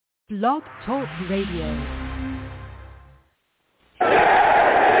Blog Talk Radio.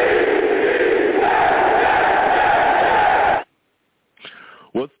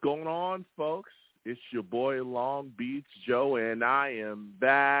 What's going on, folks? It's your boy Long Beach Joe, and I am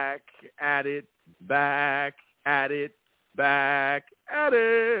back at it.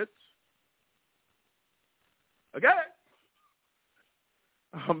 Okay?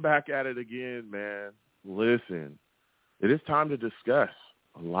 I'm back at it again, man. Listen, it is time to discuss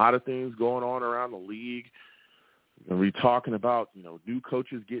a lot of things going on around the league. We're going to be talking about, new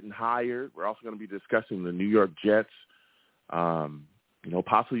coaches getting hired. We're also going to be discussing the New York Jets,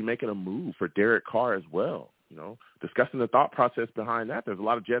 possibly making a move for Derek Carr as well. Discussing the thought process behind that. There's a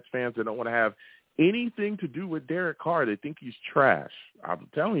lot of Jets fans that don't want to have anything to do with Derek Carr. They think he's trash. I'm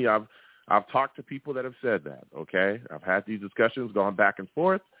telling you, I've talked to people that have said that, okay? I've had these discussions going back and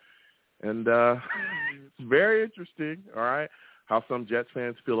forth, and it's very interesting, all right, how some Jets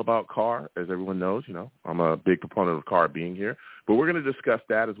fans feel about Carr. As everyone knows, I'm a big proponent of Carr being here. But we're going to discuss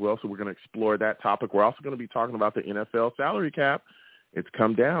that as well, so we're going to explore that topic. We're also going to be talking about the NFL salary cap. It's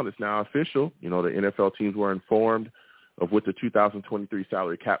come down. It's now official. The NFL teams were informed of what the 2023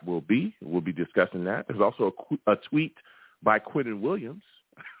 salary cap will be. We'll be discussing that. There's also a tweet by Quentin Williams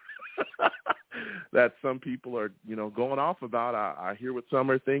that some people are, going off about. I hear what some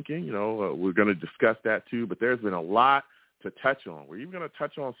are thinking. We're going to discuss that too. But there's been a lot to touch on. We're even going to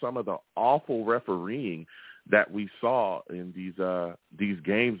touch on some of the awful refereeing that we saw in these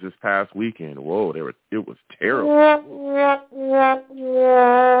games this past weekend. Whoa, it was terrible.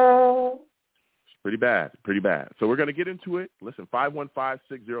 It's pretty bad. So we're going to get into it. Listen,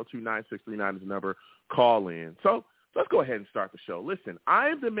 515-602-9639 is the number. Call in. So let's go ahead and start the show. Listen, I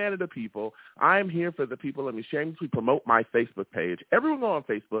am the man of the people. I am here for the people. Let me shamelessly promote my Facebook page. Everyone go on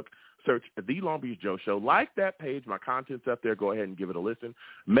Facebook, search The Long Beach Joe Show. Like that page. My content's up there. Go ahead and give it a listen.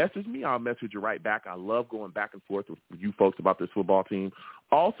 Message me. I'll message you right back. I love going back and forth with you folks about this football team.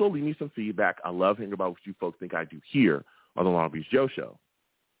 Also, leave me some feedback. I love hearing about what you folks think I do here on The Long Beach Joe Show.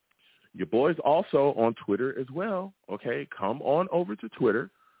 Your boy's also on Twitter as well, okay? Come on over to Twitter.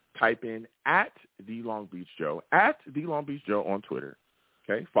 Type in @The Long Beach Joe, @The Long Beach Joe on Twitter.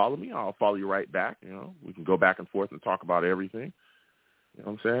 Okay, follow me. I'll follow you right back. We can go back and forth and talk about everything. You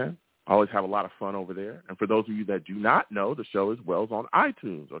know what I'm saying? I always have a lot of fun over there. And for those of you that do not know, the show as well is on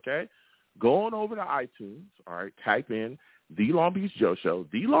iTunes, okay? Go on over to iTunes, all right? Type in The Long Beach Joe Show,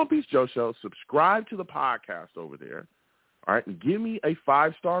 The Long Beach Joe Show. Subscribe to the podcast over there, all right? And give me a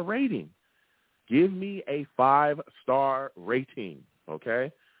 5-star rating. Give me a 5-star rating,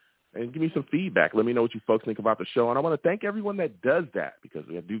 okay? And give me some feedback. Let me know what you folks think about the show. And I want to thank everyone that does that because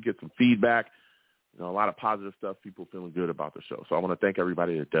we do get some feedback, a lot of positive stuff, people feeling good about the show. So I want to thank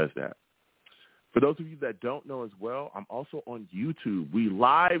everybody that does that. For those of you that don't know as well, I'm also on YouTube. We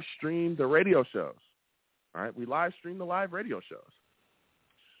live stream the radio shows. All right, we live stream the live radio shows.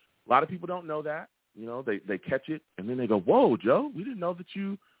 A lot of people don't know that. They catch it, and then they go, whoa, Joe, we didn't know that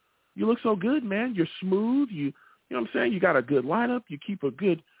you look so good, man. You're smooth. You know what I'm saying? You got a good lineup. You keep a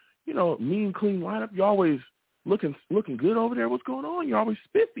good mean, clean lineup. You're always looking good over there. What's going on? You're always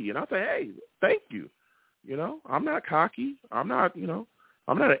spiffy. And I say, hey, thank you. I'm not cocky. I'm not an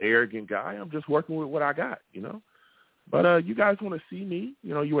arrogant guy. I'm just working with what I got, But you guys want to see me.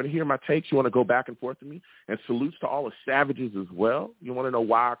 You want to hear my takes. You want to go back and forth with me. And salutes to all the savages as well. You want to know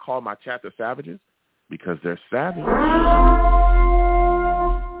why I call my chat the savages? Because they're savage.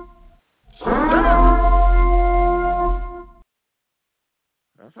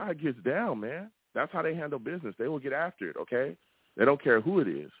 That's how it gets down, man. That's how they handle business. They will get after it, okay? They don't care who it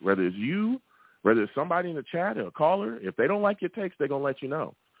is, whether it's you, whether it's somebody in the chat or a caller. If they don't like your takes, they're going to let you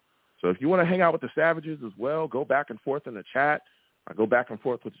know. So if you want to hang out with the savages as well, go back and forth in the chat. I go back and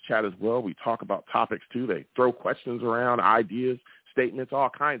forth with the chat as well. We talk about topics, too. They throw questions around, ideas, statements, all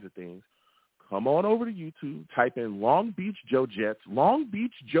kinds of things. Come on over to YouTube. Type in Long Beach Joe Jets, Long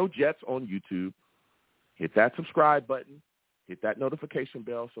Beach Joe Jets on YouTube. Hit that subscribe button. Hit that notification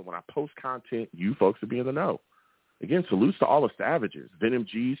bell so when I post content, you folks will be in the know. Again, salutes to all the savages. Venom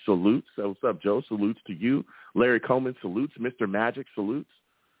G, salutes. So what's up, Joe? Salutes to you. Larry Coleman, salutes. Mr. Magic, salutes.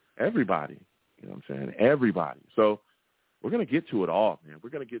 Everybody. You know what I'm saying? Everybody. So we're going to get to it all, man. We're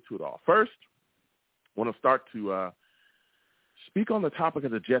going to get to it all. First, I want to start to speak on the topic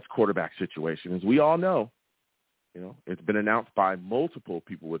of the Jets quarterback situation. As we all know, it's been announced by multiple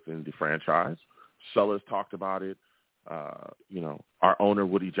people within the franchise. Sulla's talked about it. Our owner,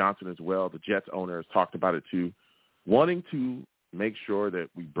 Woody Johnson, as well, the Jets owner, has talked about it too, wanting to make sure that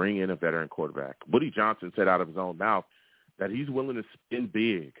we bring in a veteran quarterback. Woody Johnson said out of his own mouth that he's willing to spin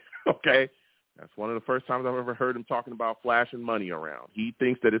big, okay? That's one of the first times I've ever heard him talking about flashing money around. He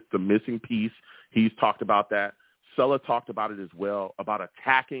thinks that it's the missing piece. He's talked about that. Sulla talked about it as well, about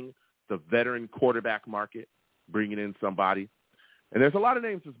attacking the veteran quarterback market, bringing in somebody. And there's a lot of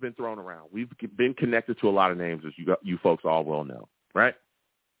names that's been thrown around. We've been connected to a lot of names, as you folks all well know, right?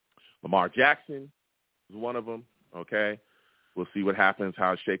 Lamar Jackson is one of them, okay? We'll see what happens,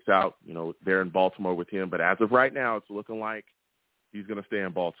 how it shakes out, there in Baltimore with him. But as of right now, it's looking like he's going to stay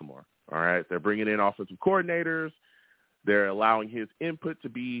in Baltimore, all right? They're bringing in offensive coordinators. They're allowing his input to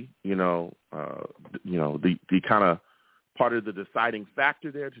be, the kind of part of the deciding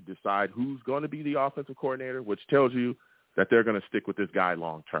factor there to decide who's going to be the offensive coordinator, which tells you that they're going to stick with this guy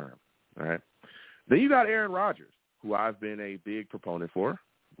long term, all right? Then you got Aaron Rodgers, who I've been a big proponent for,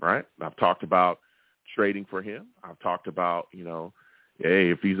 right? I've talked about trading for him. I've talked about,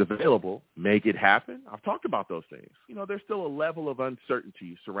 hey, if he's available, make it happen. I've talked about those things. There's still a level of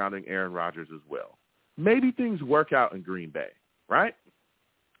uncertainty surrounding Aaron Rodgers as well. Maybe things work out in Green Bay, right?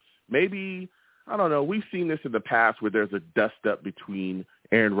 Maybe, I don't know, we've seen this in the past where there's a dust-up between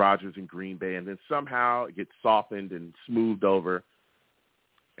Aaron Rodgers and Green Bay, and then somehow it gets softened and smoothed over,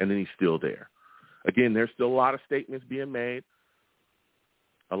 and then he's still there. Again, there's still a lot of statements being made,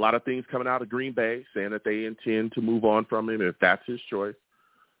 a lot of things coming out of Green Bay saying that they intend to move on from him if that's his choice.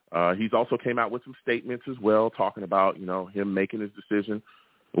 He's also came out with some statements as well, talking about, him making his decision,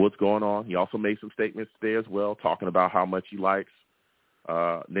 what's going on. He also made some statements today as well, talking about how much he likes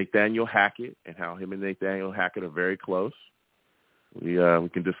Nathaniel Hackett and how him and Nathaniel Hackett are very close. We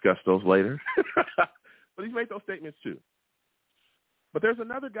can discuss those later. But he's made those statements too. But there's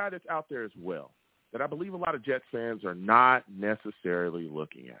another guy that's out there as well that I believe a lot of Jets fans are not necessarily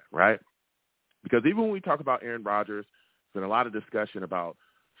looking at, right? Because even when we talk about Aaron Rodgers, there's been a lot of discussion about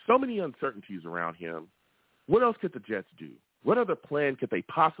so many uncertainties around him. What else could the Jets do? What other plan could they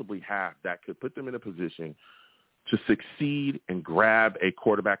possibly have that could put them in a position to succeed and grab a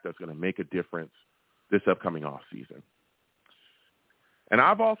quarterback that's going to make a difference this upcoming offseason? And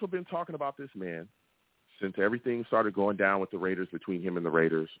I've also been talking about this man since everything started going down with the Raiders, between him and the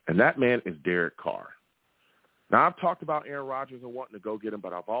Raiders, and that man is Derek Carr. Now, I've talked about Aaron Rodgers and wanting to go get him,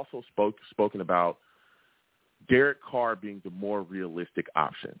 but I've also spoken about Derek Carr being the more realistic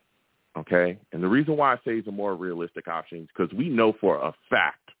option, okay? And the reason why I say he's a more realistic option is because we know for a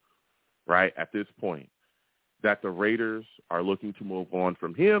fact, right, at this point, that the Raiders are looking to move on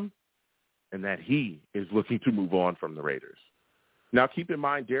from him and that he is looking to move on from the Raiders. Now, keep in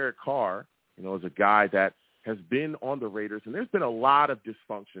mind, Derek Carr, is a guy that has been on the Raiders, and there's been a lot of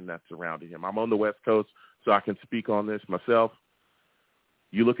dysfunction that's surrounding him. I'm on the West Coast, so I can speak on this myself.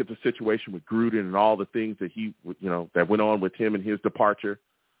 You look at the situation with Gruden and all the things that that went on with him and his departure.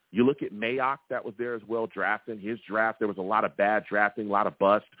 You look at Mayock that was there as well, drafting. His draft, there was a lot of bad drafting, a lot of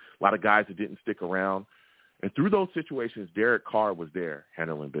bust, a lot of guys that didn't stick around. And through those situations, Derek Carr was there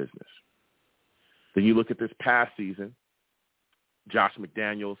handling business. Then you look at this past season, Josh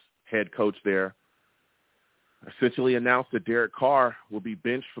McDaniels, head coach there, essentially announced that Derek Carr will be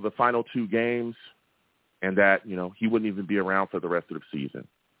benched for the final 2 games and that, he wouldn't even be around for the rest of the season.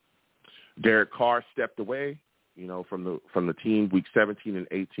 Derek Carr stepped away, from the team week 17 and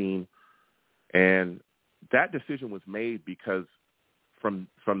 18, and that decision was made because from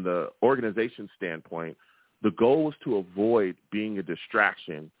the organization standpoint, the goal was to avoid being a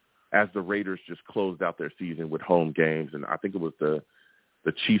distraction as the Raiders just closed out their season with home games, and I think it was the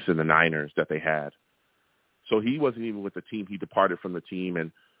Chiefs and the Niners that they had. So he wasn't even with the team. He departed from the team,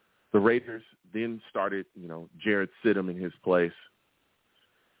 and the Raiders then started, Jared Stidham in his place.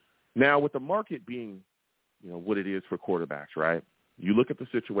 Now, with the market being, what it is for quarterbacks, right? You look at the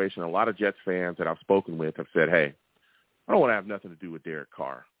situation, a lot of Jets fans that I've spoken with have said, hey, I don't want to have nothing to do with Derek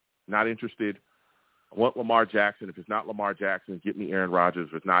Carr. Not interested. I want Lamar Jackson. If it's not Lamar Jackson, get me Aaron Rodgers.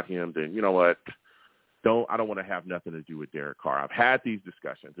 If it's not him, then you know what? I don't want to have nothing to do with Derek Carr. I've had these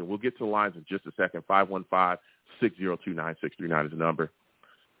discussions, and we'll get to the lines in just a second. 515-602-9639 is the number.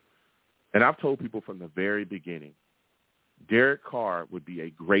 And I've told people from the very beginning, Derek Carr would be a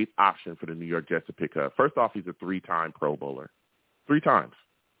great option for the New York Jets to pick up. First off, he's a 3-time Pro Bowler. 3 times.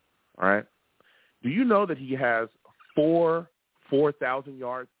 All right? Do you know that he has 4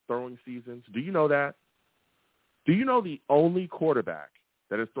 4,000-yard throwing seasons? Do you know that? Do you know the only quarterback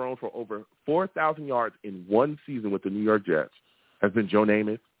that has thrown for over 4,000 yards in one season with the New York Jets has been Joe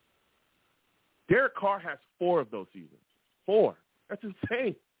Namath? Derek Carr has 4 of those seasons. 4. That's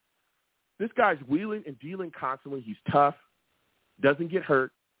insane. This guy's wheeling and dealing constantly. He's tough, doesn't get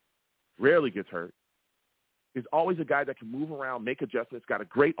hurt, rarely gets hurt. Is always a guy that can move around, make adjustments, got a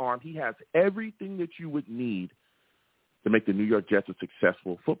great arm. He has everything that you would need to make the New York Jets a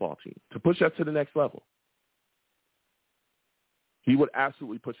successful football team, to push us to the next level. He would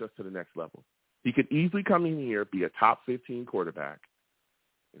absolutely push us to the next level. He could easily come in here, be a top 15 quarterback.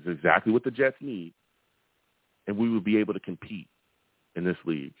 It's exactly what the Jets need, and we would be able to compete in this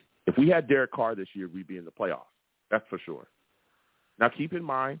league. If we had Derek Carr this year, we'd be in the playoffs. That's for sure. Now, keep in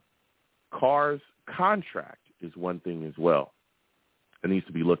mind, Carr's contract is one thing as well that needs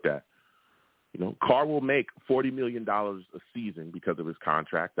to be looked at. You know, Carr will make $40 million a season because of his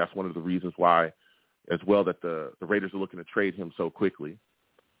contract. That's one of the reasons why, as well, that the Raiders are looking to trade him so quickly.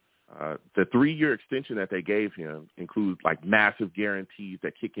 The 3-year extension that they gave him includes, like, massive guarantees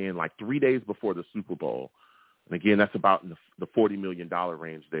that kick in, like, 3 days before the Super Bowl. And, again, that's about in the $40 million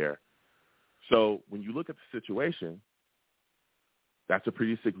range there. So when you look at the situation, that's a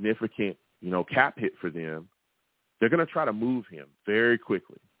pretty significant, cap hit for them. They're going to try to move him very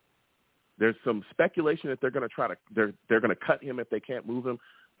quickly. There's some speculation that they're going to cut him if they can't move him,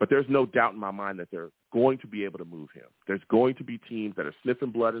 but there's no doubt in my mind that they're going to be able to move him. There's going to be teams that are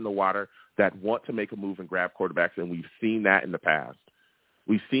sniffing blood in the water that want to make a move and grab quarterbacks, and we've seen that in the past.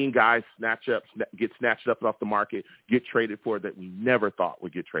 We've seen guys get snatched up off the market, get traded for that we never thought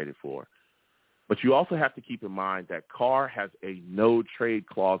would get traded for. But you also have to keep in mind that Carr has a no-trade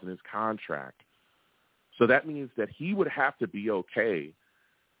clause in his contract. So that means that he would have to be okay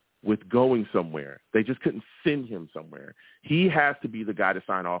with going somewhere. They just couldn't send him somewhere. He has to be the guy to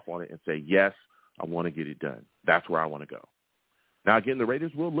sign off on it and say, yes, I want to get it done. That's where I want to go. Now, again, the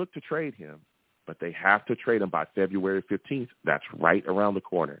Raiders will look to trade him, but they have to trade him by February 15th. That's right around the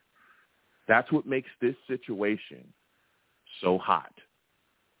corner. That's what makes this situation so hot,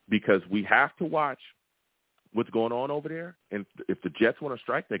 because we have to watch what's going on over there. And if the Jets want to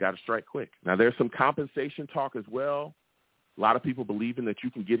strike, they got to strike quick. Now, there's some compensation talk as well. A lot of people believing that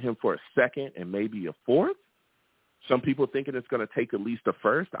you can get him for a second and maybe a fourth. Some people thinking it's going to take at least a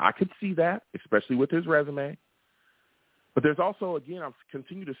first. I could see that, especially with his resume. But there's also, again, I've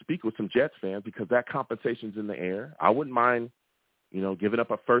continued to speak with some Jets fans because that compensation's in the air. I wouldn't mind, giving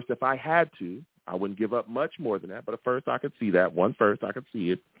up a first if I had to. I wouldn't give up much more than that, but a first, I could see that. One first, I could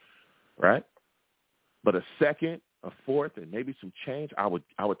see it, right? But a second, a fourth, and maybe some change, I would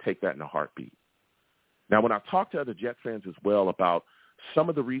take that in a heartbeat. Now, when I talk to other Jets fans as well about some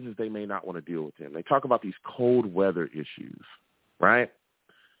of the reasons they may not want to deal with him, they talk about these cold weather issues, right?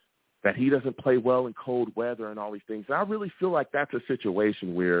 That he doesn't play well in cold weather and all these things. And I really feel like that's a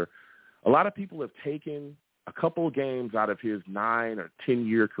situation where a lot of people have taken a couple of games out of his 9 or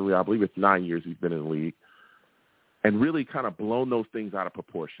 10-year career, I believe it's 9 years he's been in the league, and really kind of blown those things out of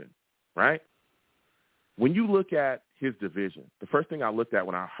proportion, right? When you look at his division, the first thing I looked at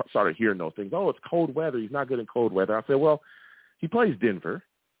when I started hearing those things, it's cold weather, he's not good in cold weather. I said, well, he plays Denver,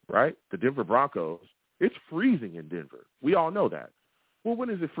 right? The Denver Broncos. It's freezing in Denver. We all know that. Well, when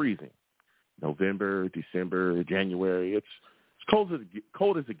is it freezing? November, December, January. It's cold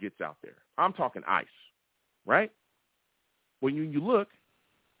as it gets out there. I'm talking ice, right? When you look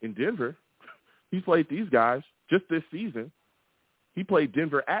in Denver, he's played these guys just this season. He played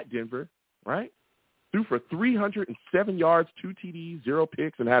Denver at Denver, right? Threw for 307 yards, 2 TDs, 0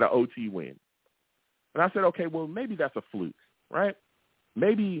 picks, and had an OT win. And I said, okay, well, maybe that's a fluke, right?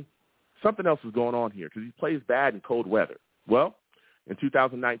 Maybe something else is going on here because he plays bad in cold weather. Well, in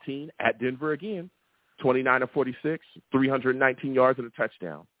 2019, at Denver again, 29 of 46, 319 yards and a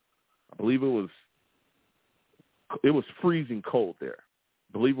touchdown. I believe it was freezing cold there.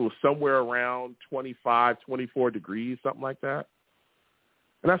 I believe it was somewhere around 25, 24 degrees, something like that.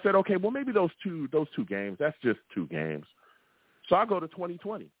 And I said, okay, well, maybe those two games, that's just 2 games. So I go to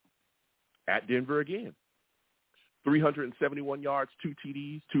 2020, at Denver again. 371 yards, 2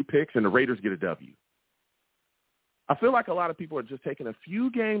 TDs, 2 picks, and the Raiders get a W. I feel like a lot of people are just taking a few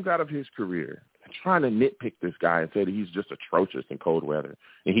games out of his career and trying to nitpick this guy and say that he's just atrocious in cold weather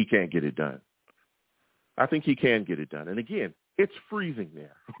and he can't get it done. I think he can get it done. And, again, it's freezing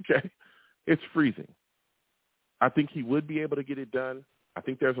there, okay? It's freezing. I think he would be able to get it done. I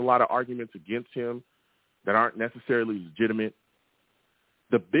think there's a lot of arguments against him that aren't necessarily legitimate.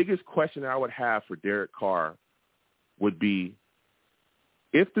 The biggest question I would have for Derek Carr would be,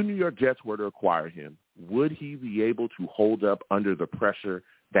 if the New York Jets were to acquire him, would he be able to hold up under the pressure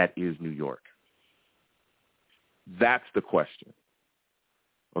that is New York? That's the question.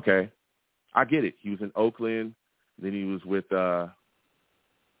 Okay? I get it. He was in Oakland, then he was with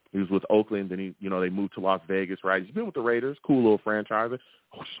Oakland, then they moved to Las Vegas, right? He's been with the Raiders, cool little franchise,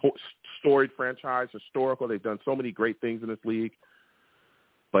 storied franchise, historical. They've done so many great things in this league,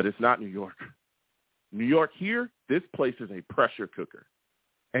 but it's not New York. New York here, this place is a pressure cooker,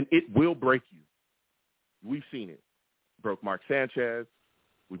 and it will break you. We've seen it. broke Mark Sanchez.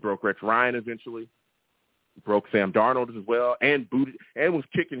 We broke Rex Ryan eventually. We broke Sam Darnold as well, and was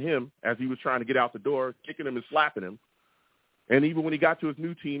kicking him as he was trying to get out the door, kicking him and slapping him. And even when he got to his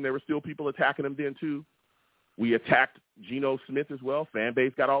new team, there were still people attacking him then too. We attacked Geno Smith as well. Fan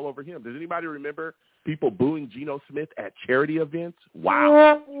base got all over him. Does anybody remember people booing Geno Smith at charity events?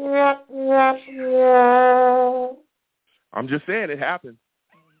 Wow. I'm just saying it happened.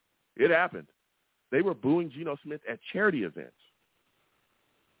 It happened. They were booing Geno Smith at charity events.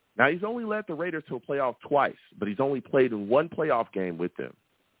 Now, he's only led the Raiders to a playoff twice, but he's only played in one playoff game with them.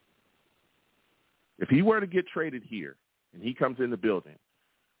 If he were to get traded here and he comes in the building,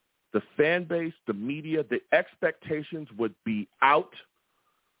 the fan base, the media, the expectations would be out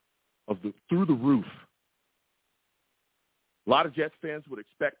of through the roof. A lot of Jets fans would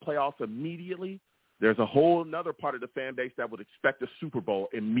expect playoffs immediately. There's a whole other part of the fan base that would expect a Super Bowl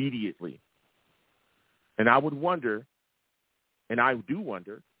immediately. And I would wonder, and I do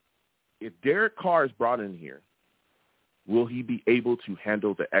wonder, if Derek Carr is brought in here, will he be able to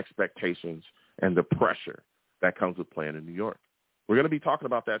handle the expectations and the pressure that comes with playing in New York? We're going to be talking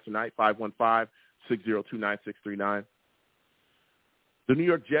about that tonight, 515-602-9639. The New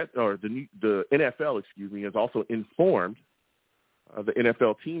York Jets, or the NFL, has also informed the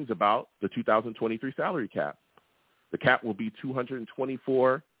NFL teams about the 2023 salary cap. The cap will be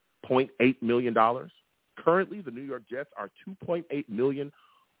 $224.8 million. Currently, the New York Jets are $2.8 million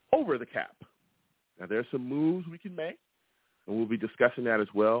over the cap. Now, there's some moves we can make, and we'll be discussing that as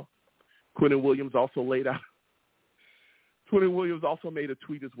well. Quentin Williams also made a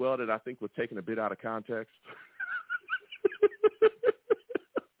tweet as well that I think was taken a bit out of context.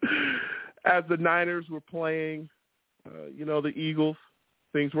 As the Niners were playing, the Eagles,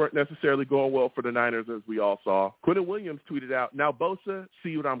 things weren't necessarily going well for the Niners, as we all saw. Quentin Williams tweeted out, "Now, Bosa,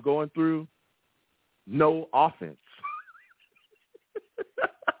 see what I'm going through? No offense."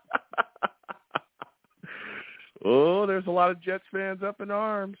 Oh, there's a lot of Jets fans up in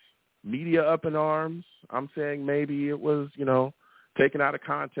arms, media up in arms. I'm saying maybe it was, taken out of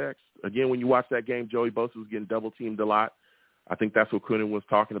context. Again, when you watch that game, Joey Bosa was getting double-teamed a lot. I think that's what Quentin was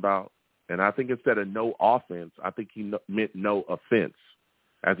talking about. And I think instead of no offense, I think he meant no offense,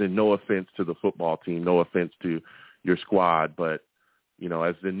 as in no offense to the football team, no offense to your squad, but,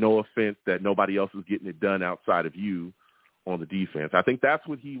 as in no offense that nobody else is getting it done outside of you on the defense. I think that's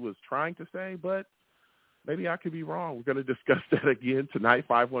what he was trying to say, but maybe I could be wrong. We're going to discuss that again tonight,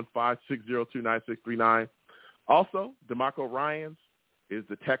 515-602-9639. Also, DeMarco Ryans is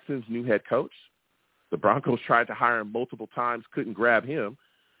the Texans' new head coach. The Broncos tried to hire him multiple times, couldn't grab him.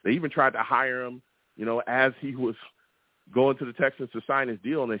 They even tried to hire him, as he was going to the Texans to sign his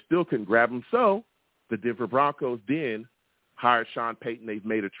deal, and they still couldn't grab him. So the Denver Broncos then hired Sean Payton. They've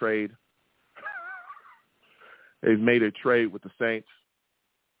made a trade. They've made a trade with the Saints.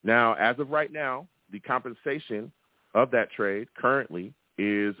 Now, as of right now, the compensation of that trade currently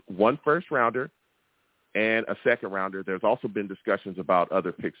is 1 first-rounder and a second-rounder. There's also been discussions about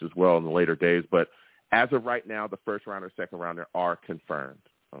other picks as well in the later days, but as of right now, the first-rounder, second-rounder are confirmed,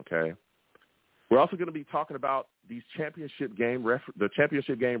 okay? We're also going to be talking about these championship game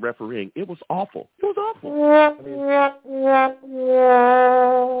refereeing. It was awful. It was awful.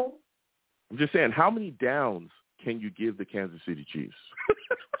 I'm just saying, how many downs can you give the Kansas City Chiefs?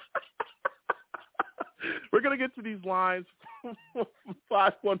 We're going to get to these lines,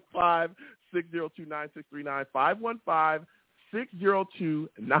 515-602-9639.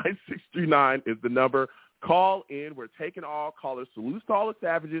 515-602-9639 is the number. Call in. We're taking all callers. Salute to all the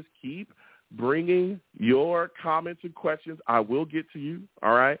savages. Keep bringing your comments and questions. I will get to you,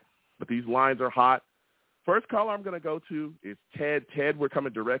 all right? But these lines are hot. First caller I'm going to go to is Ted. Ted, we're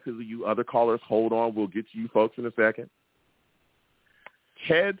coming directly to you. Other callers, hold on. We'll get to you folks in a second.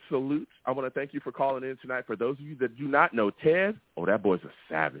 Ted, salutes. I want to thank you for calling in tonight. For those of you that do not know Ted, that boy's a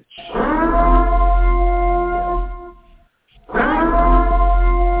savage.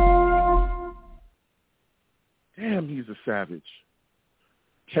 Damn, he's a savage.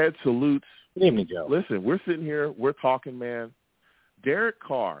 Ted, salutes. Good evening, Joe. Listen, we're sitting here, we're talking, man. Derek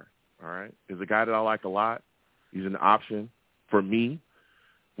Carr, all right, is a guy that I like a lot. He's an option for me.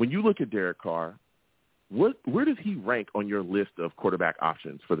 When you look at Derek Carr, where does he rank on your list of quarterback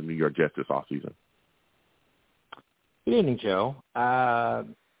options for the New York Jets this offseason? Good evening, Joe.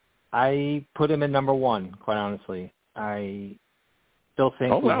 I put him in number 1, quite honestly. I still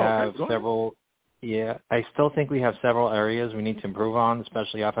think we have several. Yeah, I still think we have several areas we need to improve on,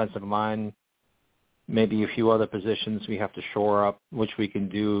 especially offensive line. Maybe a few other positions we have to shore up, which we can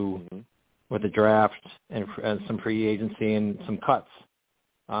do with the draft and some free agency and some cuts.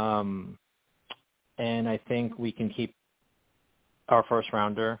 And I think we can keep our first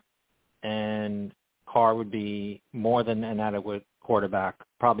rounder, and Carr would be more than an adequate quarterback,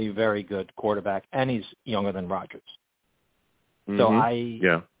 probably a very good quarterback, and he's younger than Rodgers. Mm-hmm.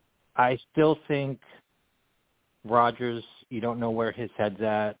 So I still think Rodgers, you don't know where his head's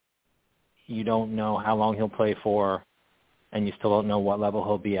at. You don't know how long he'll play for, and you still don't know what level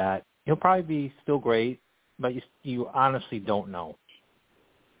he'll be at. He'll probably be still great, but you honestly don't know.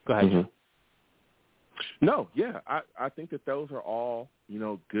 Go ahead, Joe. No, I think that those are all,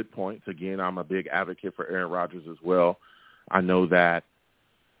 good points. Again, I'm a big advocate for Aaron Rodgers as well. I know that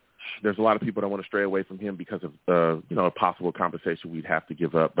there's a lot of people that want to stray away from him because of, a possible compensation we'd have to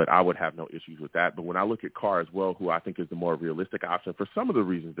give up, but I would have no issues with that. But when I look at Carr as well, who I think is the more realistic option for some of the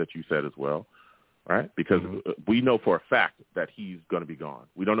reasons that you said as well, right? Because we know for a fact that he's going to be gone.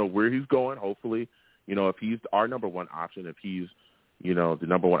 We don't know where he's going. Hopefully, if he's our number one option, if he's, the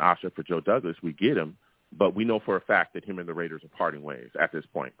number one option for Joe Douglas, we get him. But we know for a fact that him and the Raiders are parting ways at this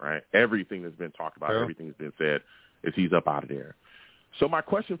point, right? Everything that's been talked about, everything that's been said is he's up out of there. So my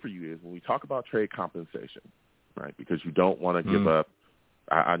question for you is, when we talk about trade compensation, right, because you don't want to give up,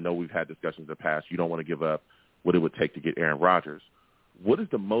 I know we've had discussions in the past, you don't want to give up what it would take to get Aaron Rodgers. What is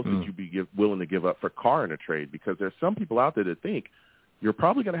the most that you'd be willing to give up for Carr in a trade? Because there's some people out there that think you're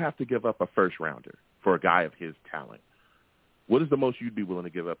probably going to have to give up a first-rounder for a guy of his talent. What is the most you'd be willing to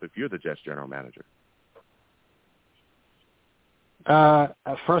give up if you're the Jets general manager?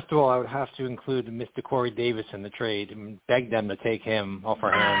 First of all, I would have to include Mr. Corey Davis in the trade and beg them to take him off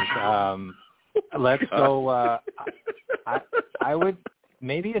our hands. Let's go. I would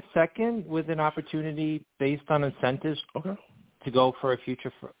maybe a second with an opportunity based on incentives to go for a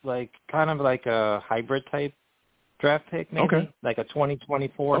future, kind of like a hybrid type draft pick, maybe like a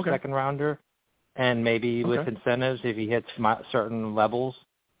 2024 second rounder, and maybe with incentives if he hits certain levels,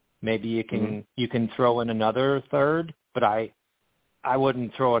 maybe you can throw in another third, but I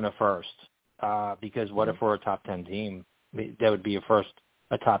wouldn't throw in a first because what if we're a top 10 team? That would be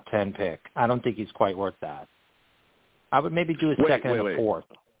a top 10 pick. I don't think he's quite worth that. I would maybe do a second and a fourth.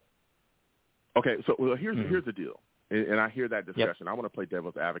 Okay, so here's the deal, and I hear that discussion. I want to play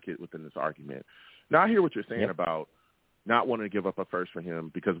devil's advocate within this argument. Now I hear what you're saying about not wanting to give up a first for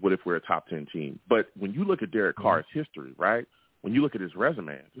him because what if we're a top 10 team? But when you look at Derek Carr's history, right? When you look at his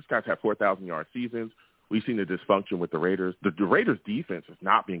resume, this guy's had 4,000-yard seasons. We've seen the dysfunction with the Raiders. The Raiders' defense has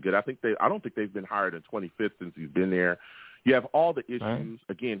not been good. I don't think they've been higher than 25th since he's been there. You have all the issues. Right.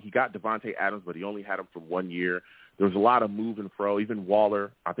 Again, he got Devontae Adams, but he only had him for 1 year. There was a lot of move and fro. Even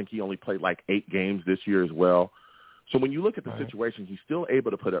Waller, I think he only played like 8 games this year as well. So when you look at the situation, he's still able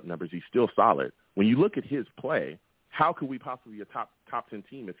to put up numbers. He's still solid. When you look at his play, how could we possibly be a top 10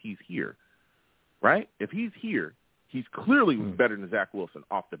 team if he's here, right? If he's here, he's clearly better than Zach Wilson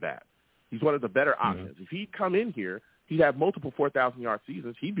off the bat. He's one of the better options. If he'd come in here, he'd have multiple 4,000-yard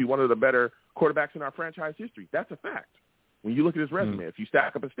seasons. He'd be one of the better quarterbacks in our franchise history. That's a fact. When you look at his resume, if you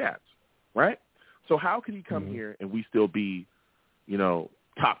stack up his stats, right? So how could he come here and we still be,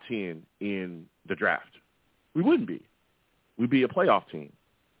 top 10 in the draft? We wouldn't be. We'd be a playoff team,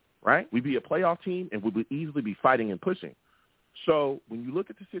 right? We'd be a playoff team and we would easily be fighting and pushing. So when you look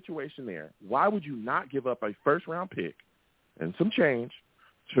at the situation there, why would you not give up a first-round pick and some change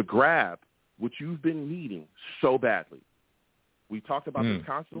to grab what you've been needing so badly? We talked about this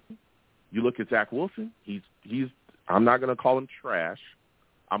constantly. You look at Zach Wilson. He's. I'm not going to call him trash.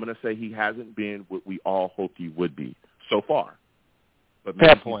 I'm going to say he hasn't been what we all hoped he would be so far. But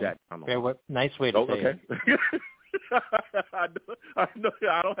fair point. Nice way to say it. I know.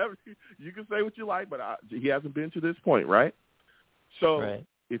 I don't have. You can say what you like, but he hasn't been to this point, right? So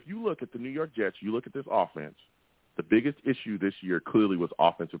if you look at the New York Jets, you look at this offense. The biggest issue this year clearly was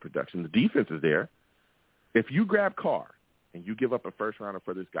offensive production. The defense is there. If you grab Carr and you give up a first rounder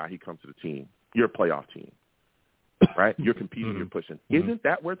for this guy, he comes to the team. You're a playoff team, right? You're competing. You're pushing. Isn't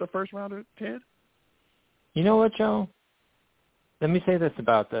that worth a first rounder, Ted? You know what, Joe? Let me say this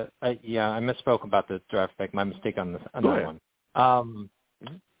about I misspoke about the draft pick. My mistake on that one.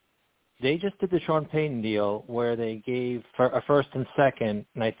 They just did the Sean Payton deal where they gave for a first and second,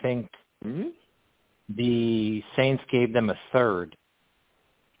 and I think the Saints gave them a third.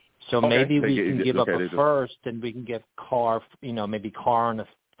 So maybe we can give up a first and we can get Carr, maybe Carr on a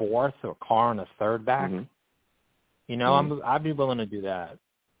fourth or Carr on a third back. I'd be willing to do that.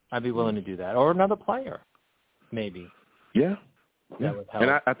 Or another player, maybe. Yeah. That would help.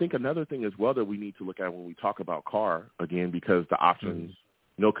 And I think another thing as well that we need to look at when we talk about Carr, again, because the options,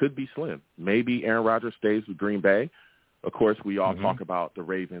 could be slim. Maybe Aaron Rodgers stays with Green Bay. Of course, we all talk about the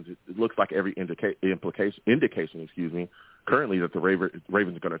Ravens. It looks like every indication, currently that the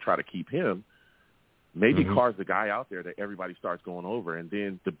Ravens are going to try to keep him. maybe Carr's the guy out there that everybody starts going over, and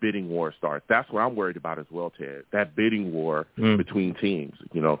then the bidding war starts. That's what I'm worried about as well, Ted, that bidding war between teams.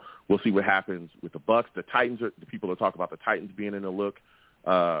 We'll see what happens with the Bucs. The Titans, the people that talk about the Titans being in the look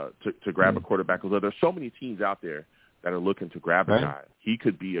to grab a quarterback. There's so many teams out there that are looking to grab a guy. He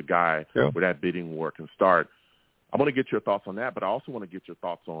could be a guy where that bidding war can start. I want to get your thoughts on that, but I also want to get your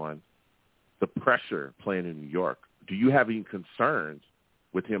thoughts on the pressure playing in New York. Do you have any concerns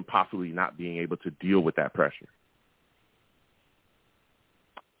with him possibly not being able to deal with that pressure?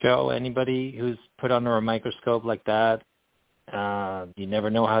 Joe, anybody who's put under a microscope like that, you never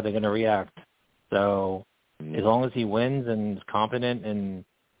know how they're going to react. So as long as he wins and is competent and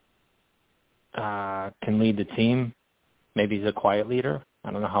can lead the team, maybe he's a quiet leader.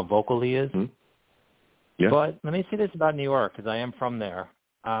 I don't know how vocal he is. Yeah. But let me say this about New York, because I am from there.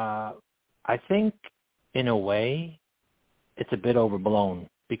 I think, in a way, it's a bit overblown,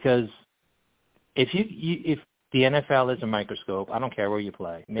 because if the NFL is a microscope, I don't care where you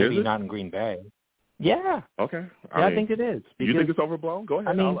play. Maybe not in Green Bay. Yeah. Okay. I think it is. You think it's overblown? Go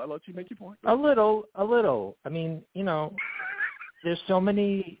ahead. I'll let you make your point. A little. I mean, there's so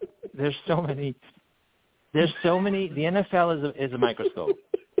many. The NFL is a microscope,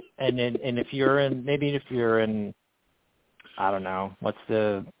 and if you're in, I don't know, what's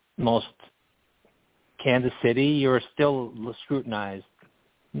the most, Kansas City, you're still scrutinized.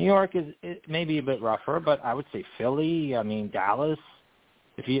 New York is maybe a bit rougher, but I would say Philly, Dallas,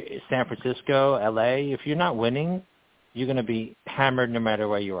 San Francisco, LA, if you're not winning, you're going to be hammered no matter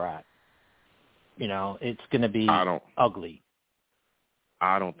where you're at. It's going to be ugly.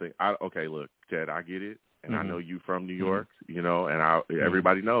 I don't think okay, look, Ted, I get it. And I know you from New York, and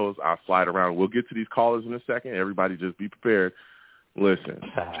everybody knows I'll slide around. We'll get to these callers in a second. Everybody just be prepared. Listen,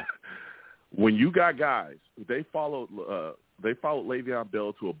 when you got guys, they followed Le'Veon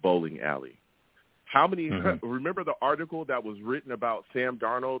Bell to a bowling alley. How many, remember the article that was written about Sam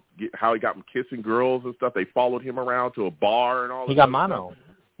Darnold, how he got him kissing girls and stuff? They followed him around to a bar and all that. He got mono.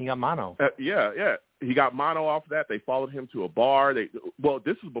 He got mono. Yeah. He got mono off of that. They followed him to a bar. This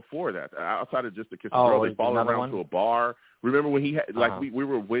was before that. Outside of just the kissing girl, they followed him around to a bar. Remember when he had, we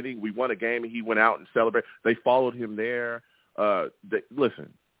were winning, we won a game, and he went out and celebrated. They followed him there.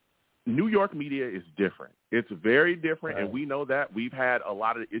 Listen, New York media is different. It's very different, and we know that. We've had a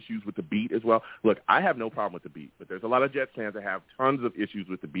lot of issues with the beat as well. Look, I have no problem with the beat, but there's a lot of Jets fans that have tons of issues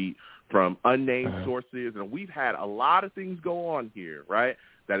with the beat from unnamed sources, and we've had a lot of things go on here, right,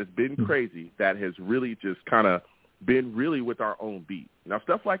 that has been crazy, that has really just kind of been really with our own beat. Now,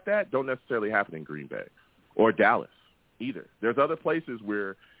 stuff like that don't necessarily happen in Green Bay or Dallas either. There's other places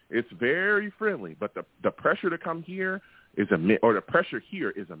where it's very friendly, but the pressure to come here is immense, or the pressure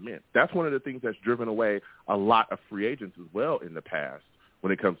here is immense. That's one of the things that's driven away a lot of free agents as well in the past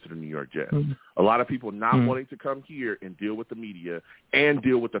when it comes to the New York Jets. A lot of people not wanting to come here and deal with the media and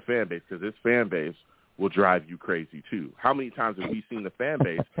deal with the fan base, because this fan base will drive you crazy too. How many times have we seen the fan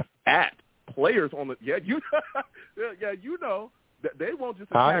base at players on the that they won't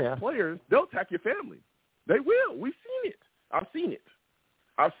just attack players, they'll attack your family. They will. We've seen it. I've seen it.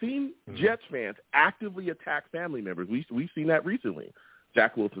 I've seen Jets fans actively attack family members. We've seen that recently.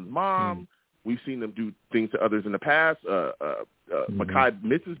 Jack Wilson's mom. We've seen them do things to others in the past.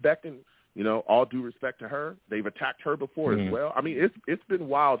 Mrs. Becton, all due respect to her, they've attacked her before as well. I mean, it's been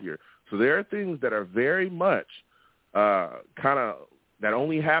wild here. So there are things that are very much kind of that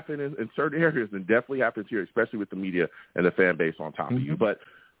only happen in certain areas, and definitely happens here, especially with the media and the fan base on top of you. But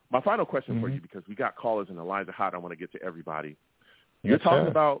my final question for you, because we got callers and the lines are hot, I want to get to everybody. You're talking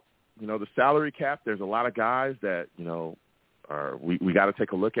about, the salary cap. There's a lot of guys that, we got to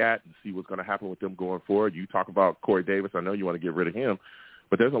take a look at and see what's going to happen with them going forward. You talk about Corey Davis. I know you want to get rid of him.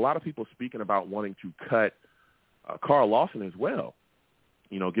 But there's a lot of people speaking about wanting to cut Carl Lawson as well.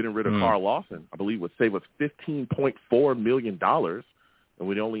 Getting rid of Carl Lawson, I believe, would save us $15.4 million. And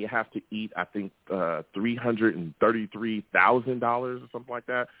we'd only have to eat, I think, $333,000 or something like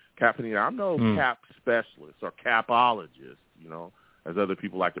that. I'm no cap specialist or capologist, as other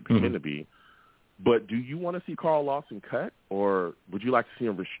people like to pretend to be. But do you want to see Carl Lawson cut, or would you like to see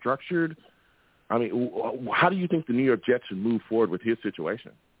him restructured? I mean, how do you think the New York Jets should move forward with his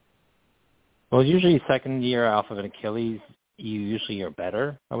situation? Well, usually second year off of an Achilles, you usually are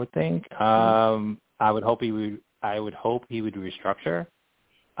better, I would think. I would hope he would restructure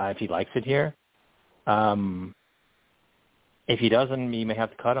if he likes it here. If he doesn't, you may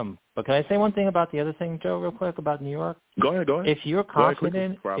have to cut him. But can I say one thing about the other thing, Joe, real quick, about New York? Go ahead. If you're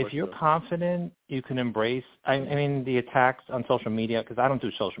confident, you can embrace. I mean, the attacks on social media, because I don't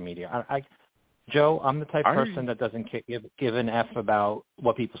do social media. Joe, I'm the type of person that doesn't give an F about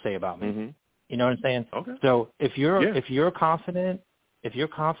what people say about me. You know what I'm saying? Okay. So if you're confident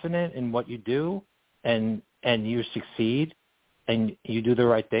in what you do and you succeed and you do the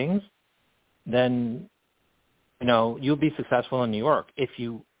right things, then you'll be successful in New York. If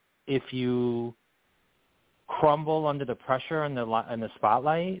you crumble under the pressure and the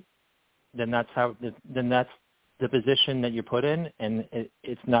spotlight, then that's the position that you put in, and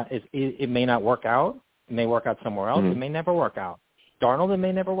it may not work out. It may work out somewhere else. Mm-hmm. It may never work out. Darnold, it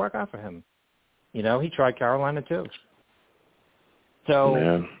may never work out for him. He tried Carolina too.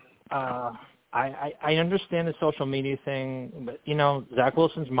 So I understand the social media thing, but Zach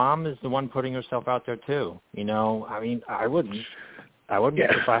Wilson's mom is the one putting herself out there too. I wouldn't.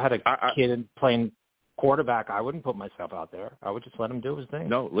 If I had a kid playing quarterback, I wouldn't put myself out there. I would just let him do his thing.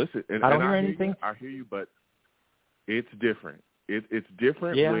 No, listen, I don't hear anything. I hear you, but it's different. It's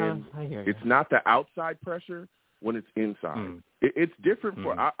different when it's not the outside pressure, when it's inside. It's different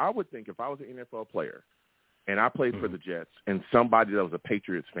I would think if I was an NFL player and I played for the Jets and somebody that was a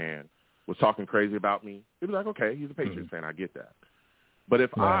Patriots fan was talking crazy about me, it'd be like, okay, he's a Patriots fan. I get that. But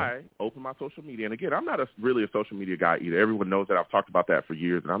if I open my social media, and again, I'm not really a social media guy either. Everyone knows that. I've talked about that for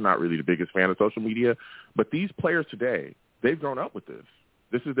years, and I'm not really the biggest fan of social media. But these players today, they've grown up with this.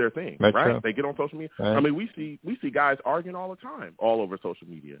 This is their thing, right? True. They get on social media. Right. I mean, we see guys arguing all the time, all over social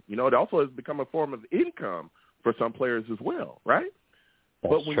media. It also has become a form of income for some players as well, right?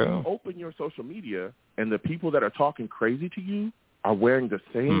 But when you open your social media and the people that are talking crazy to you are wearing the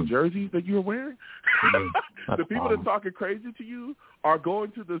same jerseys that you're wearing, the people that are talking crazy to you are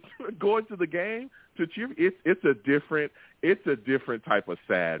going to the game to cheer. It's a different type of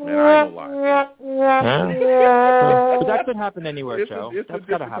sad, man. I ain't gonna lie. But that could happen anywhere, Joe. That's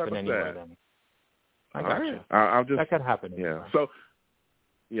got to happen anywhere then. I got you. That could happen anywhere. So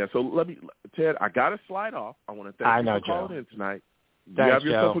Ted, I got to slide off. I want to thank you for calling in tonight. You have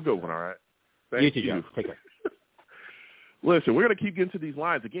yourself a good one, all right? Thank you. You too, Joe. Take care. Listen, we're going to keep getting to these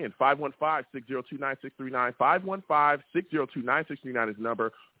lines. Again, 515-602-9639. 515-602-9639 is the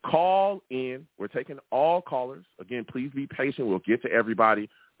number. Call in. We're taking all callers. Again, please be patient. We'll get to everybody.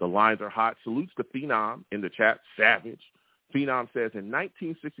 The lines are hot. Salutes to Phenom in the chat. Savage. Phenom says, in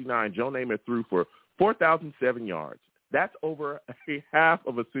 1969, Joe Namath threw for 4,007 yards. That's over a half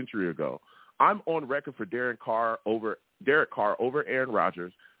of a century ago. I'm on record for Derek Carr over Aaron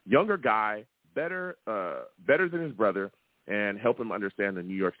Rodgers. Younger guy, better than his brother, and help him understand the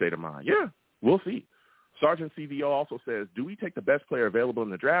New York state of mind. Yeah, we'll see. Sergeant CVO also says, do we take the best player available in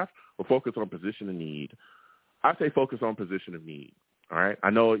the draft or focus on position of need? I say focus on position of need. All right. I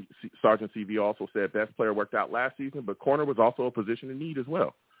know Sergeant CVO also said best player worked out last season, but corner was also a position of need as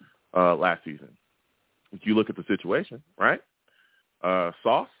well last season. If you look at the situation, right?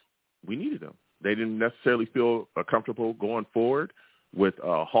 Sauce, we needed him. They didn't necessarily feel comfortable going forward with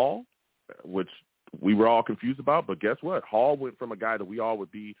Hall, which we were all confused about. But guess what? Hall went from a guy that we all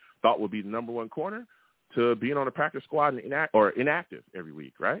thought would be the number one corner to being on the practice squad and inactive every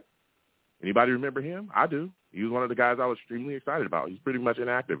week, right? Anybody remember him? I do. He was one of the guys I was extremely excited about. He's pretty much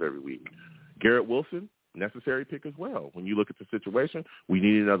inactive every week. Garrett Wilson, necessary pick as well. When you look at the situation, we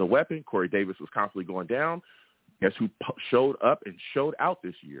needed another weapon. Corey Davis was constantly going down. Guess who showed up and showed out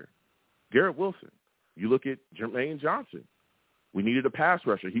this year? Garrett Wilson. You look at Jermaine Johnson. We needed a pass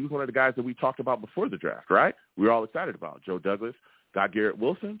rusher. He was one of the guys that we talked about before the draft, right? We were all excited about. Joe Douglas got Garrett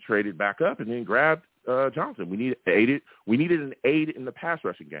Wilson, traded back up, and then grabbed Johnson. We needed an aid in the pass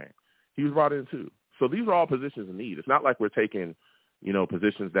rushing game. He was brought in too. So these are all positions in need. It's not like we're taking,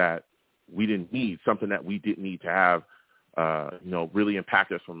 positions that we didn't need, something that we didn't need to have, really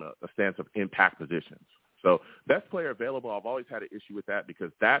impact us from a stance of impact positions. So best player available, I've always had an issue with that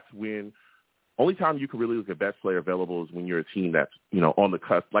because that's when only time you can really look at best player available is when you're a team that's, on the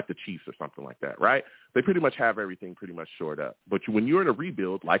cusp, like the Chiefs or something like that, right? They pretty much have everything pretty much shored up. But when you're in a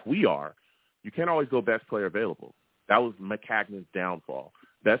rebuild like we are, you can't always go best player available. That was McCagnon's downfall.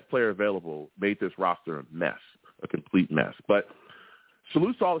 Best player available made this roster a mess, a complete mess. But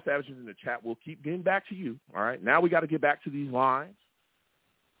salute to all the Savages in the chat. We'll keep getting back to you, all right? Now we got to get back to these lines.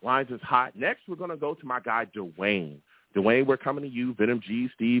 Lines is hot. Next, we're going to go to my guy, Dwayne. Dwayne, we're coming to you. Venom G,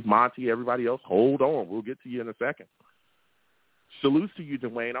 Steve, Monty, everybody else. Hold on. We'll get to you in a second. Salutes to you,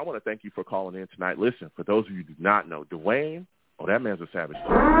 Dwayne. I want to thank you for calling in tonight. Listen, for those of you who do not know, Dwayne, that man's a savage.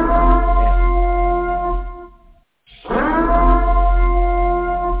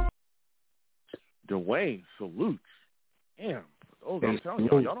 Dwayne salutes. Damn. I'm telling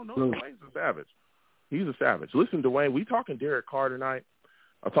y'all don't know Dwayne's a savage. He's a savage. Listen, Dwayne, we talking Derek Carr tonight.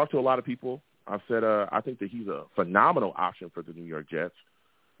 I've talked to a lot of people. I've said I think that he's a phenomenal option for the New York Jets.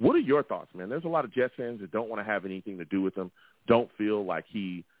 What are your thoughts, man? There's a lot of Jets fans that don't want to have anything to do with him, don't feel like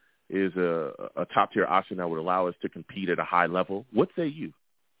he is a top-tier option that would allow us to compete at a high level. What say you?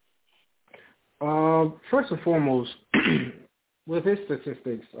 First and foremost, with his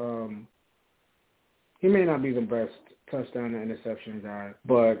statistics, he may not be the best touchdown and interception guy,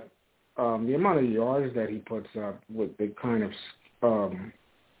 but the amount of yards that he puts up with the kind of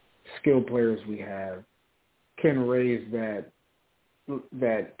skilled players we have can raise that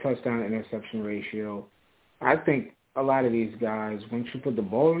touchdown interception ratio. I think a lot of these guys, once you put the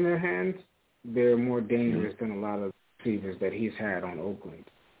ball in their hands, they're more dangerous than a lot of receivers that he's had on Oakland.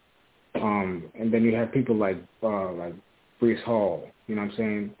 And then you have people like Breece Hall. You know what I'm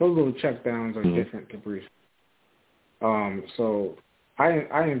saying? Those little check downs are different to Breece. So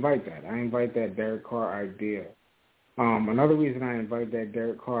I invite that. I invite that Derek Carr idea. Another reason I invite that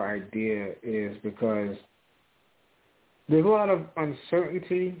Derek Carr idea is because there's a lot of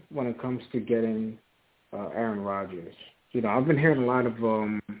uncertainty when it comes to getting Aaron Rodgers. You know, I've been hearing a lot of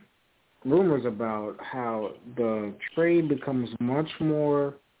rumors about how the trade becomes much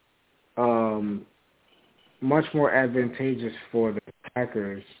more advantageous for the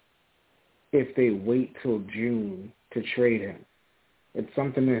Packers if they wait till June to trade him. It's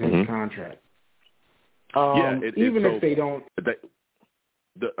something in his contract. Even if they don't.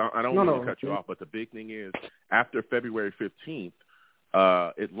 I don't want to cut you off, but the big thing is after February 15th,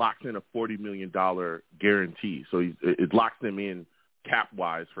 it locks in a $40 million guarantee. So it locks them in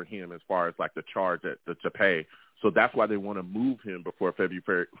cap-wise for him as far as like the charge to pay. So that's why they want to move him before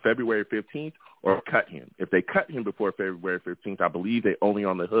February 15th or cut him. If they cut him before February 15th, I believe they only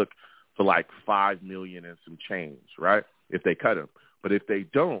on the hook for like $5 million and some change, right? If they cut him. But if they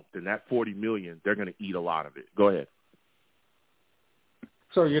don't, then that $40 million, they're going to eat a lot of it. Go ahead.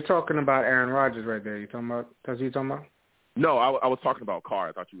 So you're talking about Aaron Rodgers right there. That's what you're talking about? No, I was talking about Carr.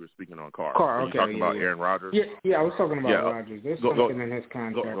 I thought you were speaking on Carr. Carr, okay. You talking about Aaron Rodgers? Yeah, I was talking about Rodgers. There's something in his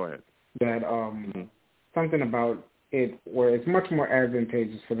contract go ahead. That something about it where it's much more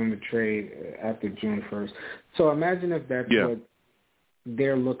advantageous for them to trade after June 1st. So imagine if that's what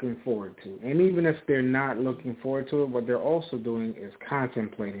they're looking forward to. And even if they're not looking forward to it, what they're also doing is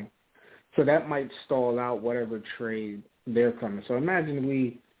contemplating. So that might stall out whatever trade they're coming. So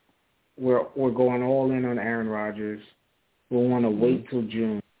imagine we're going all in on Aaron Rodgers. We'll want to wait till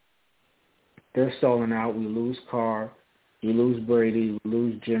June. They're stalling out. We lose Carr. We lose Brady. We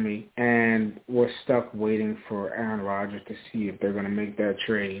lose Jimmy. And we're stuck waiting for Aaron Rodgers to see if they're going to make that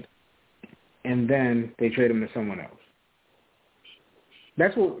trade. And then they trade him to someone else.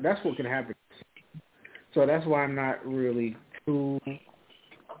 That's what can happen. So that's why I'm not really too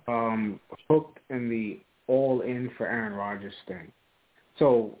hooked in the all-in for Aaron Rodgers thing.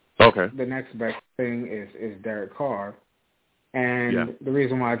 So the next best thing is Derek Carr. And the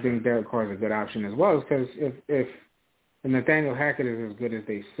reason why I think Derek Carr is a good option as well is because if Nathaniel Hackett is as good as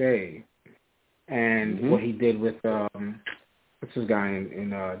they say, and what he did with what's his guy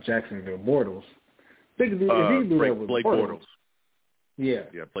in Jacksonville, Bortles. If he can do that with Blake Bortles. Yeah,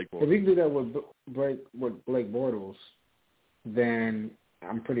 Blake Bortles. If he can do that with Blake Bortles, then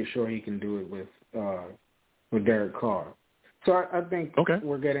I'm pretty sure he can do it with Derek Carr. So I think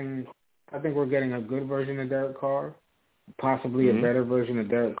we're getting a good version of Derek Carr, possibly a better version of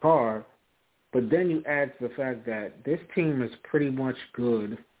Derek Carr. But then you add to the fact that this team is pretty much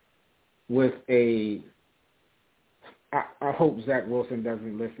good with I hope Zach Wilson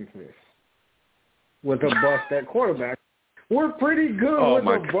doesn't listen to this. With a bust at quarterback. We're pretty good with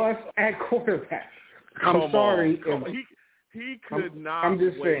a bust at quarterback. I'm sorry. He could not I'm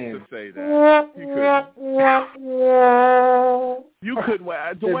just wait saying. to say that. He couldn't. You couldn't wait.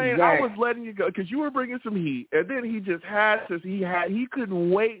 Dwayne, I was letting you go because you were bringing some heat, and then he just he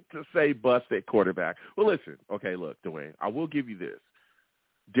couldn't wait to say bust at quarterback. Well, listen. Okay, look, Dwayne, I will give you this.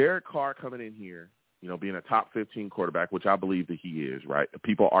 Derek Carr coming in here, being a top 15 quarterback, which I believe that he is, right?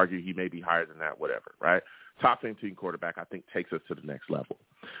 People argue he may be higher than that, whatever, right? Top 15 quarterback, I think, takes us to the next level.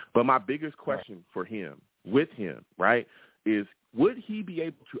 But my biggest question for him, with him, right, is would he be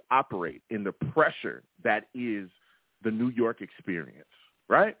able to operate in the pressure that is the New York experience,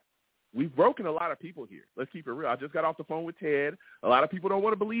 right? We've broken a lot of people here. Let's keep it real. I just got off the phone with Ted. A lot of people don't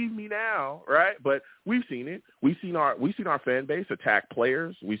want to believe me now, right? But we've seen it. We've seen our fan base attack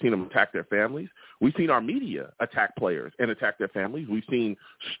players. We've seen them attack their families. We've seen our media attack players and attack their families. We've seen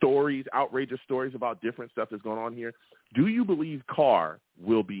stories, outrageous stories about different stuff that's going on here. Do you believe Carr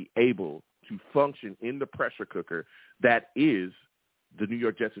will be able to function in the pressure cooker that is the New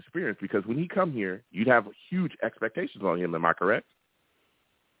York Jets experience? Because when he come here, you'd have huge expectations on him. Am I correct?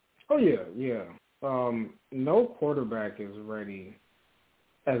 Oh, yeah. No quarterback is ready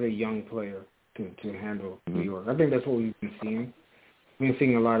as a young player to handle New York. I think that's what we've been seeing. been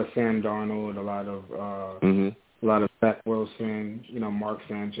seeing a lot of Sam Darnold, a lot of Zach Wilson, Mark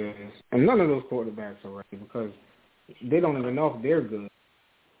Sanchez, and none of those quarterbacks are ready because they don't even know if they're good,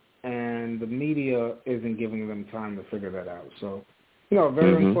 and the media isn't giving them time to figure that out. So, a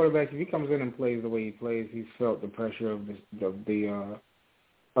veteran quarterback, if he comes in and plays the way he plays, he's felt the pressure of the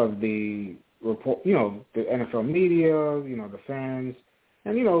report, the NFL media, the fans,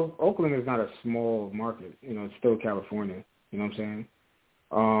 and Oakland is not a small market. It's still California. You know what I'm saying?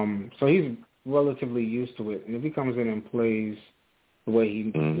 So he's relatively used to it, and if he comes in and plays the way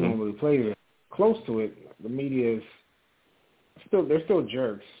he normally plays it, close to it, the media is they're still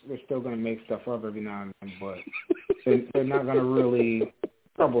jerks. They're still going to make stuff up every now and then, but they're not going to really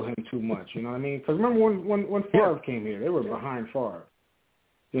trouble him too much. You know what I mean? Because remember when Favre came here, they were behind Favre.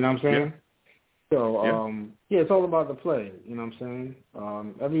 You know what I'm saying? Yeah. So, it's all about the play. You know what I'm saying?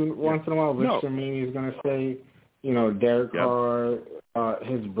 Every once in a while, Rich Cimini is going to say, Derek Carr,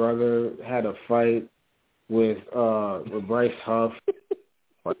 his brother had a fight with Bryce Huff,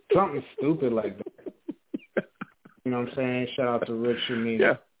 or something stupid like that. You know what I'm saying? Shout out to Rich Cimini.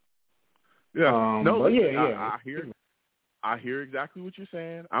 Yeah. I hear exactly what you're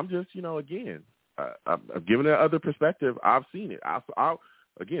saying. I'm just, again, I'm giving it other perspective. I've seen it.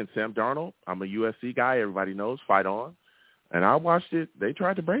 Again, Sam Darnold, I'm a USC guy. Everybody knows, fight on. And I watched it. They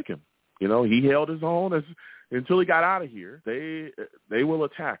tried to break him. He held his own until he got out of here. They will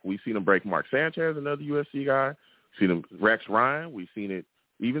attack. We've seen him break Mark Sanchez, another USC guy. We've seen him Rex Ryan. We've seen it.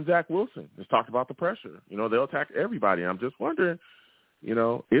 Even Zach Wilson has talked about the pressure. They'll attack everybody. I'm just wondering,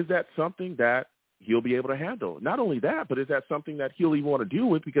 is that something that he'll be able to handle? Not only that, but is that something that he'll even want to deal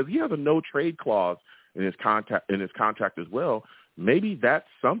with because he has a no trade clause in his contract as well. Maybe that's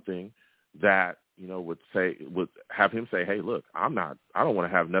something that would have him say, hey, look, I don't want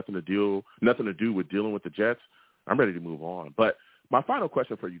to have nothing to do with dealing with the Jets. I'm ready to move on. But my final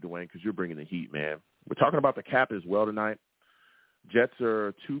question for you, Dwayne, because you're bringing the heat, man. We're talking about the cap as well tonight. Jets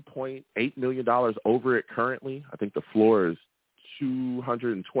are $2.8 million over it currently. I think the floor is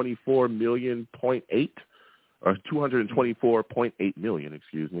 $224.8 million, or $224.8 million,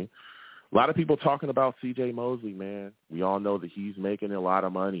 excuse me. A lot of people talking about C.J. Mosley, man. We all know that he's making a lot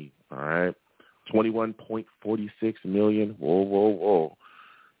of money, all right? $21.46 million. Whoa.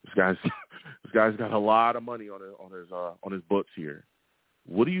 This guy's got a lot of money on his books here.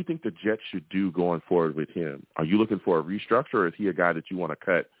 What do you think the Jets should do going forward with him? Are you looking for a restructure, or is he a guy that you want to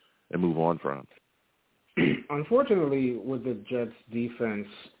cut and move on from? Unfortunately, with the Jets' defense,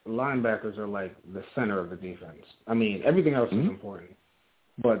 linebackers are like the center of the defense. I mean, everything else is important,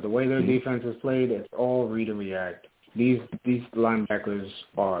 but the way their defense is played, it's all read and react. These linebackers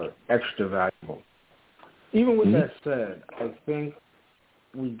are extra valuable. Even with that said, I think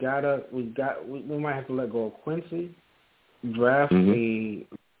we might have to let go of Quincy, draft a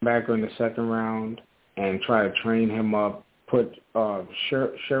linebacker in the second round, and try to train him up. Put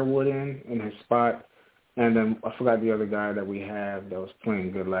Sherwood in his spot, and then I forgot the other guy that we have that was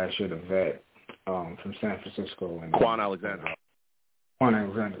playing good last year, the vet from San Francisco. And Quan Alexander.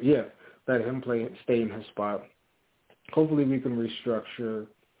 Yeah, let him stay in his spot. Hopefully we can restructure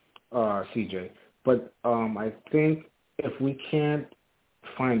CJ. But I think if we can't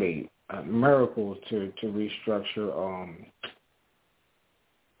find a miracle to restructure,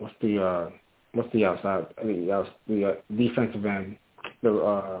 what's the outside, the defensive end,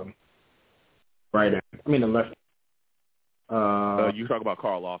 the right end. I mean the left. You talk about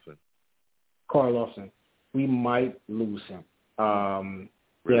Carl Lawson. Carl Lawson. We might lose him.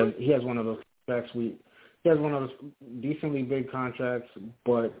 Really? He has one of those contracts. He has one of those decently big contracts,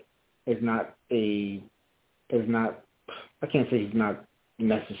 but I can't say he's not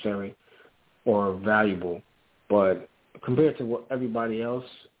necessary or valuable, but compared to what everybody else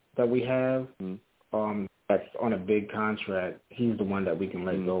that we have, that's on a big contract, he's the one that we can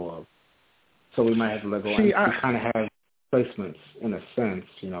let go of. So we might have to let go. We kind of have placements in a sense,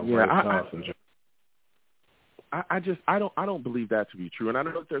 I don't believe that to be true, and I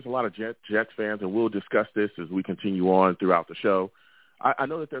know that there's a lot of Jets fans, and we'll discuss this as we continue on throughout the show. I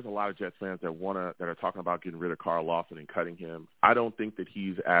know that there's a lot of Jets fans that are talking about getting rid of Carl Lawson and cutting him. I don't think that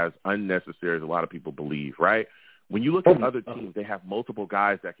he's as unnecessary as a lot of people believe, right? When you look at other teams, they have multiple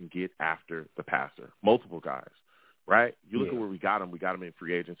guys that can get after the passer, multiple guys, right? You look at where we got him in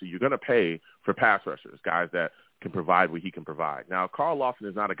free agency. You're going to pay for pass rushers, guys that can provide what he can provide. Now, Carl Lawson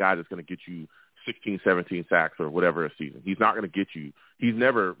is not a guy that's going to get you 16, 17 sacks or whatever a season. He's not going to get you. He's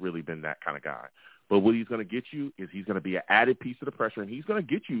never really been that kind of guy. But what he's going to get you is he's going to be an added piece of the pressure, and he's going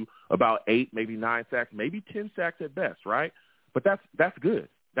to get you about 8, maybe 9 sacks, maybe 10 sacks at best, right? But that's good.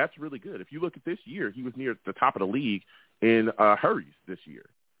 That's really good. If you look at this year, he was near the top of the league in hurries this year,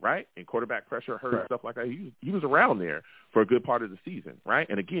 right? In quarterback pressure, hurries, stuff like that. He was around there for a good part of the season, right?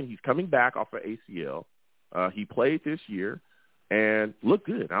 And, again, he's coming back off of ACL. He played this year and looked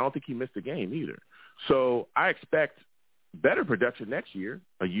good. I don't think he missed a game either. So I expect better production next year,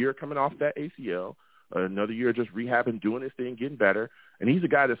 a year coming off that ACL, another year just rehabbing, doing his thing, getting better. And he's a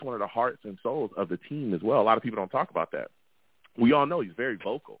guy that's one of the hearts and souls of the team as well. A lot of people don't talk about that. We all know he's very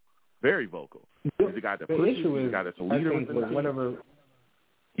vocal, very vocal. He's a guy that pushes. He's a guy that's a leader within the team.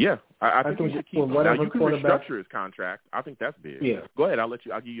 Yeah, I think we should keep him. Now, you can restructure his contract. I think that's big. Yeah. Go ahead. I'll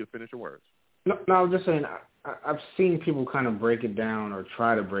give you a finish your words. No, I was just saying, I've seen people kind of break it down or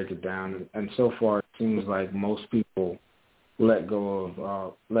try to break it down, and so far it seems like most people let him go.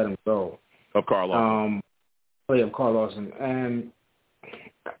 Of Carl Lawson. Of Carl Lawson. And,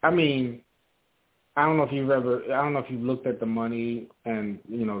 I mean, I don't know if you've looked at the money and,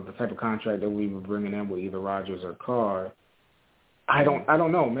 the type of contract that we were bringing in with either Rodgers or Carr. I don't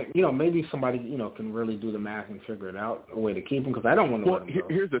know. Maybe somebody, can really do the math and figure it out, a way to keep him, because I don't want to let him go.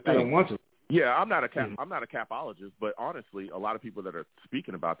 Here's the thing. I don't want to. Yeah, I'm not a capologist, but honestly, a lot of people that are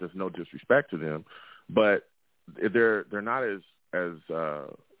speaking about this, no disrespect to them, but they're not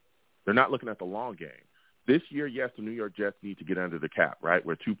they're not looking at the long game. This year, yes, the New York Jets need to get under the cap, right?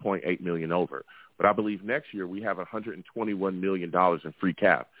 We're $2.8 million over, but I believe next year we have $121 million in free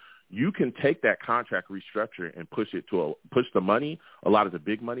cap. You can take that contract restructure and push the money, a lot of the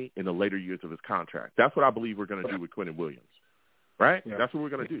big money, in the later years of his contract. That's what I believe we're going to do with Quinnen Williams. Right? Yeah. That's what we're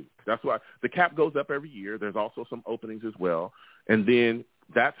going to do. That's why the cap goes up every year. There's also some openings as well. And then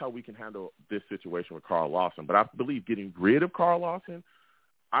that's how we can handle this situation with Carl Lawson. But I believe getting rid of Carl Lawson,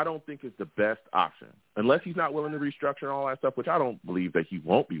 I don't think is the best option. Unless he's not willing to restructure and all that stuff, which I don't believe that he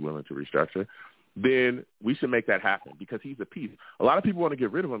won't be willing to restructure, then we should make that happen because he's a piece. A lot of people want to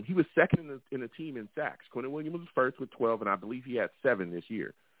get rid of him. He was second in the team in sacks. Quinnen Williams was first with 12, and I believe he had 7 this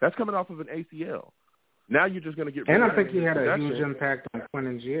year. That's coming off of an ACL. Now you're just going to get rid of him. And I think he had a huge impact on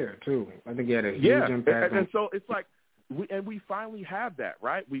Quinnen's year, too. I think he had a huge impact. And so it's like we finally have that,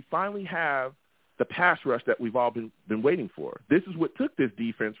 right? We finally have the pass rush that we've all been waiting for. This is what took this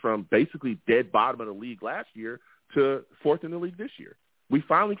defense from basically dead bottom of the league last year to 4th in the league this year. We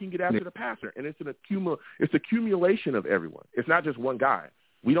finally can get after the passer, and it's accumulation of everyone. It's not just one guy.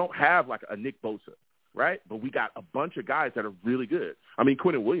 We don't have like a Nick Bosa, right? But we got a bunch of guys that are really good. I mean,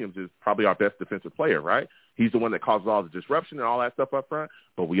 Quinnen Williams is probably our best defensive player, right? He's the one that causes all the disruption and all that stuff up front.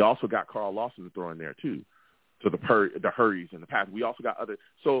 But we also got Carl Lawson to throw in there too. So the hurries and the pass. We also got other.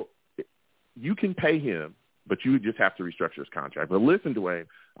 So you can pay him, but you just have to restructure his contract. But listen, Dwayne,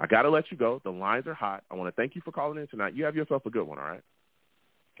 I got to let you go. The lines are hot. I want to thank you for calling in tonight. You have yourself a good one, all right?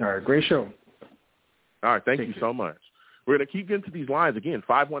 All right, great show. All right, thank you so much. We're going to keep getting to these lines. Again,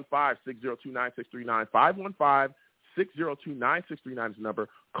 515-602-9639. 515-602-9639 is the number.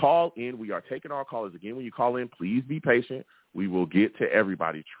 Call in. We are taking our callers. Again, when you call in, please be patient. We will get to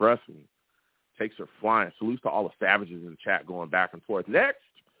everybody. Trust me. Takes are flying. Salutes to all the savages in the chat going back and forth. Next,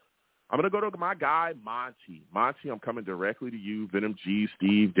 I'm going to go to my guy, Monty. Monty, I'm coming directly to you. Venom G,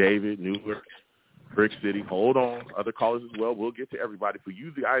 Steve, David, Newark, Brick City. Hold on. Other callers as well. We'll get to everybody. For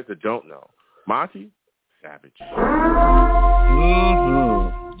you guys that don't know, Monty, savage.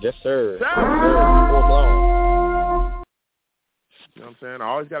 Mm-hmm. Yes, sir. Savage. Full blown. You know what I'm saying? I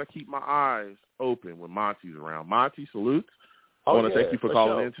always got to keep my eyes open when Monty's around. Monty, salutes. I want to thank you for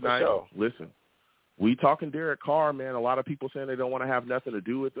calling in tonight. Listen, we talking Derek Carr, man. A lot of people saying they don't want to have nothing to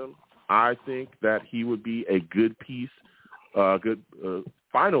do with him. I think that he would be a good piece, final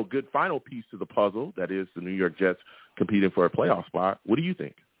piece to the puzzle. That is the New York Jets competing for a playoff spot. What do you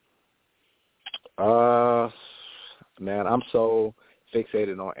think? Man, I'm so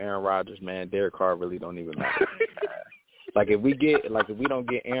fixated on Aaron Rodgers, man. Derek Carr really don't even matter. If we don't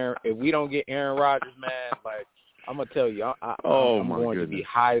get Aaron Rodgers, man, like I'm gonna tell you, I'm going to be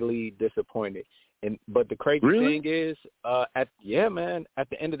highly disappointed. But the crazy thing is, at the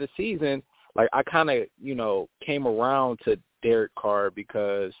end of the season, like I kind of came around to Derek Carr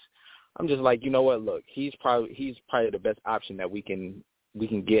because I'm just like, you know what? Look, he's probably the best option that we can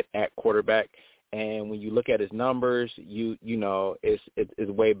get at quarterback. And when you look at his numbers, you know it's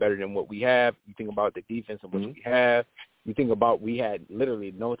way better than what we have. You think about the defense of which we have. You think about we had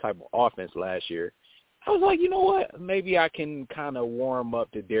literally no type of offense last year. I was like, you know what? Maybe I can kind of warm up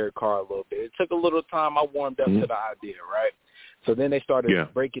to Derek Carr a little bit. It took a little time. I warmed up to the idea, right? So then they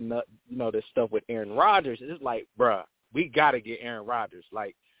started breaking up, this stuff with Aaron Rodgers. It's like, bruh, we got to get Aaron Rodgers.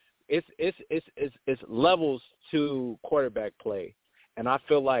 Like, it's levels to quarterback play. And I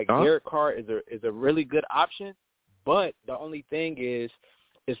feel like Derek Carr is a really good option, but the only thing is,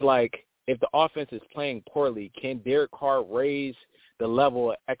 it's like if the offense is playing poorly, can Derek Carr raise the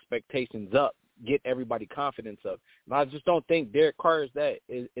level of expectations up, get everybody confidence up? And I just don't think Derek Carr is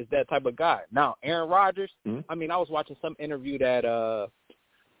that type of guy. Now, Aaron Rodgers, I mean, I was watching some interview that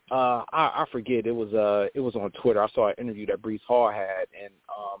I forget, it was on Twitter. I saw an interview that Breece Hall had, and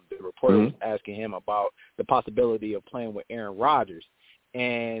the reporter was asking him about the possibility of playing with Aaron Rodgers.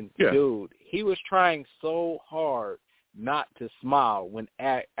 And, dude, he was trying so hard not to smile when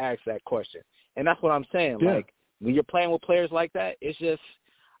asked that question. And that's what I'm saying. Yeah. Like, when you're playing with players like that, it's just,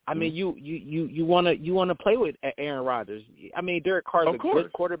 I mean, you want to play with Aaron Rodgers. I mean, Derek Carr is a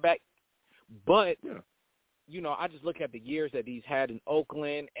good quarterback, but you know, I just look at the years that he's had in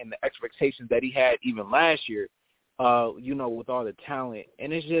Oakland and the expectations that he had even last year. You know, with all the talent,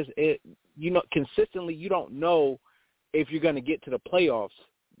 and it's just consistently you don't know if you're going to get to the playoffs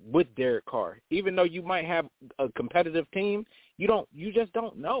with Derek Carr. Even though you might have a competitive team, you just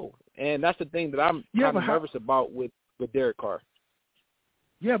don't know. And that's the thing that I'm kind of nervous about with Derek Carr.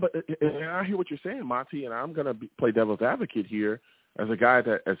 Yeah, but and I hear what you're saying, Monty, and I'm going to play devil's advocate here as a guy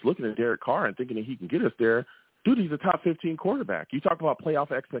that's looking at Derek Carr and thinking that he can get us there. Dude, he's a top 15 quarterback. You talk about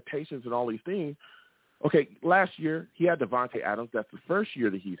playoff expectations and all these things. Okay, last year he had Devontae Adams. That's the first year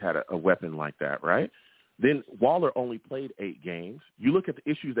that he's had a weapon like that, right? Then Waller only played 8 games. You look at the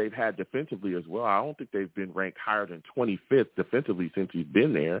issues they've had defensively as well. I don't think they've been ranked higher than 25th defensively since he's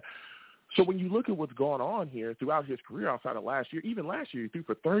been there. So when you look at what's going on here throughout his career outside of last year, even last year he threw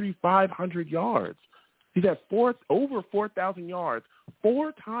for 3,500 yards. He's had over 4,000 yards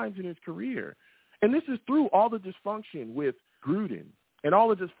 4 times in his career. And this is through all the dysfunction with Gruden and all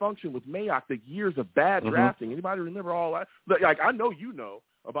the dysfunction with Mayock, the years of bad drafting. Anybody remember all that? Like, I know you know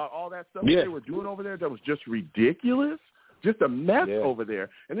about all that stuff that they were doing over there that was just ridiculous, just a mess over there.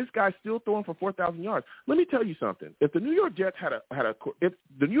 And this guy's still throwing for 4,000 yards. Let me tell you something. If the New York Jets if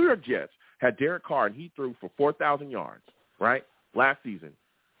the New York Jets had Derek Carr and he threw for 4,000 yards, right, last season,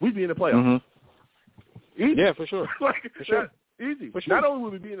 we'd be in the playoffs. Easy. Yeah, for sure. For sure. Easy. For sure. Not only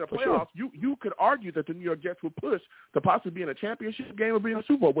would we be in the playoffs, you could argue that the New York Jets would push to possibly be in a championship game or be in a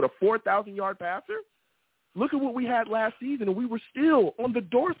Super Bowl with a 4,000-yard passer. Look at what we had last season, and we were still on the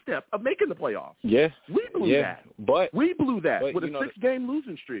doorstep of making the playoffs. Yeah. We blew that. We blew that with a 6-game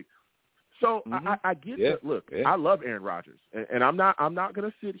losing streak. So I get that. Look, I love Aaron Rodgers, and I'm not going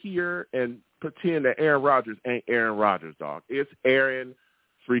to sit here and pretend that Aaron Rodgers ain't Aaron Rodgers, dog. It's Aaron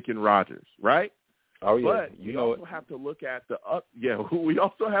freaking Rodgers, right? Oh yeah. But we also have to look at we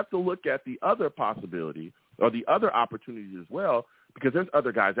also have to look at the other possibility or the other opportunities as well, because there's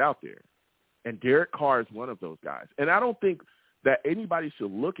other guys out there. And Derek Carr is one of those guys. And I don't think that anybody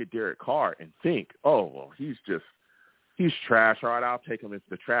should look at Derek Carr and think, oh, well, he's trash. All right, I'll take him into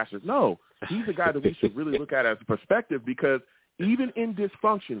the trashers. No, he's a guy that we should really look at as a perspective, because even in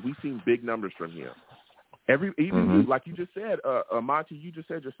dysfunction, we've seen big numbers from him. You, like you just said, Monty, you just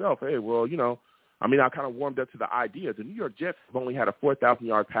said yourself, hey, well, you know, I mean, I kind of warmed up to the idea. The New York Jets have only had a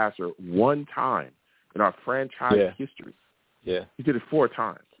 4,000-yard passer one time in our franchise history. Yeah. He did it 4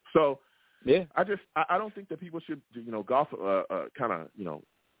 times. So, I don't think that people should, golf, kind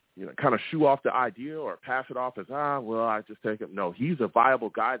of shoo off the idea or pass it off as, I just take him. No, he's a viable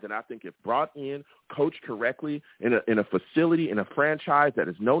guy that I think if brought in, coached correctly in a facility, in a franchise that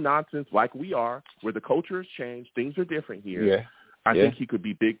is no nonsense like we are, where the culture has changed, things are different here. Yeah. I think he could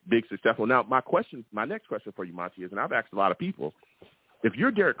be big successful. Now, my next question for you, Monty, is, and I've asked a lot of people, if you're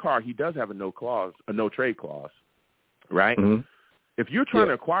Derek Carr, he does have a no trade clause, right? Mm-hmm. If you're trying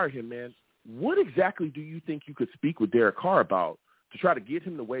to acquire him, man, what exactly do you think you could speak with Derek Carr about to try to get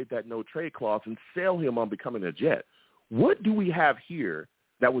him to waive that no trade clause and sell him on becoming a Jet? What do we have here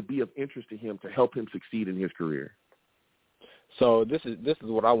that would be of interest to him to help him succeed in his So this is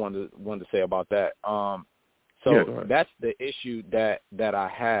what I wanted to say about that. That's the issue that I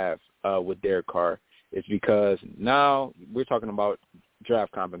have with Derek Carr, is because now we're talking about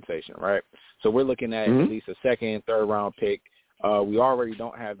draft compensation, right? So we're looking at at least a second, third round pick. We already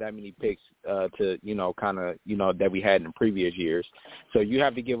don't have that many picks that we had in previous years. So you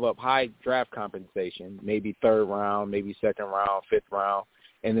have to give up high draft compensation, maybe third round, maybe second round, fifth round,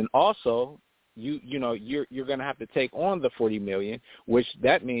 and then also you're going to have to take on the $40 million, which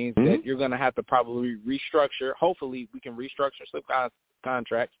that means that you're going to have to probably restructure. Hopefully, we can restructure some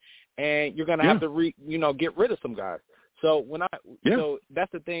contracts, and you're going to have to get rid of some guys. So so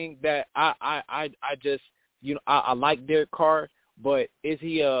that's the thing that I just I like Derek Carr, but is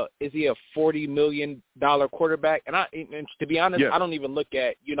he a $40 million quarterback? And to be honest, I don't even look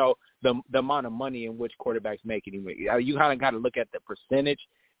at the amount of money in which quarterbacks make anyway. You kind of got to look at the percentage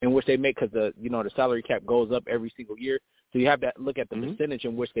in which they make, because the salary cap goes up every single year. So you have to look at the percentage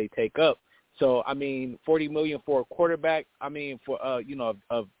in which they take up. So I mean, $40 million for a quarterback. I mean, for of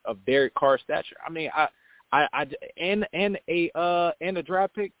Derek Carr stature. I mean, and a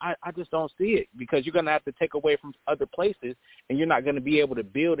draft pick. I just don't see it, because you're gonna have to take away from other places, and you're not gonna be able to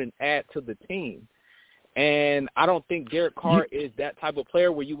build and add to the team. And I don't think Derek Carr is that type of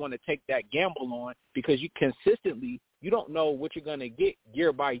player where you want to take that gamble on, because you don't know what you're going to get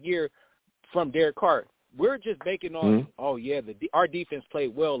year by year from Derek Carr. We're just banking on, our defense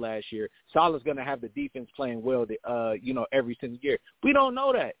played well last year. Salah's going to have the defense playing well, every single year. We don't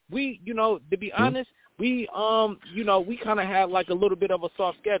know that. We, to be honest, we kind of had like a little bit of a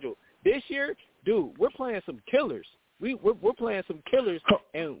soft schedule. This year, dude, we're playing some killers. We're playing some killers,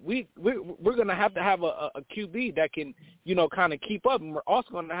 and we're gonna have a QB that can, kind of keep up, and we're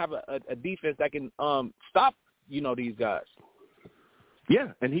also gonna have a defense that can stop, these guys.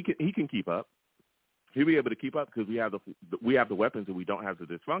 Yeah, and he can keep up. He'll be able to keep up because we have the weapons and we don't have the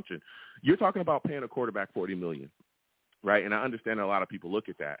dysfunction. You're talking about paying a quarterback $40 million, right? And I understand that a lot of people look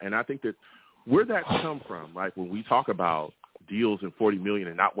at that, and I think that where that come from, right? When we talk about deals and $40 million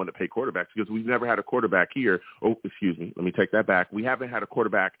and not want to pay quarterbacks, because we've never had a quarterback here. Oh, excuse me. Let me take that back. We haven't had a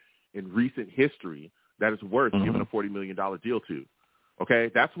quarterback in recent history that is worth giving a $40 million deal to.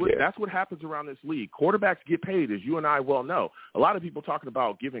 Okay, that's what happens around this league. Quarterbacks get paid, as you and I well know. A lot of people talking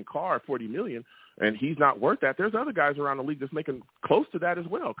about giving Carr $40 million, and he's not worth that. There's other guys around the league that's making close to that as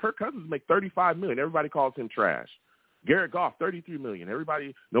well. Kirk Cousins make $35 million. Everybody calls him trash. Garrett Goff, $33 million.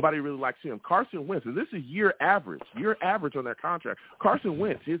 Nobody really likes him. Carson Wentz, and this is year average on their contract. Carson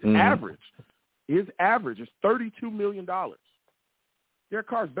Wentz, his average is $32 million. Derek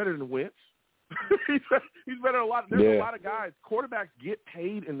Carr's better than Wentz. He's better than a lot. There's a lot of guys. Quarterbacks get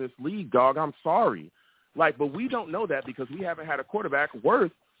paid in this league, dog. I'm sorry. But we don't know that because we haven't had a quarterback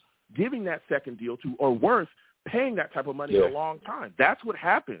worth giving that second deal to, or worth paying that type of money in a long time. That's what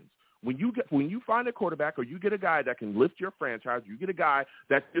happens. When you find a quarterback, or you get a guy that can lift your franchise, you get a guy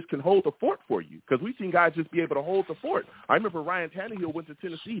that just can hold the fort for you. Because we've seen guys just be able to hold the fort. I remember Ryan Tannehill went to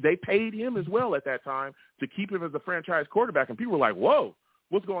Tennessee. They paid him as well at that time to keep him as a franchise quarterback. And people were like, whoa,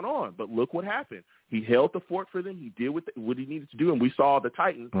 what's going on? But look what happened. He held the fort for them. He did what he needed to do. And we saw the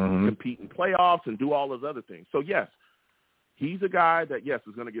Titans compete in playoffs and do all those other things. So, yes, he's a guy that, yes,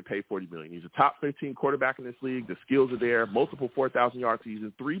 is going to get paid $40 million. He's a top 15 quarterback in this league. The skills are there. Multiple 4,000-yard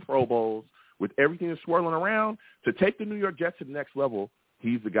seasons, 3 Pro Bowls, with everything that's swirling around. To take the New York Jets to the next level,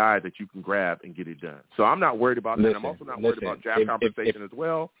 he's the guy that you can grab and get it done. So I'm not worried about that. I'm also not worried about draft compensation as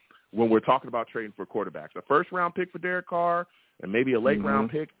well when we're talking about trading for quarterbacks. A first-round pick for Derek Carr and maybe a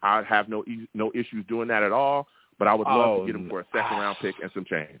late-round pick, I'd have no issues doing that at all, but I would love to get him for a second-round pick and some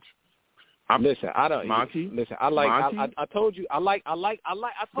change. I told you. Listen, I'm not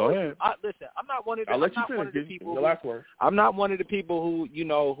one of the. I'll let you finish. The last word. I'm not one of the people who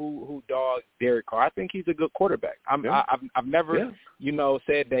dog Derek Carr. I think he's a good quarterback. I've never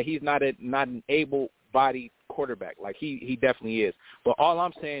said that he's not an able-bodied quarterback. Like he definitely is. But all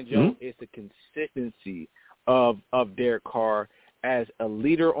I'm saying, Joe, is the consistency of Derek Carr as a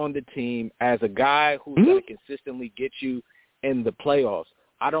leader on the team, as a guy who's going to consistently get you in the playoffs.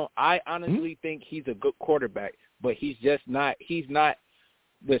 I honestly think he's a good quarterback, but he's not.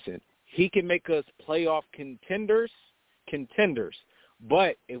 Listen, he can make us playoff contenders.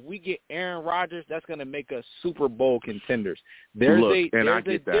 But if we get Aaron Rodgers, that's going to make us Super Bowl contenders. There's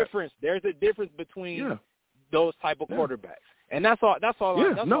a difference. There's a difference between those type of quarterbacks. And that's all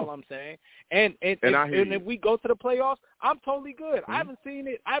I'm saying. And if we go to the playoffs, I'm totally good. I haven't seen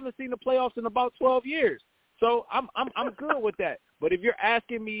the playoffs in about 12 years. So I'm good with that. But if you're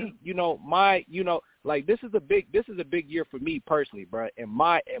asking me, this is a big year for me personally, bro. In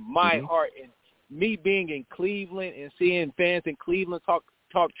my heart, and me being in Cleveland and seeing fans in Cleveland talk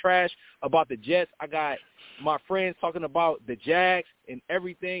trash about the Jets. I got my friends talking about the Jags and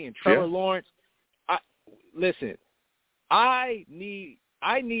everything, and Trevor Lawrence. Listen, I need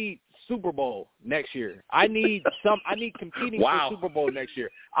Super Bowl next year. I need competing for Super Bowl next year.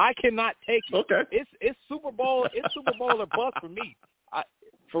 I cannot take it. Okay. It's Super Bowl or bust for me.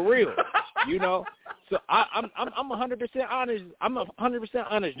 For real. So I'm 100% honest. I'm 100%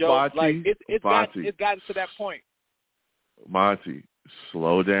 honest, Joe. Monty, like it's gotten to that point. Monty,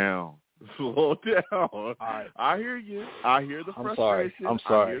 slow down. Slow down. All right. I hear you. I hear the frustration. I'm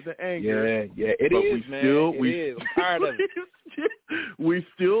sorry. I hear the anger. Yeah. It is, man. It is. I'm tired of it. We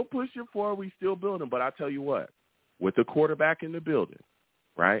still pushing forward. We still building. But I tell you what, with the quarterback in the building,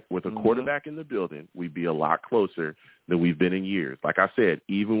 right? With a quarterback in the building, we'd be a lot closer than we've been in years. Like I said,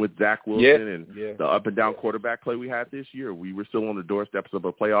 even with Zach Wilson and the up and down quarterback play we had this year, we were still on the doorsteps of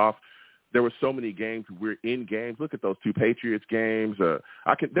a playoff there were so many games. We're in games. Look at those 2 Patriots games.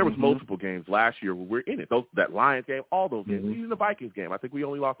 There was multiple games last year where we're in it. That Lions game, all those games. Even the Vikings game. I think we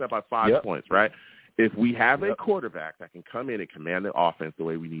only lost that by 5 points, right? If we have a quarterback that can come in and command the offense the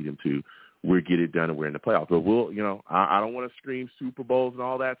way we need him to, we'll get it done and we're in the playoffs. But I don't want to scream Super Bowls and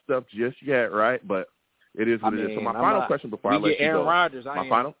all that stuff just yet, right? But it is what it is. So my final question before I let you go. Aaron Rodgers, my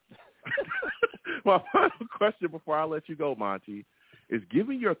final question before I let you go, Monty, is give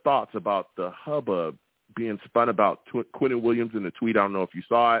me your thoughts about the hubbub being spun about Quentin Williams in the tweet. I don't know if you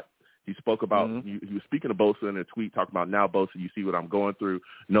saw it. He spoke about he was speaking to Bosa in a tweet, talking about, now, Bosa, you see what I'm going through.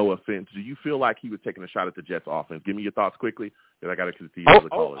 No offense. Do you feel like he was taking a shot at the Jets offense? Give me your thoughts quickly, because I got to continue the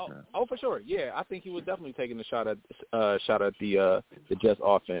callers now. Oh, for sure. Yeah, I think he was definitely taking a shot at the Jets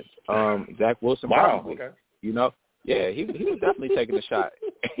offense. Zach Wilson, probably. Okay. Yeah, he was definitely taking a shot.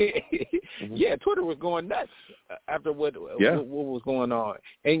 Yeah, Twitter was going nuts after what was going on.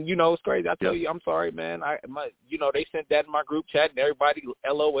 And, it's crazy. I tell you, I'm sorry, man. They sent that in my group chat, and everybody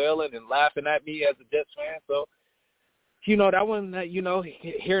LOLing and laughing at me as a Jets fan. So, that one,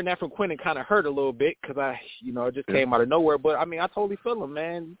 hearing that from Quentin kind of hurt a little bit because it just came out of nowhere. But, I totally feel him,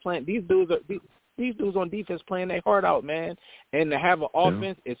 man. These dudes on defense playing their heart out, man. And to have an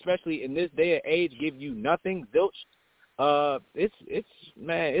offense, especially in this day and age, give you nothing, zilch,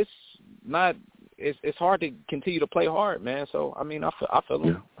 it's hard to continue to play hard, man. So, I feel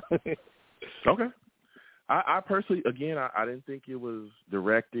him. Okay. I personally, again, I didn't think it was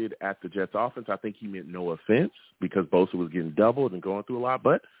directed at the Jets offense. I think he meant no offense because Bosa was getting doubled and going through a lot,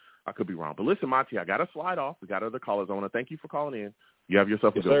 but I could be wrong. But listen, Monty, I got to slide off. We got other callers. I want to thank you for calling in. You have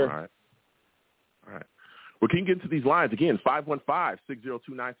yourself a good one, all right? All right. Well, can you get into these lines? Again,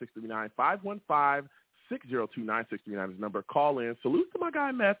 515-602-9639. 515-602-9639 is the number. Call in. Salute to my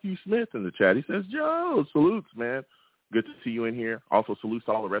guy Matthew Smith in the chat. He says, Joe, salutes, man. Good to see you in here. Also, salutes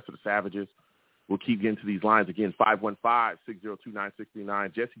to all the rest of the Savages. We'll keep getting to these lines. Again,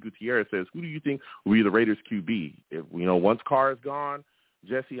 515-602-9639. Jesse Gutierrez says, who do you think will be the Raiders QB? If, once Carr is gone,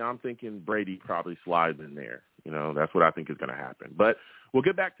 Jesse, I'm thinking Brady probably slides in there. That's what I think is going to happen. But we'll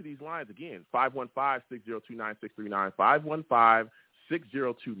get back to these lines again. 515-602-9639.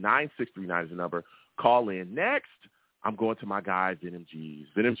 515-602-9639 is the number. Call in. Next, I'm going to my guy, Venom G's.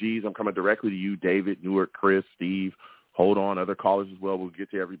 Venom G's, I'm coming directly to you, David, Newark, Chris, Steve. Hold on, other callers as well. We'll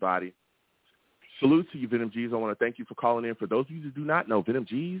get to everybody. Salute to you, Venom G's. I want to thank you for calling in. For those of you who do not know, Venom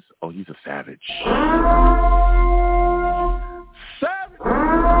G's, he's a savage.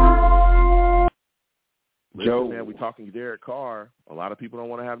 Joe, man, we're talking Derek Carr. A lot of people don't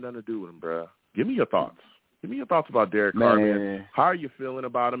want to have nothing to do with him, bro. Give me your thoughts. Give me your thoughts about Derek Carr, man. How are you feeling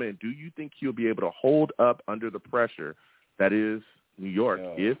about him, and do you think he'll be able to hold up under the pressure that is New York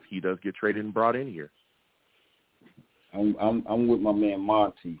if he does get traded and brought in here? I'm with my man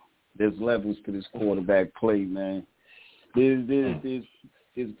Monty. There's levels to this quarterback play, man. There's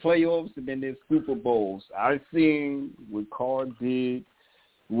playoffs and then there's Super Bowls. I've seen what Carr did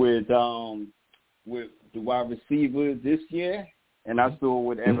with the wide receiver this year, and I saw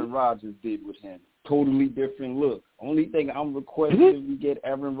what Aaron Rodgers did with him. Totally different look. Only thing I'm requesting if we get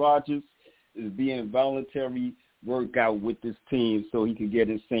Aaron Rodgers is being voluntary workout with this team so he can get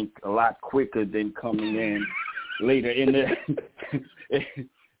in sync a lot quicker than coming in later in the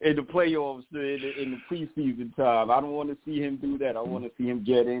in the playoffs, in the preseason time. I don't want to see him do that. I want to see him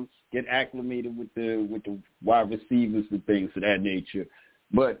get acclimated with the wide receivers and things of that nature.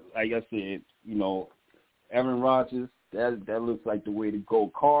 But like I said, Aaron Rodgers, that looks like the way to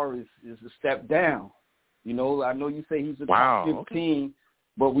go. Carr is a step down. I know you say he's a top 15,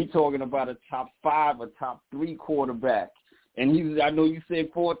 but we're talking about a top 5 or top 3 quarterback. And I know you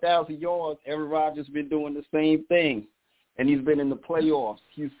said 4,000 yards. Aaron Rodgers been doing the same thing. And he's been in the playoffs.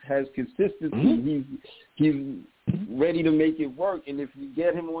 He has consistency. He's ready to make it work. And if you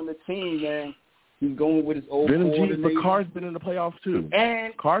get him on the team, man, he's going with his old coordinator. But Carr's been in the playoffs too.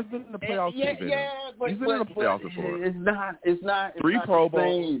 And Carr's been in the playoffs too. But he's been in the playoffs before. It's not 3 Pro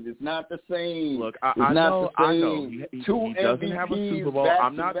Bowls. It's not the same. Look, I know. He doesn't have a Super Bowl.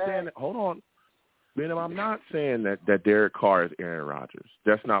 I'm not saying that. Hold on. Man, I'm not saying that Derek Carr is Aaron Rodgers.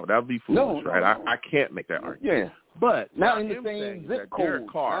 That would be foolish, right? I can't make that argument. Yeah. But not in the same zip code.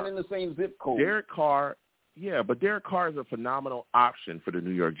 Not in the same zip code. Derek Carr is a phenomenal option for the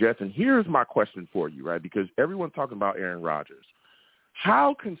New York Jets. And here's my question for you, right? Because everyone's talking about Aaron Rodgers.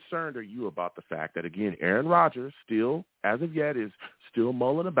 How concerned are you about the fact that, again, Aaron Rodgers still, as of yet, is still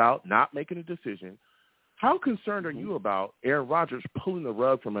mulling about, not making a decision? How concerned are you about Aaron Rodgers pulling the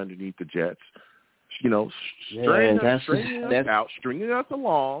rug from underneath the Jets? Stringing us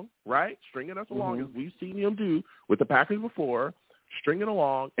along, right? Stringing us along as we've seen him do with the Packers before, stringing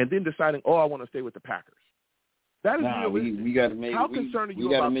along, and then deciding, I want to stay with the Packers. That is realistic. We got to make. How concerned are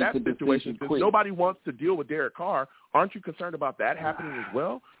you about that situation? Since nobody wants to deal with Derek Carr, aren't you concerned about that happening as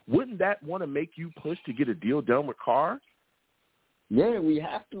well? Wouldn't that want to make you push to get a deal done with Carr? Yeah, we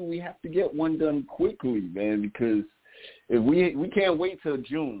have to. We have to get one done quickly, man, because if we can't wait till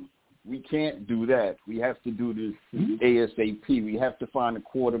June. We can't do that. We have to do this ASAP. We have to find a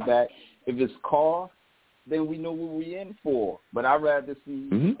quarterback. If it's Carr, then we know what we're in for. But I'd rather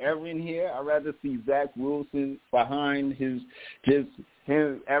see Aaron here. I'd rather see Zach Wilson behind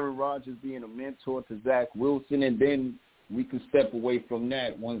Aaron Rodgers being a mentor to Zach Wilson, and then we can step away from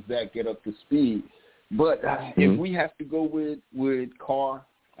that once Zach get up to speed. But if we have to go with Carr,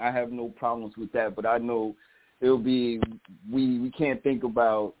 I have no problems with that. But I know it'll be we can't think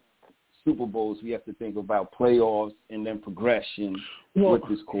about Super Bowls. We have to think about playoffs and then progression with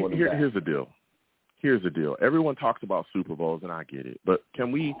this quarterback. Here's the deal. Everyone talks about Super Bowls, and I get it. But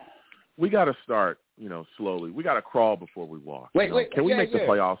can we got to start, slowly. We got to crawl before we walk. Can we make the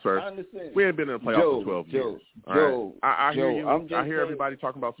playoffs first? I understand. We ain't been in the playoffs for 12 years. Joe, I hear you. I hear everybody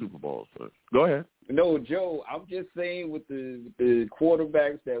talking about Super Bowls. But go ahead. No, Joe, I'm just saying with the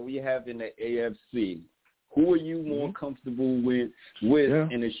quarterbacks that we have in the AFC, who are you more comfortable with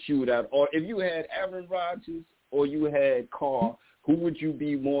in a shootout? Or if you had Aaron Rodgers or you had Carr, who would you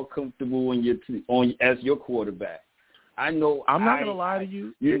be more comfortable as your quarterback? I know. I'm not going to lie to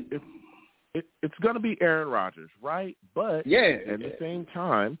you. It's going to be Aaron Rodgers, right? But at the same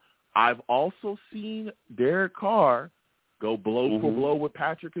time, I've also seen Derek Carr go blow for blow with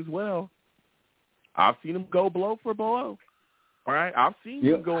Patrick as well. I've seen him go blow for blow. All right? I've seen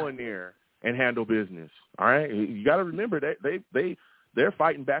him go in there and handle business. All right, you got to remember that they're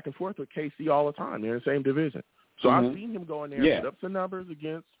fighting back and forth with KC all the time. They're in the same division, so I've seen him go in there and put up some numbers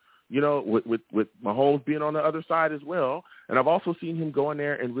against, with Mahomes being on the other side as well. And I've also seen him go in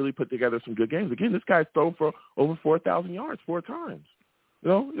there and really put together some good games. Again, this guy's thrown for over 4,000 yards 4 times.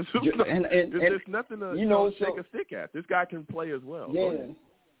 It's there's nothing to shake a stick at. This guy can play as well. Yeah,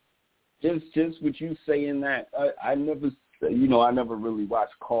 just with you saying that, I never really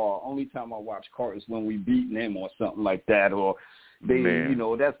watched Carr. Only time I watch Carr is when we beat them or something like that, or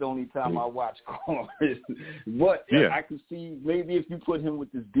that's the only time I watch Carr. But I can see maybe if you put him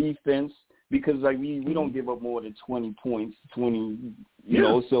with this defense, because we don't give up more than 20 points,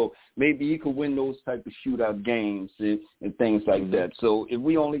 so maybe he could win those type of shootout games and things like that. So if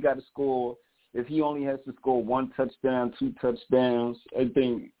we only got to score, if he only has to score 1 touchdown, 2 touchdowns, I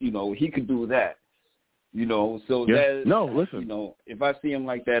think he could do that. Listen. If I see him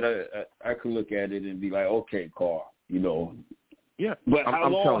like that, I could look at it and be like, okay, Carr, Yeah, but how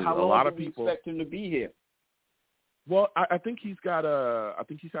long a lot of people expect him to be here? Well, I think he's got a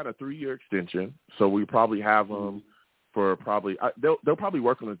 3-year extension, so we probably have him for they'll probably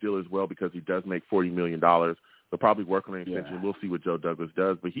work on a deal as well because he does make $40 million. They'll probably work on an extension. We'll see what Joe Douglas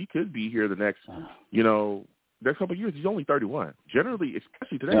does, but he could be here the next, next couple of years. He's only 31. Generally,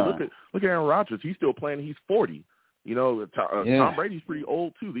 especially today, look at Aaron Rodgers. He's still playing. He's 40. Tom Brady's pretty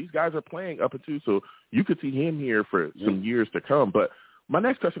old too. These guys are playing up until, so you could see him here for some years to come. But my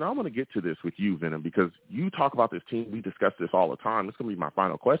next question, I want to get to this with you, Venom, because you talk about this team. We discuss this all the time. This is going to be my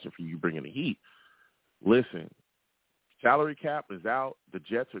final question for you bringing the heat. Listen, salary cap is out. The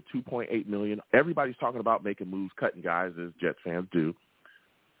Jets are $2.8 million. Everybody's talking about making moves, cutting guys, as Jets fans do.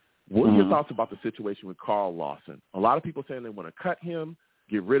 What are your thoughts about the situation with Carl Lawson? A lot of people saying they want to cut him,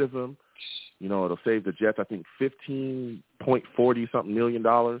 get rid of him. It'll save the Jets, I think, $15.40-something million.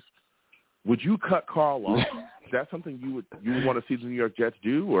 Would you cut Carl Lawson? Is that something you would want to see the New York Jets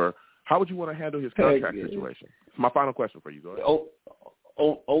do, or how would you want to handle his contract situation? It's my final question for you. Go ahead.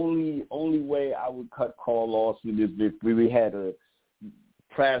 Only way I would cut Carl Lawson is if we had a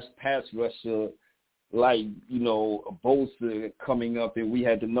pass rusher like, a Bosa coming up and we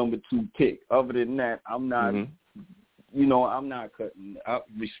had the number 2 pick. Other than that, I'm not, I'm not cutting. I'll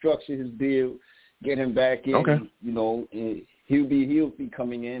restructure his deal, get him back in, and he'll be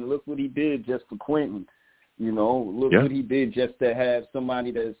coming in. Look what he did just for Quentin. What he did just to have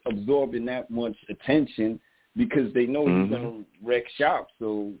somebody that's absorbing that much attention because they know he's going to wreck shop.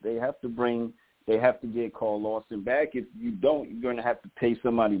 So they have to get Carl Lawson back. If you don't, you're going to have to pay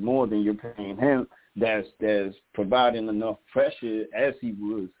somebody more than you're paying him that's providing enough pressure as he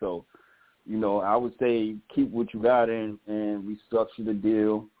would. So, I would say keep what you got in and restructure the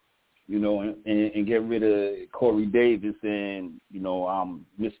deal, and get rid of Corey Davis and,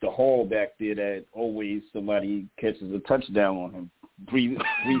 Mr. Hall back there that always somebody catches a touchdown on him. Brees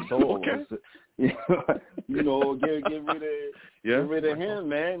Hall. Okay. Get rid Yeah. Get rid of him,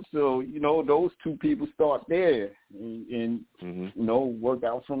 man. So, those two people start there and work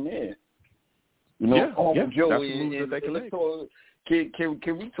out from there. Joe,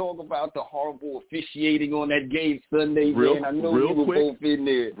 can we talk about the horrible officiating on that game Sunday, man? I know we were both in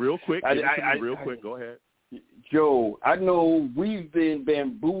there. Real quick. Go ahead. Joe, I know we've been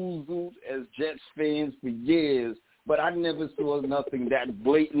bamboozled as Jets fans for years, but I never saw nothing that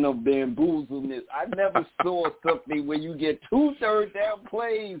blatant of bamboozleness. I never saw something where you get 2 third-down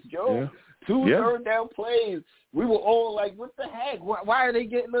plays, Joe. Yeah. 2 third-down plays. We were all like, what the heck? Why are they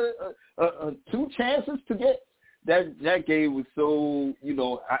getting 2 chances to get? That game was so,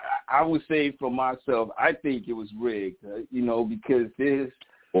 I would say for myself, I think it was rigged, because there's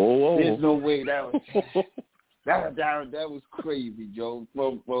no way that was that was crazy, Joe.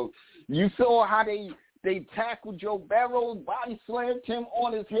 Well, you saw how they tackled Joe Barrow, body slammed him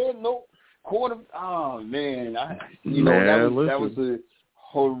on his head, no quarter. Oh man, that was a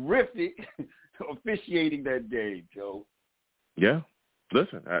horrific officiating that day, Joe. Yeah,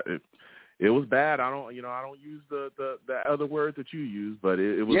 listen, it was bad. I don't use the other word that you use, but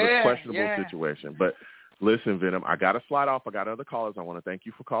it was a questionable situation. But listen, Venom, I got to slide off. I got other callers. I want to thank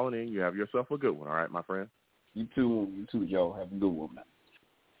you for calling in. You have yourself a good one. All right, my friend. You too, Joe. Have a good one, man.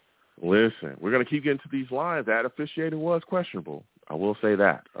 Listen, we're going to keep getting to these lines. That officiating was questionable. I will say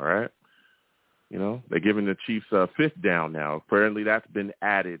that, all right? They're giving the Chiefs a 5th down now. Apparently that's been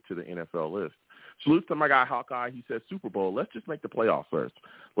added to the NFL list. Salute to my guy Hawkeye. He says, Super Bowl, let's just make the playoffs first.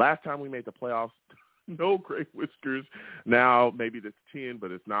 Last time we made the playoffs, no Great Whiskers. Now maybe that's 10,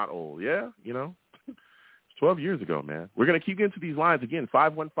 but it's not old. Yeah, 12 years ago, man. We're going to keep getting to these lines again.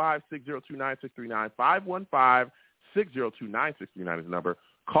 515-602-9639. 515-602-9639 is the number.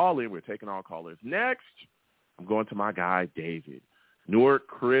 Call in. We're taking all callers. Next, I'm going to my guy, David. Newark,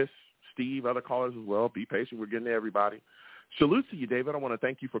 Chris, Steve, other callers as well. Be patient. We're getting to everybody. Salute to you, David. I want to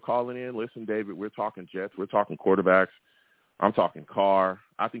thank you for calling in. Listen, David, we're talking Jets. We're talking quarterbacks. I'm talking Carr.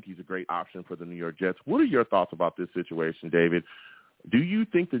 I think he's a great option for the New York Jets. What are your thoughts about this situation, David? Do you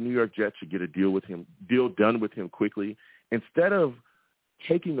think the New York Jets should get a deal done with him quickly instead of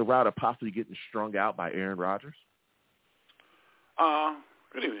taking the route of possibly getting strung out by Aaron Rodgers?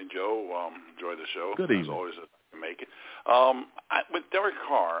 Good evening, Joe. Enjoy the show. Good evening. As always, make it. With Derek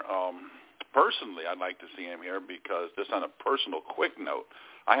Carr, personally, I'd like to see him here because just on a personal quick note,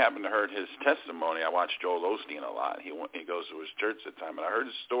 I happened to heard his testimony. I watched Joel Osteen a lot. He goes to his church at the time, and I heard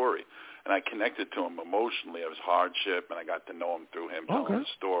his story, and I connected to him emotionally of his hardship, and I got to know him through him telling his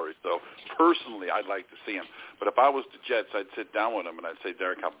story. So personally, I'd like to see him. But if I was the Jets, I'd sit down with him, and I'd say,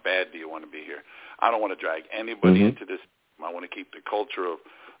 Derek, how bad do you want to be here? I don't want to drag anybody into this. I want to keep the culture of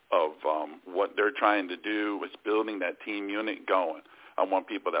what they're trying to do with building that team unit going. I want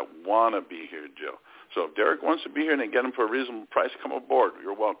people that want to be here, Joe. So if Derek wants to be here and they get him for a reasonable price, come aboard.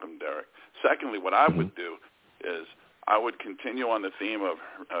 You're welcome, Derek. Secondly, what I would do is I would continue on the theme of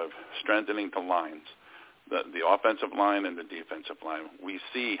strengthening the lines, the offensive line and the defensive line. We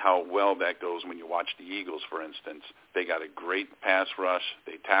see how well that goes when you watch the Eagles, for instance. They got a great pass rush.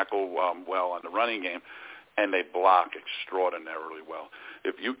 They tackle well on the running game, and they block extraordinarily well.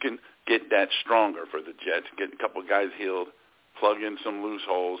 If you can get that stronger for the Jets, get a couple of guys healed, plug in some loose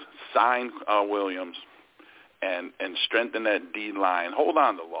holes, sign Williams, and strengthen that D line. Hold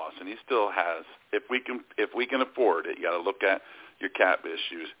on to Lawson. He still has. If we can afford it, you got to look at your cap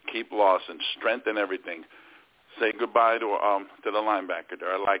issues. Keep Lawson. Strengthen everything. Say goodbye to the linebacker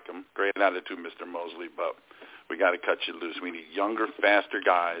there. I like him. Great attitude, Mr. Mosley, but we got to cut you loose. We need younger, faster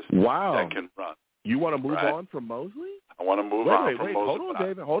guys that can run. You want to move on from Mosley? I want to move on from Mosley. Hold on,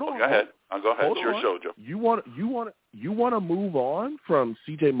 David. Hold on. Go ahead. Go ahead. It's your show, Joe. You want to move on from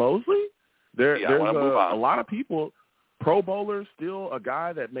C.J. Mosley? There's a lot of people, Pro Bowlers, still a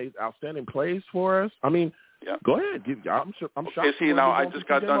guy that made outstanding plays for us. I mean, go ahead. I'm shocked. Okay, see, now I just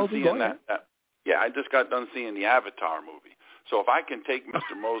got done seeing that. I just got done seeing the Avatar movie. So if I can take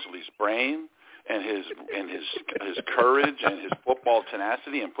Mr. Mosley's brain and his courage and his football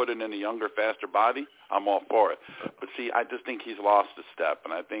tenacity and put it in a younger, faster body, I'm all for it. But see, I just think he's lost a step,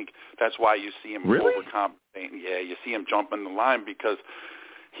 and I think that's why you see him overcompensating. Yeah, you see him jumping the line because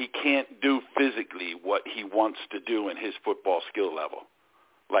he can't do physically what he wants to do in his football skill level.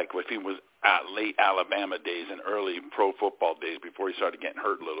 Like if he was at late Alabama days and early pro football days before he started getting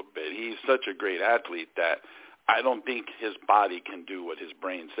hurt a little bit. He's such a great athlete that I don't think his body can do what his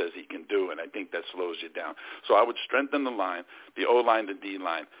brain says he can do, and I think that slows you down. So I would strengthen the line, the O-line, the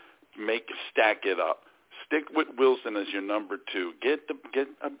D-line, stack it up. Stick with Wilson as your number 2. Get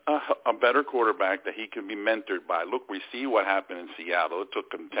a better quarterback that he can be mentored by. Look, we see what happened in Seattle. It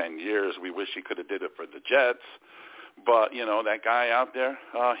took him 10 years. We wish he could have did it for the Jets. But, that guy out there,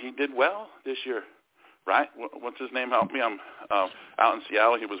 he did well this year, right? What's his name? Help me. I'm out in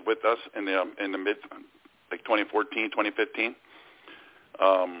Seattle. He was with us in the mid, 2014, 2015.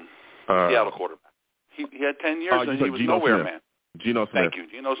 Seattle quarterback. He had 10 years and he was nowhere man. Geno Smith. Thank you.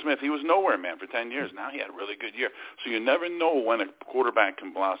 Geno Smith. He was nowhere man for 10 years. Now he had a really good year. So you never know when a quarterback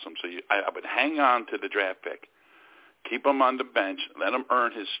can blossom. So I would hang on to the draft pick, keep him on the bench, let him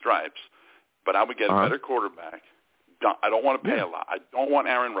earn his stripes. But I would get a better quarterback. I don't want to pay a lot. I don't want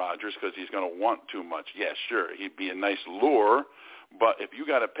Aaron Rodgers because he's going to want too much. Yeah, sure, he'd be a nice lure. But if you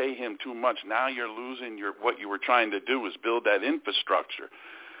got to pay him too much, now you're losing what you were trying to do is build that infrastructure.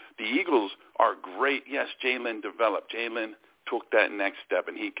 The Eagles are great. Yes, Jalen developed. Jalen took that next step,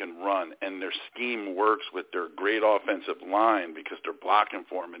 and he can run. And their scheme works with their great offensive line because they're blocking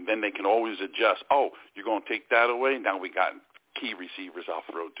for him. And then they can always adjust. Oh, you're going to take that away? Now we got key receivers I'll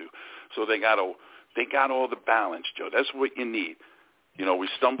throw to. So they got all the balance, Joe. That's what you need. We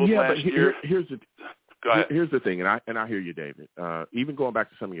stumbled last year. Here's the thing, and I hear you, David. Even going back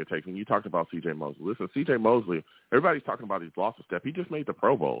to some of your takes, when you talked about C.J. Mosley. Listen, C.J. Mosley, everybody's talking about his loss of step. He just made the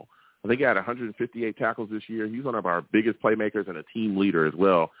Pro Bowl. I think he had 158 tackles this year. He's one of our biggest playmakers and a team leader as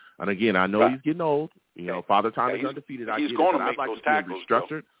well. And, again, I know he's getting old. Father Time is undefeated. He's going to make those tackles,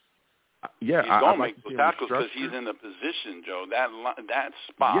 restructured. Yeah, he's going to make those tackles because he's in a position, Joe. That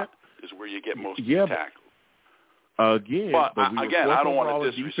spot is where you get most of the tackles. Again, but I don't want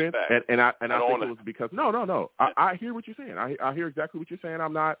to disrespect. And I think it was because no. I hear what you're saying. I hear exactly what you're saying.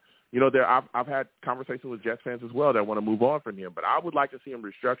 I'm not, I've had conversations with Jets fans as well that want to move on from him, but I would like to see him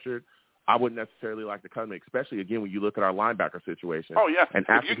restructured. I wouldn't necessarily like to cut him, especially again when you look at our linebacker situation. Oh yeah, and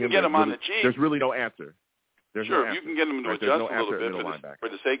if you can get him on the cheap, there's really no answer. If you can get him to adjust a little bit for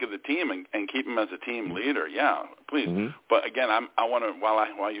the sake of the team and keep him as a team leader, yeah, please. Mm-hmm. But again, I want to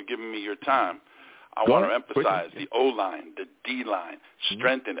while you're giving me your time. I want to emphasize the O-line, the D-line,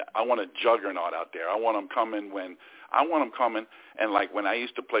 strengthen it. I want a juggernaut out there. I want them coming and like when I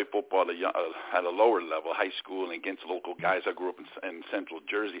used to play football at a lower level, high school, and against local guys. I grew up in Central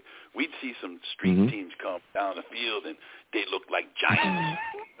Jersey. We'd see some street teams come down the field, and they looked like giants.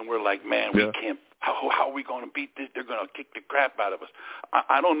 And we're like, man, we can't. How are we going to beat this? They're going to kick the crap out of us.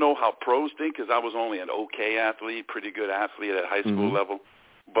 I don't know how pros think because I was only an okay athlete, pretty good athlete at high school level.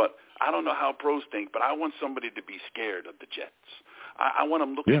 But I don't know how pros think, but I want somebody to be scared of the Jets. I want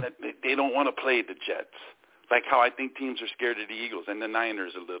them looking at they don't want to play the Jets, like how I think teams are scared of the Eagles and the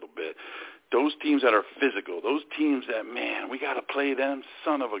Niners a little bit. Those teams that are physical, those teams that, man, we got to play them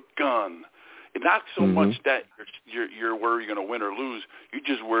son of a gun. It's not so much that you're worried you're going to win or lose. You're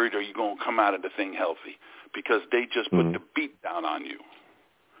just worried are you going to come out of the thing healthy because they just put the beat down on you.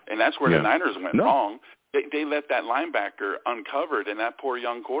 And that's where the Niners went wrong. They let that linebacker uncovered, and that poor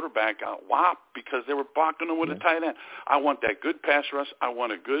young quarterback got whopped because they were blocking him with a tight end. I want that good pass rush. I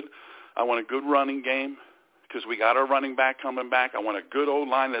want a good running game because we got our running back coming back. I want a good old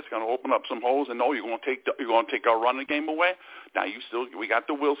line that's going to open up some holes. And no, you're going to take our running game away. Now we got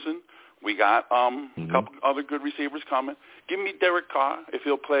the Wilson. We got a couple other good receivers coming. Give me Derek Carr if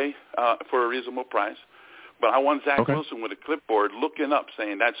he'll play for a reasonable price. But I want Zach Wilson with a clipboard looking up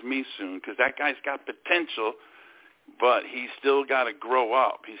saying, that's me soon, because that guy's got potential, but he's still got to grow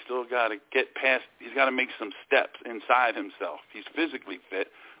up. He's still got to get past – he's got to make some steps inside himself. He's physically fit,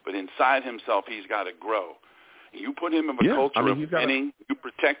 but inside himself he's got to grow. You put him in a culture of winning, you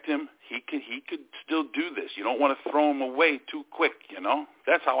protect him, he could still do this. You don't want to throw him away too quick,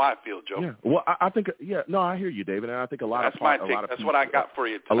 That's how I feel, Joe. Yeah, well, I think I hear you, David, and I think that's what I got for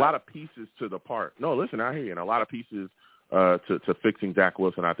you tonight. A lot of pieces to the part. No, listen, I hear you, and a lot of pieces to fixing Zach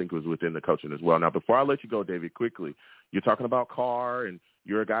Wilson, I think, was within the coaching as well. Now, before I let you go, David, quickly, you're talking about Carr, and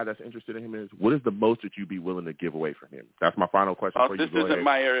you're a guy that's interested in him. What is the most that you'd be willing to give away from him? That's my final question for you. This isn't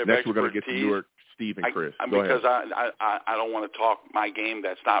my area of expertise. Next, we're going to get to Newark, Steve, and Chris. Because I don't want to talk my game.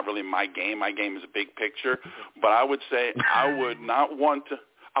 That's not really my game. My game is a big picture. But I would say I wouldn't want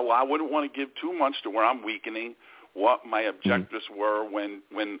to give too much to where I'm weakening what my objectives were when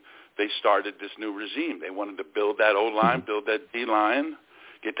they started this new regime. They wanted to build that O-line, build that D-line,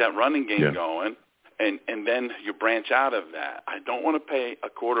 get that running game going. And then you branch out of that. I don't want to pay a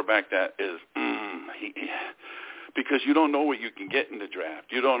quarterback that is because you don't know what you can get in the draft.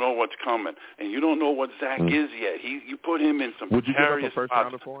 You don't know what's coming, and you don't know what Zach is yet. You put him in some Would you precarious give up a first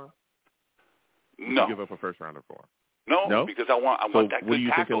rounder for him? No. Would you give up a first rounder for him? No, because I want that good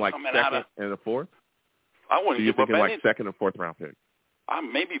tackle coming out of. And the fourth? I wouldn't give up anything. Like second or fourth round pick?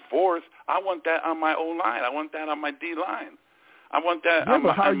 Maybe fourth. I want that on my O-line. I want that on my D-line. I want that on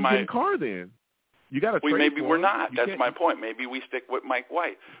but how are you getting Carr then? You got to trade maybe for we're him. not. That's my point. Maybe we stick with Mike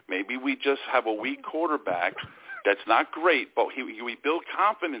White. Maybe we just have a weak quarterback That's not great, but we build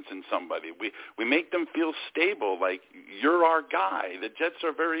confidence in somebody. We make them feel stable, like you're our guy. The Jets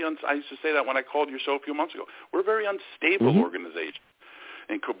are I used to say that when I called your show a few months ago. We're a very unstable organization.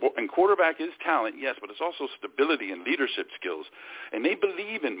 And quarterback is talent, yes, but it's also stability and leadership skills. And they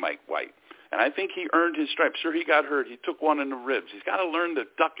believe in Mike White. And I think he earned his stripes. Sure, he got hurt. He took one in the ribs. He's got to learn to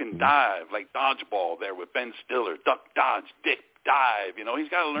duck and dive, like dodgeball there with Ben Stiller. Duck, dodge, dick, dive. He's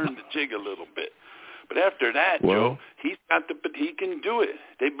got to learn to jig a little bit. But after that, Joe, he can do it.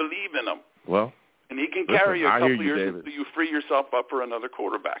 They believe in him. Well, and he can carry you a couple of years David. until you free yourself up for another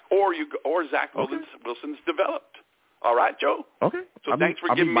quarterback. Or Zach Wilson's developed. All right, Joe? Okay. So thanks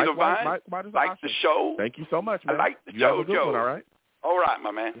for giving me the vibe. Like the show. Thank you so much, man. I like the show, Joe. Have a good one, all right? All right,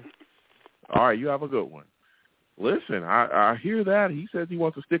 my man. All right, you have a good one. Listen, I hear that. He says he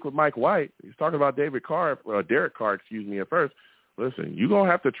wants to stick with Mike White. He's talking about Derek Carr, at first. Listen, you're going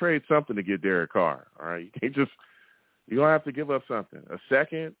to have to trade something to get Derek Carr, all right? You can't just – you're going to have to give up something. A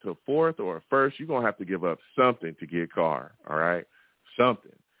second to fourth or a first, you're going to have to give up something to get Carr, all right?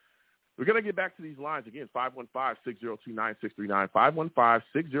 Something. We're going to get back to these lines again. 515-602-9639.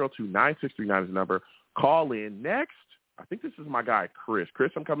 515-602-9639 is the number. Call in. Next, I think this is my guy, Chris.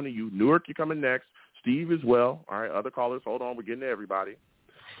 Chris, I'm coming to you. Newark, you're coming next. Steve as well. All right, other callers, hold on. We're getting to everybody.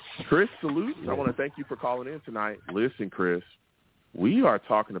 Chris, salute. I want to thank you for calling in tonight. Listen, Chris, we are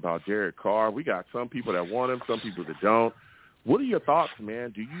talking about Derek Carr. We got some people that want him, some people that don't. What are your thoughts,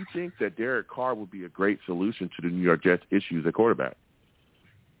 man? Do you think that Derek Carr would be a great solution to the New York Jets' issues at quarterback?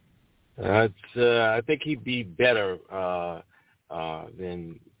 I think he'd be better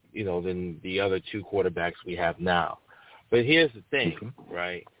than the other two quarterbacks we have now. But here's the thing,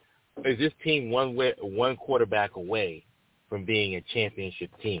 right? Is this team one quarterback away from being a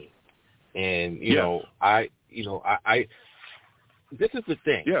championship team? And this is the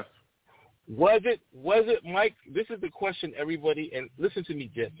thing. Yes. Was it Mike? This is the question, everybody, and listen to me,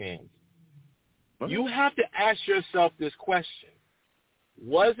 Jet fans. Okay. You have to ask yourself this question.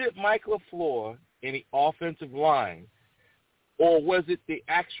 Was it Mike LaFleur in the offensive line, or was it the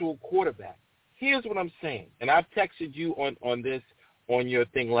actual quarterback? Here's what I'm saying, and I've texted you on this on your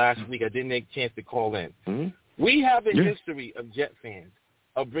thing last week. I didn't get a chance to call in. Mm-hmm. We have a history of Jet fans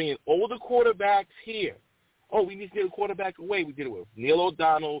of bringing older quarterbacks here. Oh, we need to get a quarterback away. We did it with Neil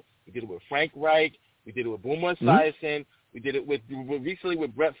O'Donnell. We did it with Frank Reich. We did it with Boomer Esiason. We did it recently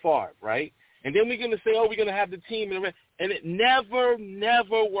with Brett Favre, right? And then we're going to say, we're going to have the team, and it never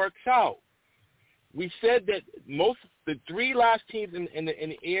works out. We said that the three last teams in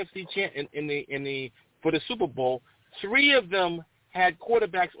the AFC for the Super Bowl, three of them had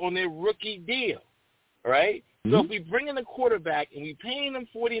quarterbacks on their rookie deal, right? Mm-hmm. So if we bring in a quarterback and we paying them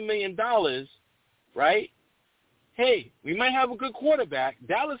 $40 million, right? Hey, we might have a good quarterback.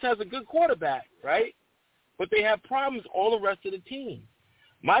 Dallas has a good quarterback, right? But they have problems all the rest of the team.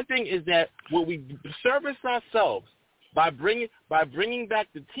 My thing is that when we service ourselves by bringing back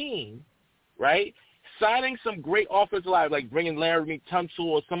the team, right? Signing some great offensive linemen, like bringing Larry Tunsil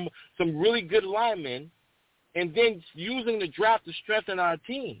or some really good linemen, and then using the draft to strengthen our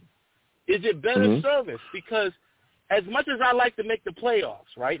team. Is it better service? Because as much as I like to make the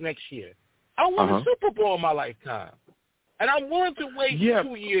playoffs, right, next year, I want a Super Bowl in my lifetime. And I'm willing to wait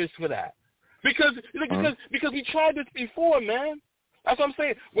 2 years for that. Because we tried this before, man. That's what I'm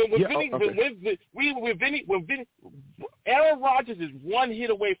saying. Aaron Rodgers is one hit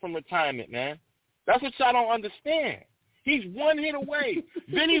away from retirement, man. That's what y'all don't understand. He's one hit away.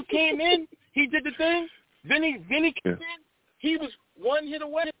 Vinny came in, he did the thing. Vinny came in, he was one hit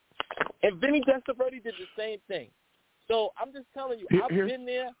away. And Vinny Testaverde did the same thing. So I'm just telling you, I've been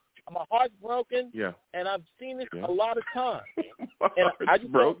there. My heart's broken, and I've seen this a lot of times. And I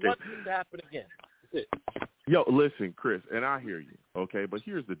just don't want this to happen again. That's it. Yo, listen, Chris, and I hear you, okay? But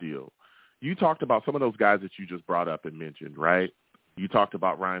here's the deal. You talked about some of those guys that you just brought up and mentioned, right? You talked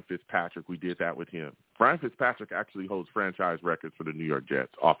about Ryan Fitzpatrick. We did that with him. Ryan Fitzpatrick actually holds franchise records for the New York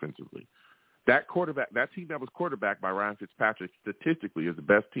Jets offensively. That team that was quarterbacked by Ryan Fitzpatrick statistically is the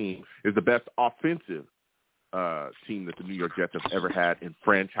best team, is the best offensive team that the New York Jets have ever had in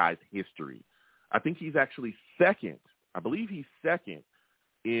franchise history. I think he's actually second. I believe he's second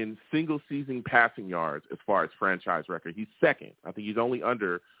in single-season passing yards as far as franchise record. He's second. I think he's only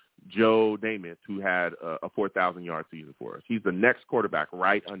under Joe Namath, who had a 4,000-yard season for us. He's the next quarterback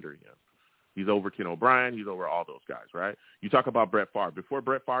right under him. He's over Ken O'Brien. He's over all those guys, right? You talk about Brett Favre. Before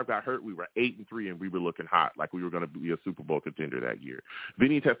Brett Favre got hurt, we were 8-3, and we were looking hot, like we were going to be a Super Bowl contender that year.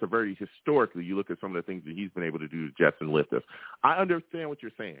 Vinny Testaverde, historically, you look at some of the things that he's been able to do to Jets and lift us. I understand what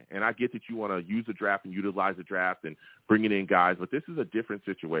you're saying, and I get that you want to use the draft and utilize the draft and bringing in guys, but this is a different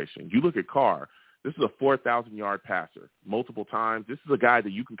situation. You look at Carr. This is a 4,000-yard passer multiple times. This is a guy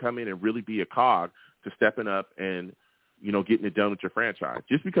that you can come in and really be a cog to stepping up and, getting it done with your franchise.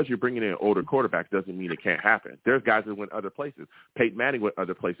 Just because you're bringing in older quarterbacks doesn't mean it can't happen. There's guys that went other places. Peyton Manning went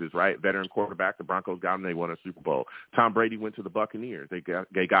other places, right? Veteran quarterback. The Broncos got him. They won a Super Bowl. Tom Brady went to the Buccaneers.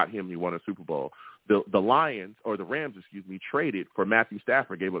 They got him. He won a Super Bowl. The Lions, or the Rams, traded for Matthew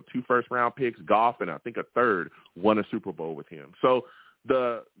Stafford, gave up 2 first-round picks, Goff, and I think a third, won a Super Bowl with him. So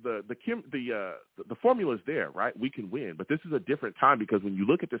the formula is there, right? We can win, but this is a different time because when you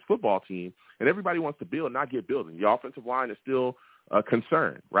look at this football team and everybody wants to build, not get building, the offensive line is still a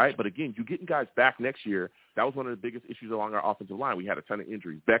concern, right? But again, you getting guys back next year. That was one of the biggest issues along our offensive line. We had a ton of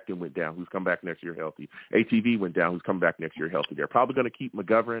injuries. Becton went down, who's come back next year healthy. ATV went down, who's come back next year healthy. They're probably going to keep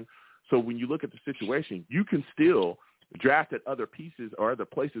McGovern. So when you look at the situation, you can still draft at other pieces or other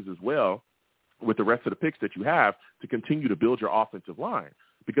places as well with the rest of the picks that you have to continue to build your offensive line.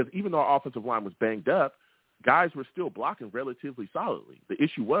 Because even though our offensive line was banged up, guys were still blocking relatively solidly. The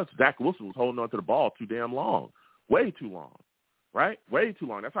issue was Zach Wilson was holding on to the ball too damn long, way too long, right? Way too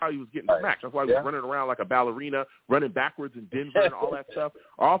long. That's how he was getting smacked. That's why he was running around like a ballerina, running backwards in Denver and all that stuff.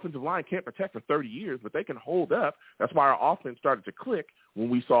 Our offensive line can't protect for 30 years, but they can hold up. That's why our offense started to click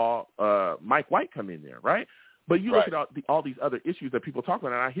when we saw Mike White come in there, right? But you look at all these other issues that people talk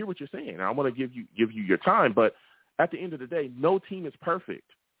about, and I hear what you're saying. And I want to give you your time, but at the end of the day, no team is perfect.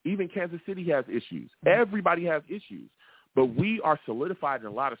 Even Kansas City has issues. Everybody has issues. But we are solidified in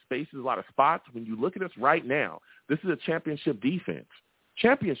a lot of spaces, a lot of spots. When you look at us right now, this is a championship defense.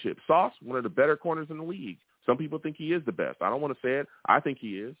 Championship. Sauce, one of the better corners in the league. Some people think he is the best. I don't want to say it. I think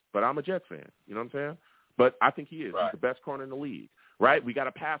he is, but I'm a Jets fan. You know what I'm saying? But I think he is. He's the best corner in the league. Right? We got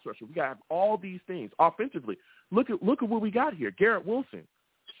a pass rusher. We got to have all these things offensively. Look at what we got here. Garrett Wilson,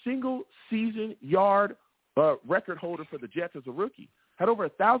 single season yard record holder for the Jets as a rookie. Had over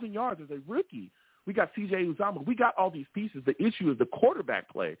 1,000 yards as a rookie. We got C.J. Uzomah. We got all these pieces. The issue is the quarterback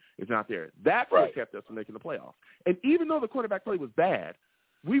play is not there. That's what kept us from making the playoffs. And even though the quarterback play was bad,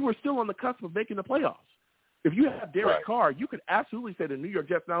 we were still on the cusp of making the playoffs. If you have Derek Carr, you could absolutely say the New York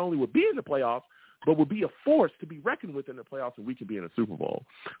Jets not only would be in the playoffs, but will be a force to be reckoned with in the playoffs, and we can be in a Super Bowl.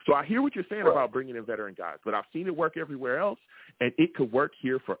 So I hear what you're saying about bringing in veteran guys, but I've seen it work everywhere else, and it could work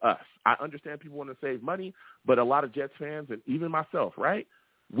here for us. I understand people want to save money, but a lot of Jets fans, and even myself, right,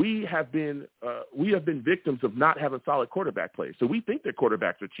 we have been victims of not having solid quarterback play. So we think that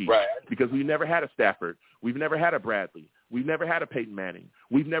quarterbacks are cheap because we never had a Stafford. We've never had a Bradley. We've never had a Peyton Manning.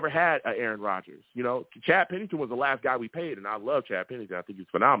 We've never had a Aaron Rodgers. Chad Pennington was the last guy we paid, and I love Chad Pennington. I think he's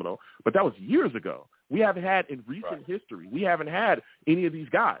phenomenal. But that was years ago. We haven't had in recent history. We haven't had any of these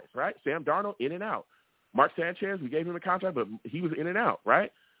guys, right? Sam Darnold, in and out. Mark Sanchez, we gave him a contract, but he was in and out,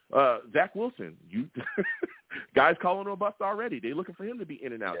 right? Zach Wilson, guys calling him a bust already. They're looking for him to be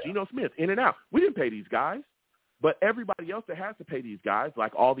in and out. Geno Smith, in and out. We didn't pay these guys, but everybody else that has to pay these guys,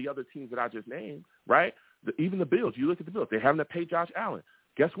 like all the other teams that I just named, right? Even the Bills, you look at the Bills, they're having to pay Josh Allen.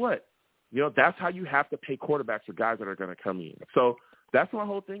 Guess what? That's how you have to pay quarterbacks or guys that are going to come in. So that's my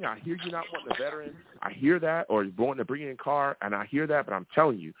whole thing. I hear you not wanting a veteran. I hear that, or wanting to bring in Carr, and I hear that, but I'm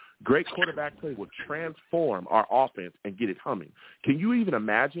telling you, great quarterback play will transform our offense and get it humming. Can you even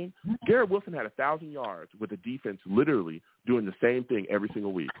imagine? Garrett Wilson had 1,000 yards with the defense literally doing the same thing every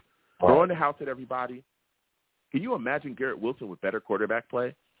single week, throwing the house at everybody. Can you imagine Garrett Wilson with better quarterback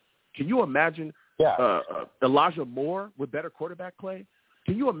play? Can you imagine Elijah Moore with better quarterback play?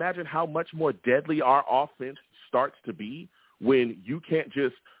 Can you imagine how much more deadly our offense starts to be when you can't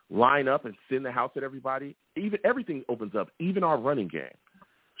just line up and send the house at everybody? Even everything opens up, even our running game.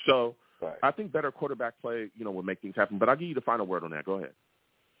 So I think better quarterback play, will make things happen. But I'll give you the final word on that. Go ahead.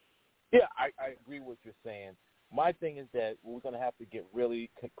 Yeah, I agree with what you're saying. My thing is that we're going to have to get really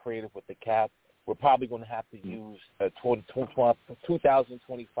creative with the cap. We're probably going to have to use a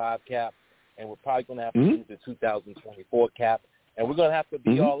 2025 cap, and we're probably going to have to use the 2024 cap, and we're going to have to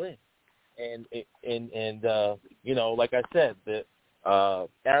be all in. And like I said,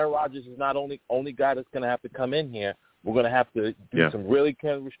 Aaron Rodgers is not only guy that's going to have to come in here. We're going to have to do some really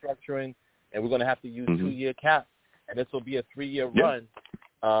kind of restructuring, and we're going to have to use 2-year cap, and this will be a 3-year run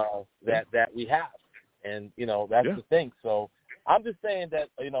that we have. And that's the thing. So I'm just saying that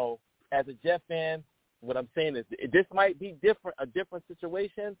as a Jet fan, what I'm saying is this might be a different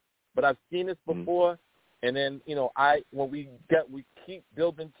situation, but I've seen this before. And then, when we keep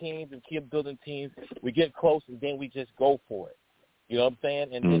building teams, we get close, and then we just go for it. You know what I'm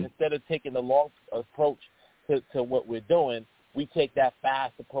saying? And then instead of taking the long approach to what we're doing, we take that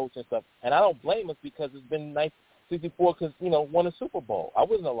fast approach and stuff. And I don't blame us because it's been nice 64 because, won a Super Bowl. I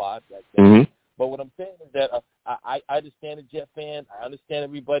wasn't alive back then. But what I'm saying is that I understand the Jet fan. I understand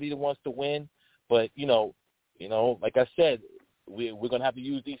everybody that wants to win. But, like I said, we're going to have to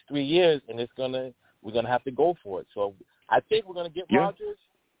use these 3 years, and we're going to have to go for it. So I think we're going to get Rodgers,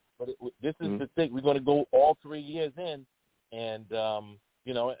 but this is the thing. We're going to go all 3 years in. And,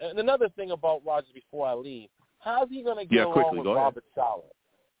 and another thing about Rodgers before I leave, how's he going to get along with Robert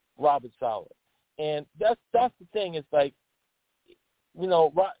Saleh? And that's the thing. It's like,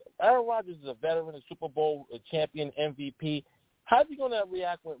 Aaron Rodgers is a veteran, a Super Bowl champion, MVP. How's he going to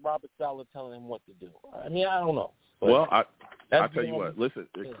react with Robert Saleh telling him what to do? I mean, I don't know. Well, I'll tell you what. Listen,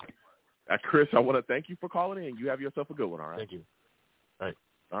 Chris, I want to thank you for calling in. You have yourself a good one, all right? Thank you.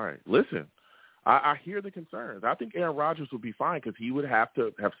 All right. Listen, I hear the concerns. I think Aaron Rodgers would be fine because he would have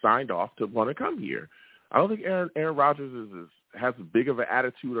to have signed off to want to come here. I don't think Aaron Rodgers has as big of an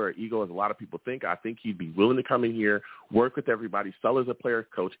attitude or an ego as a lot of people think. I think he'd be willing to come in here, work with everybody, sell as a player,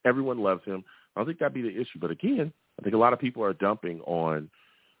 coach. Everyone loves him. I don't think that'd be the issue. But again, I think a lot of people are dumping on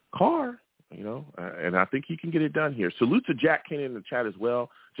Carr, and I think he can get it done here. Salute to Jack Kennan in the chat as well.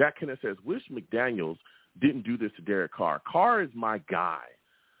 Jack Kennan says, wish McDaniels didn't do this to Derek Carr. Carr is my guy.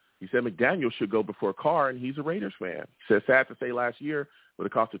 He said McDaniels should go before Carr, and he's a Raiders fan. He said, sad to say last year, would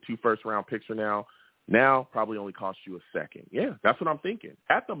have cost 2 first-round picks for now. Now probably only cost you a second. Yeah, that's what I'm thinking.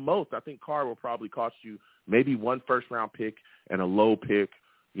 At the most, I think Carr will probably cost you maybe 1 first-round pick and a low pick,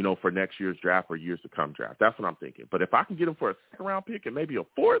 for next year's draft or years to come draft. That's what I'm thinking. But if I can get him for a second-round pick and maybe a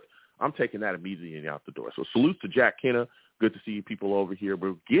 4th, I'm taking that immediately and out the door. So salute to Jack Kenna. Good to see you people over here.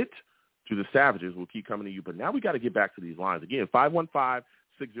 We'll get to the Savages. We'll keep coming to you. But now we got to get back to these lines. Again, 515-602-9639.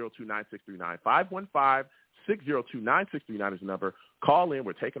 515-602-9639 is the number. Call in.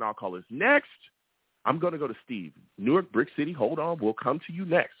 We're taking our callers. Next, I'm going to go to Steve. Newark, Brick City. Hold on. We'll come to you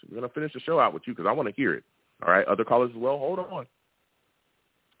next. We're going to finish the show out with you because I want to hear it. All right. Other callers as well. Hold on.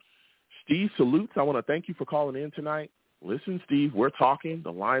 Steve, salutes. I want to thank you for calling in tonight. Listen, Steve, we're talking.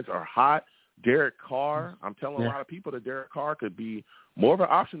 The lines are hot. Derek Carr, I'm telling a lot of people that Derek Carr could be more of an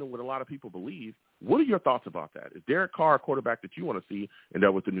option than what a lot of people believe. What are your thoughts about that? Is Derek Carr a quarterback that you want to see end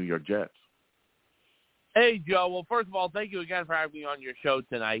up with the New York Jets? Hey, Joe. Well, first of all, thank you again for having me on your show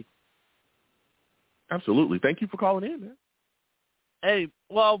tonight. Absolutely. Thank you for calling in, man. Hey,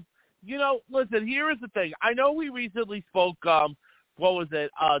 well, listen, here is the thing. I know we recently spoke,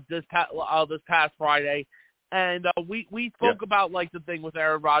 this past Friday, and we spoke about, the thing with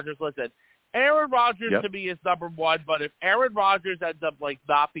Aaron Rodgers. Listen, Aaron Rodgers to me is number one, but if Aaron Rodgers ends up,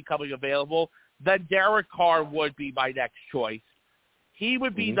 not becoming available, then Derek Carr would be my next choice. He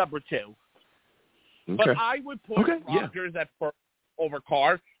would be number 2. Okay. But I would put Rodgers at first over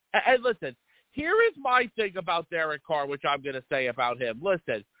Carr. And listen, here is my thing about Derek Carr, which I'm going to say about him.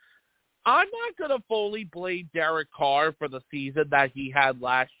 Listen, I'm not going to fully blame Derek Carr for the season that he had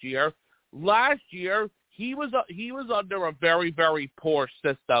last year. Last year, he was under a very, very poor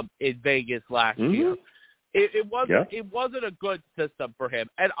system in Vegas last year. It wasn't a good system for him.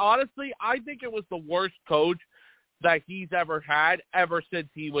 And honestly, I think it was the worst coach that he's ever had ever since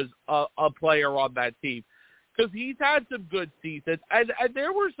he was a player on that team. Because he's had some good seasons, and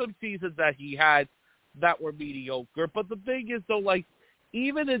there were some seasons that he had that were mediocre. But the thing is, though,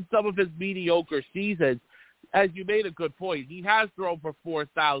 even in some of his mediocre seasons, as you made a good point, he has thrown for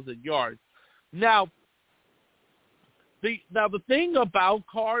 4,000 yards. Now, the thing about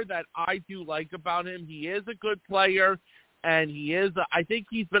Carr that I do like about him, he is a good player, and I think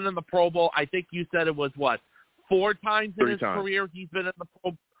he's been in the Pro Bowl. I think you said it was, 4 times in his career he's been in the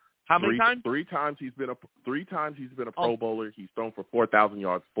Pro Bowl? How many times? 3 times he's been a Pro Bowler. He's thrown for 4,000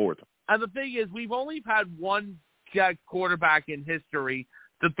 yards 4 times. And the thing is, we've only had one Jet quarterback in history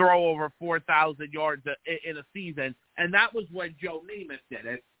to throw over 4,000 yards in a season, and that was when Joe Namath did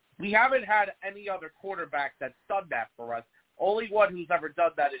it. We haven't had any other quarterback that's done that for us. Only one who's ever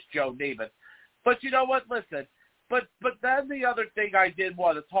done that is Joe Namath. But you know what? Listen, but then the other thing I did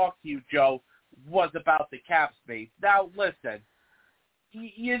want to talk to you, Joe, was about the cap space. Now, listen,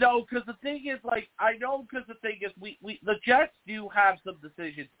 because the thing is, the Jets do have some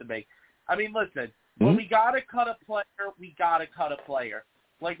decisions to make. I mean, listen, when we got to cut a player, we got to cut a player.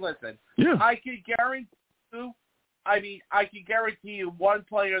 Listen, I can guarantee you one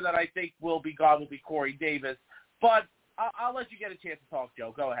player that I think will be gone will be Corey Davis. But I'll let you get a chance to talk,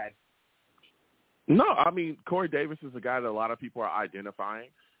 Joe. Go ahead. No, I mean, Corey Davis is a guy that a lot of people are identifying.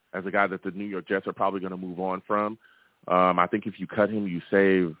 as a guy that the New York Jets are probably going to move on from. I think if you cut him, you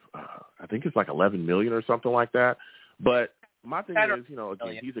save, I think it's like $11 million or something like that. But my thing is,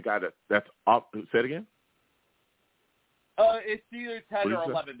 again, he's a guy that's up. Say it again. It's either 10 or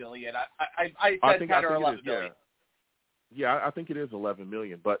 11 million. I said 10 or 11 million. Yeah, I think it is 11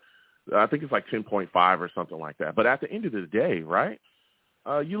 million, but I think it's like 10.5 or something like that. But at the end of the day, right?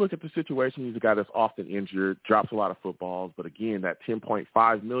 You look at the situation. He's a guy that's often injured, drops a lot of footballs. But again, that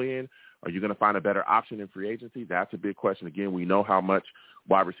 10.5 million. Are you going to find a better option in free agency? That's a big question. Again, we know how much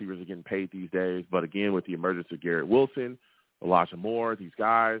wide receivers are getting paid these days. But again, with the emergence of Garrett Wilson, Elijah Moore, these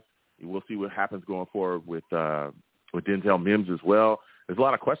guys, we'll see what happens going forward with Denzel Mims as well. There's a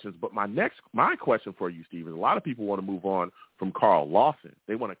lot of questions. But my question for you, Steve, is a lot of people want to move on from Carl Lawson.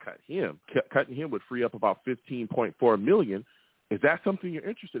 They want to cut him. Cutting him would free up about $15.4 million. Is that something you're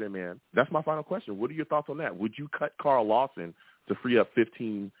interested in, man? That's my final question. What are your thoughts on that? Would you cut Carl Lawson to free up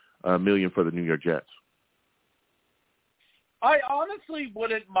 $15 million for the New York Jets? I honestly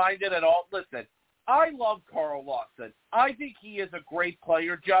wouldn't mind it at all. Listen, I love Carl Lawson. I think he is a great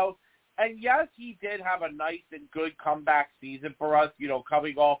player, Joe. And yes, he did have a nice and good comeback season for us,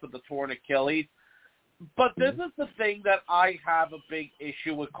 coming off of the torn Achilles. But this is the thing that I have a big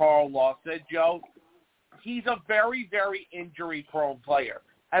issue with Carl Lawson, Joe. He's a very, very injury-prone player.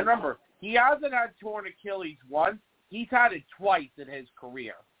 And remember, he hasn't had torn Achilles once. He's had it twice in his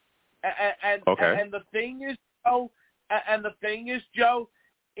career. And the thing is, Joe,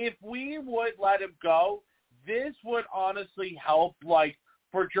 if we would let him go, this would honestly help,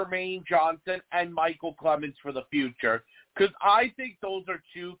 for Jermaine Johnson and Michael Clemens for the future. Because I think those are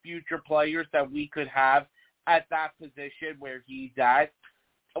two future players that we could have at that position where he's at,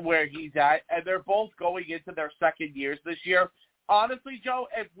 and they're both going into their second years this year. Honestly, Joe,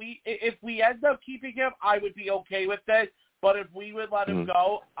 if we end up keeping him, I would be okay with it. But if we would let him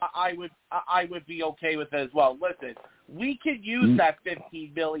go, I would be okay with it as well. Listen, we could use that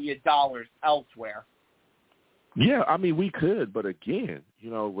 $15 million elsewhere. Yeah, I mean, we could, but again,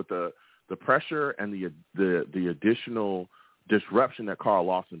 with the pressure and the additional disruption that Carl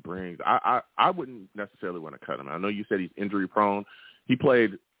Lawson brings, I wouldn't necessarily want to cut him. I know you said he's injury prone. He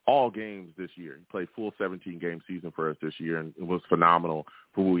played all games this year. He played full 17-game season for us this year, and it was phenomenal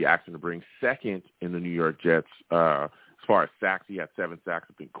for what we asked him to bring. Second in the New York Jets as far as sacks. He had 7 sacks.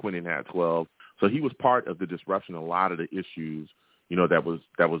 I think Quinnen had 12. So he was part of the disruption, a lot of the issues that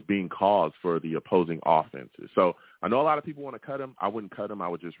was being caused for the opposing offenses. So I know a lot of people want to cut him. I wouldn't cut him. I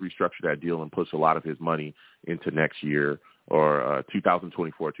would just restructure that deal and push a lot of his money into next year or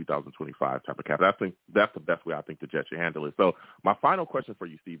 2024, 2025 type of cap. I think that's the best way I think the Jets should handle it. So my final question for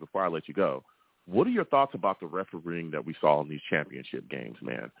you, Steve, before I let you go, what are your thoughts about the refereeing that we saw in these championship games,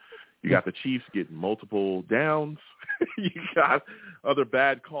 man? You got the Chiefs getting multiple downs. You got other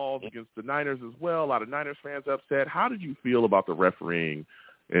bad calls against the Niners as well. A lot of Niners fans upset. How did you feel about the refereeing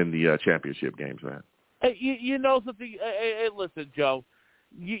in the championship games, man? You know something? Listen, Joe.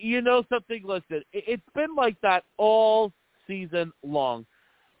 You know something? Listen, it's been like that all season long.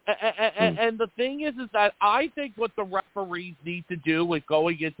 And the thing is that I think what the referees need to do with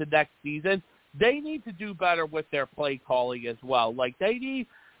going into next season, they need to do better with their play calling as well. They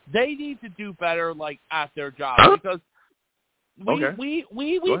need to do better, at their job, because we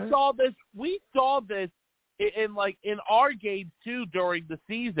saw this. We saw this in our games too during the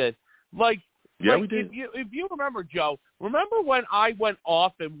season. We did. If you remember, Joe, remember when I went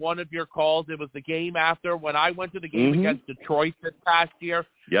off in one of your calls? It was the game after when I went to the game against Detroit this past year.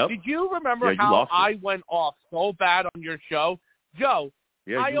 Yep. Did you remember how I went off so bad on your show, Joe?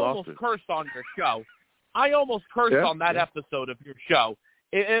 I almost cursed on your show. I almost cursed on that episode of your show.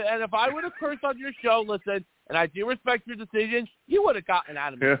 And if I would have cursed on your show, listen, and I do respect your decision, you would have gotten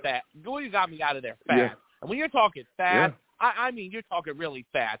out of me fast. You would have got me out of there fast. Yeah. And when you're talking fast, I mean you're talking really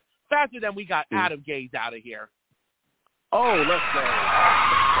fast. Faster than we got Adam Gase out of here. Oh, let's go.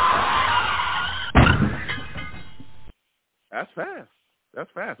 That's fast.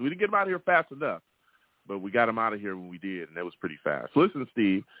 That's fast. We didn't get him out of here fast enough, but we got him out of here when we did, and that was pretty fast. Listen,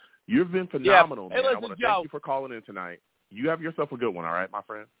 Steve, you've been phenomenal, man. I want to thank you for calling in tonight. You have yourself a good one, all right, my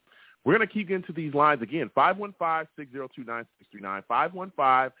friend? We're going to keep getting to these lines again. 515-602-9639.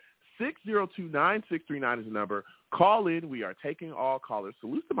 515-602-9639 is the number. Call in. We are taking all callers.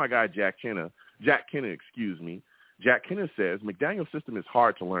 Salute to my guy, Jack Kenna. Jack Kenna says, McDaniel's system is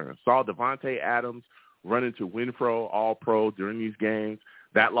hard to learn. Saw Devontae Adams run into Winfro, all-pro, during these games.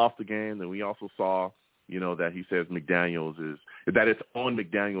 That lost the game. Then we also saw, that he says that it's on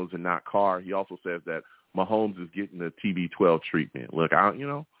McDaniel's and not Carr. He also says that Mahomes is getting the TB12 treatment. Look,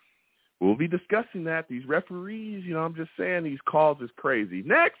 we'll be discussing that. These referees, I'm just saying these calls is crazy.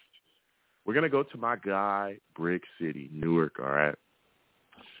 Next, we're going to go to my guy, Brick City, Newark, all right?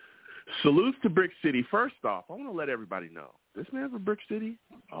 Salutes to Brick City. First off, I want to let everybody know, this man from Brick City,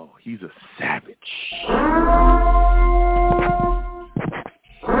 he's a savage.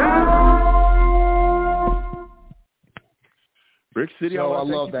 Brick City, I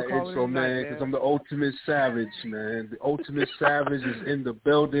love that intro, man, because I'm the ultimate savage, man. The ultimate savage is in the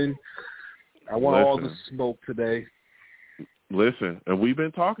building. I want all the smoke today. Listen, and we've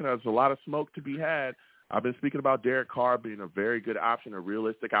been talking, there's a lot of smoke to be had. I've been speaking about Derek Carr being a very good option, a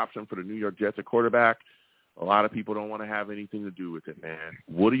realistic option for the New York Jets at quarterback. A lot of people don't want to have anything to do with it, man.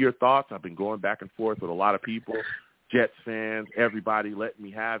 What are your thoughts? I've been going back and forth with a lot of people, Jets fans, everybody letting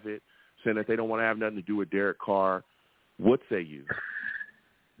me have it, saying that they don't want to have nothing to do with Derek Carr. What say you?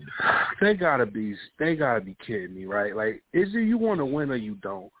 They gotta be kidding me, right? Like, is it you want to win or you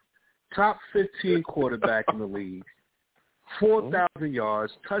don't? Top 15 quarterback in the league, 4,000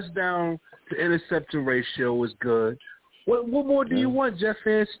 yards, touchdown to interception ratio is good. What more do you want, Jeff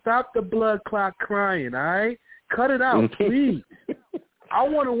fans? Stop the blood clot crying, all right? Cut it out, please. I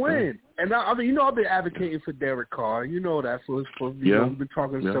want to win. And I've been advocating for Derek Carr. You know that for we've been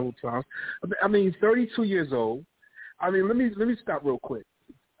talking several times. 32 years old. Let me stop real quick.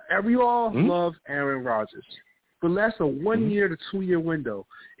 We all love Aaron Rodgers. But that's a 1 year to 2 year window.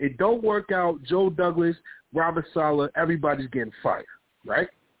 It don't work out. Joe Douglas, Robert Saleh, everybody's getting fired, right?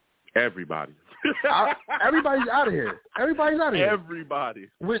 Everybody. Everybody's out of here. Everybody's out of here. Everybody.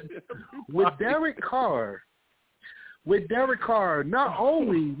 With Derek Carr, not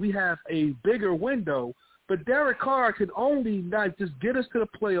only we have a bigger window, but Derek Carr can only not just get us to the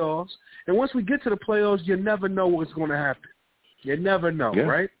playoffs. And once we get to the playoffs, you never know what's going to happen. You never know,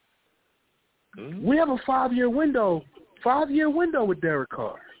 right? Mm-hmm. We have a 5 year window. 5 year window with Derek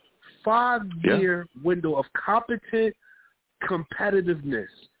Carr. 5 year window of competent competitiveness.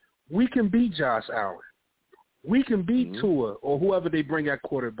 We can beat Josh Allen. We can beat Tua or whoever they bring at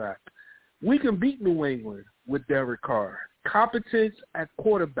quarterback. We can beat New England with Derek Carr. Competence at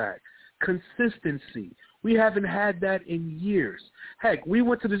quarterback. Consistency. We haven't had that in years. Heck, we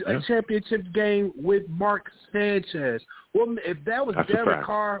went to the championship game with Mark Sanchez. Well, if that was Derek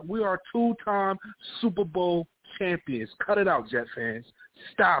Carr, we are 2-time Super Bowl champions. Cut it out, Jet fans.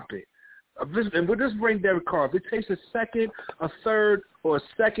 Stop it. And we'll just bring Derek Carr. If it takes a second, a third, or a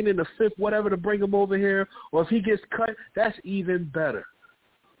second and a fifth, whatever, to bring him over here, or if he gets cut, that's even better.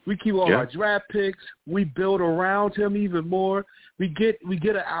 We keep all our draft picks. We build around him even more. We get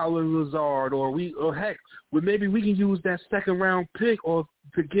an Alan Lazard, or maybe we can use that second round pick or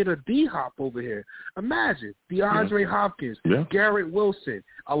to get a D-Hop over here. Imagine DeAndre Hopkins, Garrett Wilson,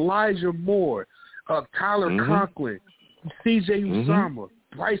 Elijah Moore, Tyler Conklin, C.J. Uzomah,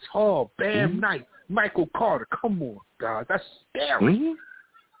 Bryce Hall, Bam Knight, Michael Carter. Come on, God, that's scary.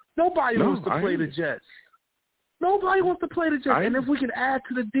 Nobody wants to play the Jets. Nobody wants to play the Jets. And if we can add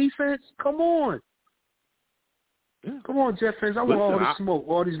to the defense, come on. Come on, Jets fans. I want all the smoke,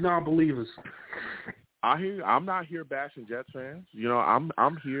 all these non-believers. I'm not here bashing Jets fans.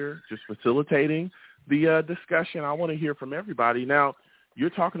 I'm here just facilitating the discussion. I want to hear from everybody. Now,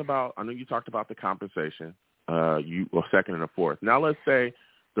 I know you talked about the compensation, second and a fourth. Now, let's say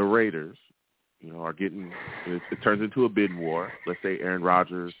the Raiders, are getting, it turns into a bid war. Let's say Aaron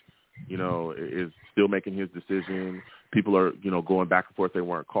Rodgers, is still making his decision. People are, going back and forth. They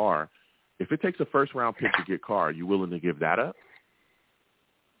want Carr. If it takes a first-round pick to get Carr, are you willing to give that up?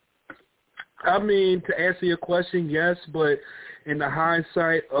 To answer your question, yes, but in the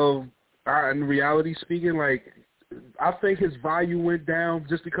hindsight of, in reality speaking, I think his value went down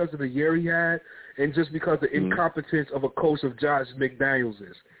just because of the year he had and just because of the incompetence of a coach of Josh McDaniels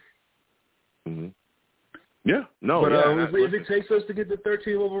is. Mm-hmm. Yeah, no. But if it takes us to get the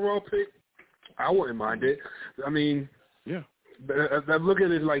 13th overall pick, I wouldn't mind it. But look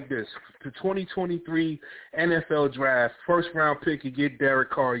at it like this. The 2023 NFL draft, first-round pick, you get Derek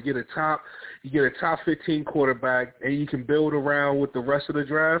Carr. You get a top 15 quarterback, and you can build around with the rest of the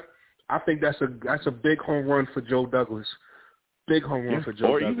draft. I think that's a big home run for Joe Douglas. Big home run for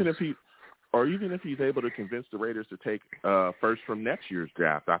Joe Douglas. Even if he's able to convince the Raiders to take first from next year's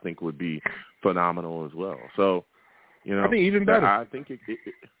draft, I think would be phenomenal as well. So, I think even better. I think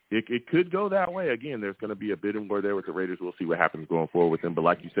it could go that way. Again, there's going to be a bidding war there with the Raiders. We'll see what happens going forward with them. But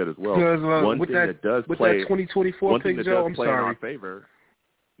like you said as well, one thing that does play 2024 pick, Joe, in our favor.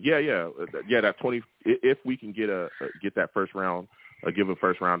 That 20. If we can get that first round, give a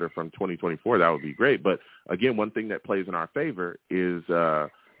first rounder from 2024, that would be great. But again, one thing that plays in our favor is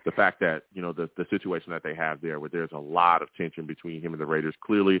the fact that, the situation that they have there where there's a lot of tension between him and the Raiders.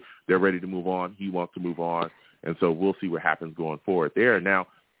 Clearly, they're ready to move on. He wants to move on. And so we'll see what happens going forward there. Now,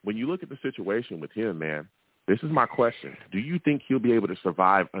 when you look at the situation with him, man, this is my question. Do you think he'll be able to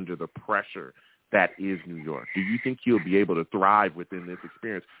survive under the pressure that is New York? Do you think he'll be able to thrive within this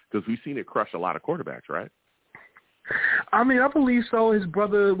experience? Because we've seen it crush a lot of quarterbacks, right? I mean, I believe so. His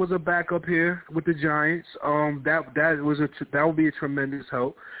brother was a backup here with the Giants. That would be a tremendous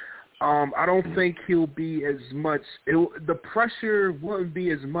help. I don't think he'll be as much. The pressure wouldn't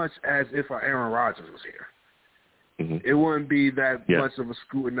be as much as if Aaron Rodgers was here. It wouldn't be that much of a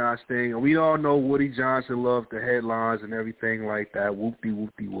scrutinized thing. And we all know Woody Johnson loved the headlines and everything like that.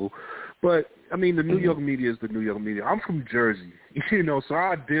 Whoop-de-whoop-de-whoop. But, I mean, the New York media is the New York media. I'm from Jersey, so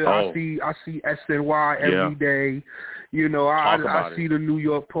I see SNY every day. I see the New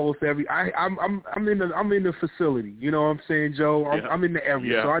York Post I'm in the facility. You know what I'm saying, Joe? I'm in the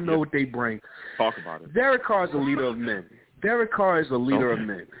area, so I know what they bring. Talk about it. Derek Carr is a leader of men. Derek Carr is a leader of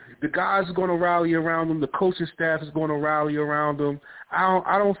men. The guys are going to rally around him. The coaching staff is going to rally around him.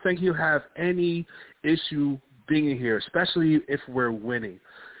 I don't think he'll have any issue being here, especially if we're winning.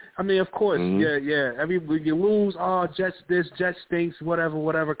 I mean, of course, when you lose, Jets this, Jets stinks,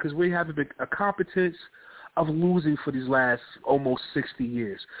 whatever, because we have a competence of losing for these last almost 60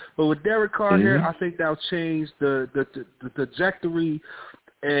 years. But with Derek Carr here, I think that'll change the trajectory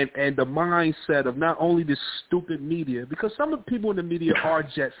and the mindset of not only this stupid media, because some of the people in the media are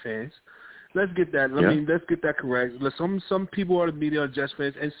Jet fans. Let's get that. Let's get that correct. Some people are the media are Jets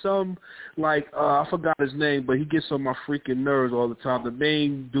fans, and some I forgot his name, but he gets on my freaking nerves all the time. The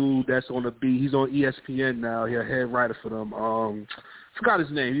main dude that's on the beat, he's on ESPN now. He's a head writer for them. Forgot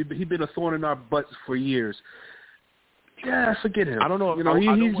his name. He's been a thorn in our butts for years. Yeah, forget him. I don't know.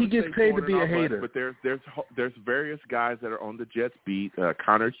 He gets paid to be a hater. But there's various guys that are on the Jets beat.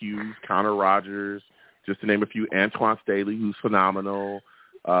 Connor Hughes, Connor Rogers, just to name a few. Antoine Staley, who's phenomenal.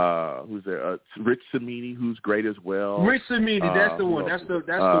 Who's there? Rich Cimini, who's great as well. Rich Cimini, that's the one. That's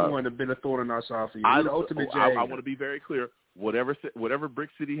the one that's been a thorn in our side for you. He's the ultimate J. I want to be very clear. Whatever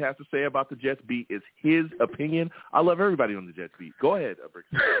Brick City has to say about the Jets beat is his opinion. I love everybody on the Jets beat. Go ahead, Brick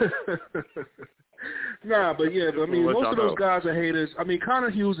City. I mean, most of those guys are haters. I mean, Connor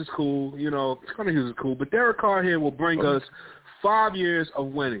Hughes is cool, but Derek Carr here will bring us 5 years of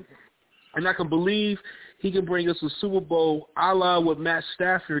winning. And I can believe he can bring us a Super Bowl a la what Matt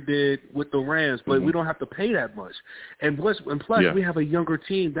Stafford did with the Rams, but we don't have to pay that much. And plus, we have a younger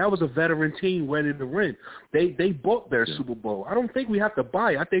team. That was a veteran team ready to win. They bought their Super Bowl. I don't think we have to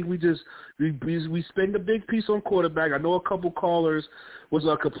buy it. I think we spend a big piece on quarterback. I know a couple callers was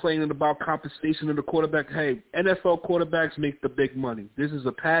complaining about compensation of the quarterback. Hey, NFL quarterbacks make the big money. This is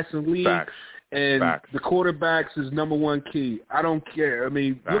a passing league. Facts. And the quarterbacks is number one key. I don't care. I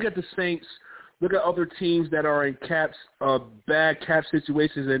mean, look at the Saints. Look at other teams that are in bad cap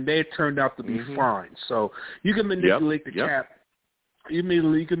situations, and they turned out to be fine. So you can manipulate the cap. You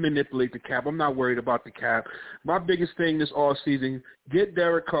can manipulate the cap. I'm not worried about the cap. My biggest thing this offseason, get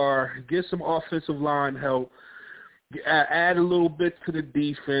Derek Carr, get some offensive line help, add a little bit to the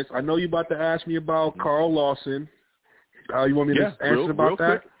defense. I know you're about to ask me about Carl Lawson. You want me to answer about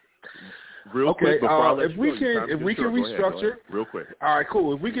that? Real quick, if we can restructure, real quick. All right,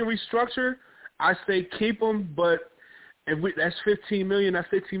 cool. If we can restructure, I say keep him, but that's $15 million. That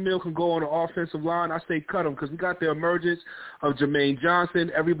 $15 million can go on the offensive line. I say cut him because we got the emergence of Jermaine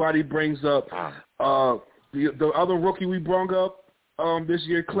Johnson. Everybody brings up the other rookie we brought up this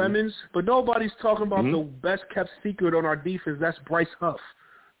year, Clemens, but nobody's talking about the best kept secret on our defense. That's Bryce Huff.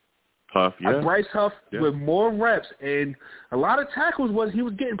 Bryce Huff with more reps and a lot of tackles he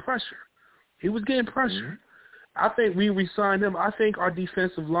was getting pressure. He was getting pressure. I think we re-signed him. I think our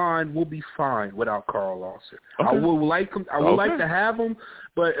defensive line will be fine without Carl Lawson. Okay. I would like to have him,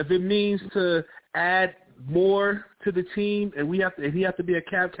 but if it means to add more to the team and he have to be a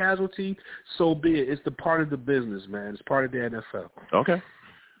cap casualty, so be it. It's the part of the business, man. It's part of the NFL. Okay.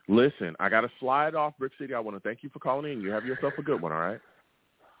 Listen, I got to slide off, Brick City. I want to thank you for calling in. You have yourself a good one, all right?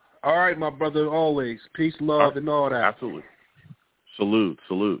 All right, my brother, always. Peace, love, and all that. Absolutely. Salutes.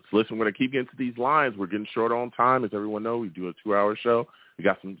 Listen, we're going to keep getting to these lines. We're getting short on time. As everyone knows, we do a 2-hour show. We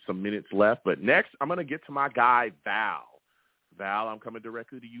got some minutes left. But next, I'm going to get to my guy, Val. Val, I'm coming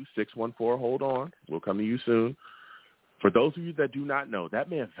directly to you, 614. Hold on. We'll come to you soon. For those of you that do not know, that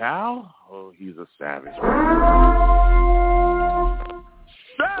man, Val, he's a savage.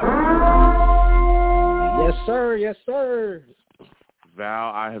 Yes, sir.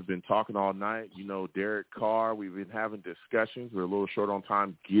 Val, I have been talking all night. You know, Derek Carr, we've been having discussions. We're a little short on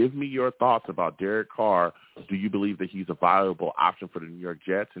time. Give me your thoughts about Derek Carr. Do you believe that he's a viable option for the New York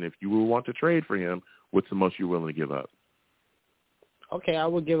Jets? And if you would want to trade for him, what's the most you're willing to give up? Okay, I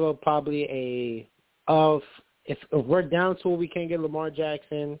would give up probably if we're down to it, we can't get Lamar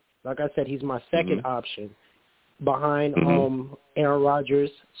Jackson. Like I said, he's my second option behind Aaron Rodgers.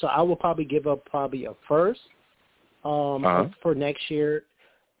 So I will probably give up a first for next year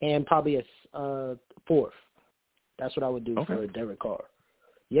and probably a fourth. That's what I would do for Derek Carr.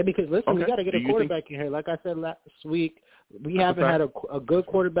 Yeah, because listen, we got to get a quarterback in here. Like I said last week, we haven't had a good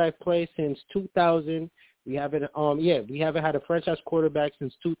quarterback play since 2000. We haven't had a franchise quarterback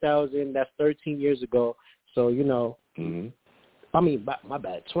since 2000. That's 13 years ago. So, you know, I mean, my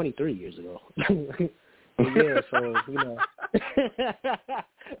bad, 23 years ago. Yeah, so, you know.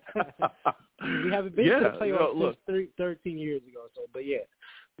 We haven't been to the playoffs since 13 years ago. So, but yeah.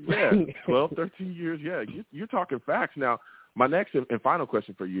 Yeah, 12, 13 years. Yeah, you're talking facts. Now, my next and final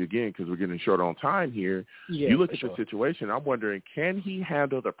question for you again, because we're getting short on time here. Yeah, you look at the situation. I'm wondering, can he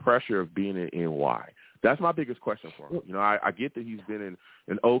handle the pressure of being in NY? That's my biggest question for him. You know, I get that he's been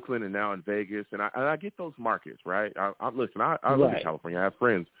in Oakland and now in Vegas, and I get those markets, right? I live in California. I have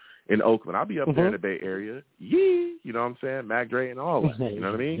friends in Oakland. I'll be up there in the Bay Area. You know what I'm saying? Mac Dre and all that. You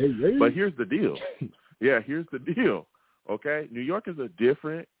know what I mean? But here's the deal. Here's the deal. Okay? New York is a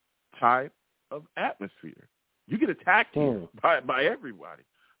different type of atmosphere. You get attacked here by everybody.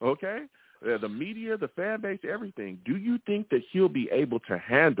 Okay? The media, the fan base, everything. Do you think that he'll be able to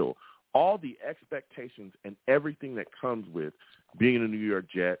handle all the expectations and everything that comes with being a New York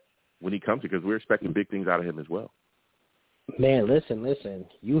Jet when he comes here? Because we're expecting big things out of him as well. Man, listen.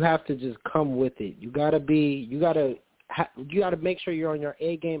 You have to just come with it. You gotta make sure you're on your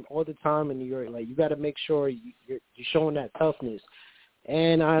A game all the time in New York. Like, you gotta make sure you're showing that toughness.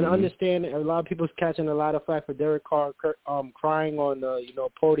 And I understand a lot of people's catching a lot of flack for Derek Carr crying on the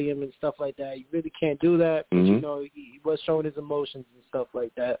podium and stuff like that. You really can't do that. But, he was showing his emotions and stuff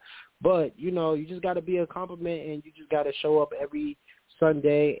like that. But, you just got to be a compliment, and you just got to show up every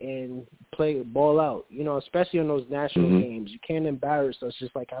Sunday and play ball out, especially on those national games. You can't embarrass us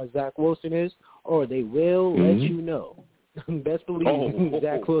just like how Zach Wilson is, or they will let you know. Best believe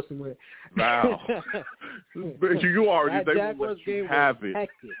Zach Wilson will. Wow. You already, they will let you have it.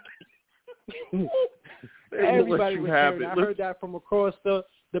 Everybody was hearing. I heard that from across the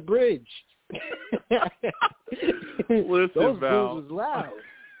bridge. Listen, those Val. was loud.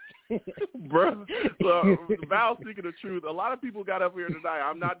 Bro, Val speaking the truth. A lot of people got up here tonight.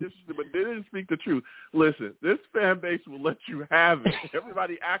 I'm not disrespecting, but they didn't speak the truth. Listen, this fan base will let you have it.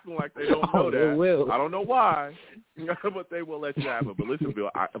 Everybody acting like they don't know that. They will. I don't know why, but they will let you have it. But listen,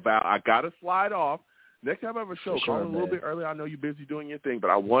 Val, I got to slide off. Next time I have a show, call a little bit early. I know you're busy doing your thing, but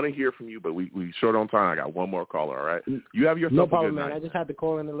I want to hear from you. But we short on time. I got one more caller, all right? You have yourself no problem, a good man. night. I just had to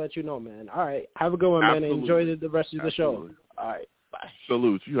call in and let you know, man. All right. Have a good one, man, and enjoy the rest of the show. All right. Bye.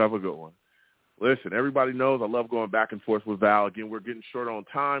 Salute. You have a good one. Listen, everybody knows I love going back and forth with Val. Again, we're getting short on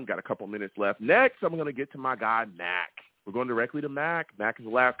time. Got a couple minutes left. Next, I'm going to get to my guy, Mac. We're going directly to Mac. Mac is the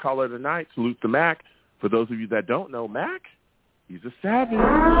last caller of the night. Salute to Mac. For those of you that don't know, Mac, he's a savage.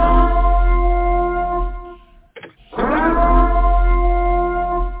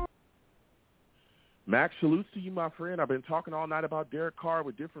 Mac, salutes to you, my friend. I've been talking all night about Derek Carr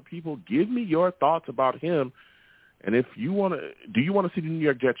with different people. Give me your thoughts about him. And if you want to, do you want to see the New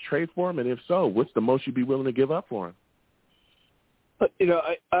York Jets trade for him? And if so, what's the most you'd be willing to give up for him?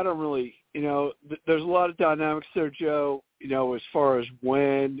 I don't really, there's a lot of dynamics there, Joe, as far as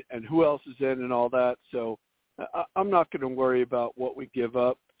when and who else is in and all that. So I'm not going to worry about what we give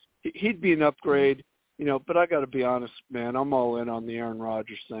up. He'd be an upgrade, but I got to be honest, man, I'm all in on the Aaron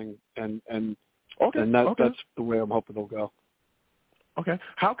Rodgers thing. And that's the way I'm hoping it'll go. Okay.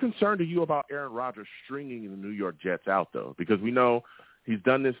 How concerned are you about Aaron Rodgers stringing the New York Jets out, though? Because we know he's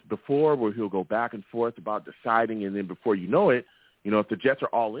done this before where he'll go back and forth about deciding, and then before you know it, if the Jets are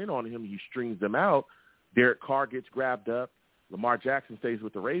all in on him, he strings them out. Derek Carr gets grabbed up. Lamar Jackson stays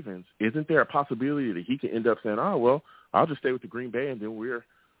with the Ravens. Isn't there a possibility that he could end up saying, oh, well, I'll just stay with the Green Bay, and then we're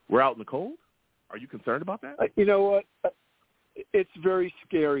out in the cold? Are you concerned about that? You know what? It's very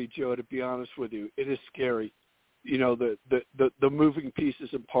scary, Joe, to be honest with you. It is scary. The moving pieces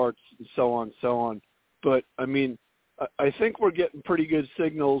and parts and so on. But, I think we're getting pretty good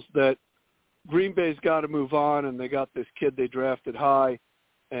signals that Green Bay's got to move on, and they got this kid they drafted high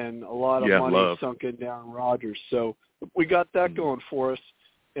and a lot of money sunk in down Rodgers. So we got that going for us.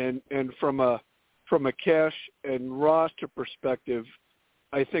 And from a cash and roster perspective,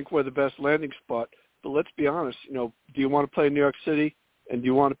 I think we're the best landing spot. But let's be honest, do you want to play in New York City? And do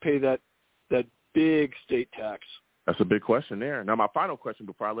you want to pay that big state tax? That's a big question there. Now, my final question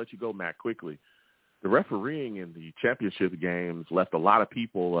before I let you go, Matt, quickly. The refereeing in the championship games left a lot of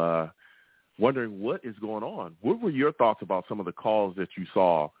people wondering what is going on. What were your thoughts about some of the calls that you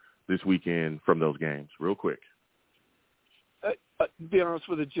saw this weekend from those games, real quick? To be honest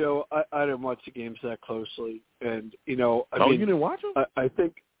with you, Joe, I didn't watch the games that closely. And, you know, I mean, you didn't watch them? I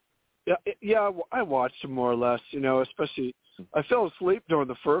think, yeah, I watched them more or less, you know, especially I fell asleep during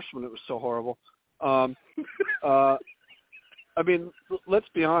the first one. It was so horrible. I mean, let's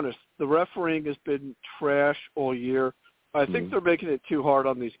be honest. The refereeing has been trash all year. I think they're making it too hard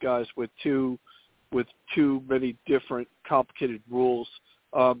on these guys with too many different complicated rules.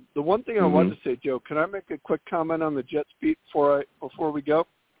 The one thing I wanted to say, Joe, can I make a quick comment on the Jets beat before we go?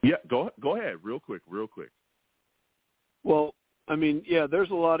 Yeah, go ahead, real quick. Well, I mean, yeah, there's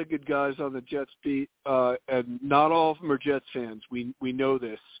a lot of good guys on the Jets beat, and not all of them are Jets fans. We know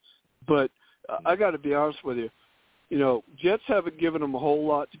this, but I got to be honest with you. You know, Jets haven't given them a whole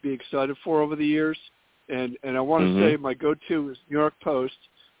lot to be excited for over the years, and I want to say my go-to is New York Post.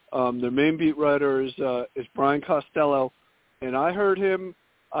 Their main beat writer is Brian Costello, and I heard him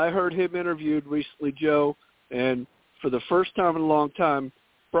interviewed recently, Joe, and for the first time in a long time,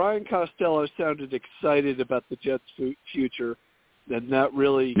 Brian Costello sounded excited about the Jets' future, and that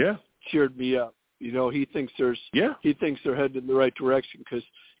really cheered me up. You know, he thinks they're headed in the right direction because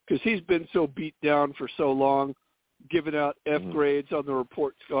he's been so beat down for so long, giving out F grades on the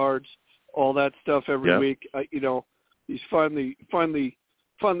report cards, all that stuff every week. You know, he's finally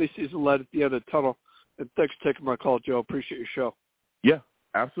sees the light at the end of the tunnel. And thanks for taking my call, Joe. Appreciate your show. Yeah,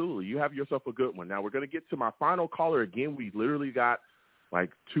 absolutely. You have yourself a good one. Now we're going to get to my final caller again. We literally got like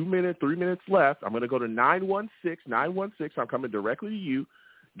 3 minutes left. I'm going to go to 916. I'm coming directly to you.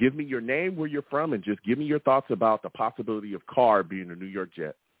 Give me your name, where you're from, and just give me your thoughts about the possibility of Carr being a New York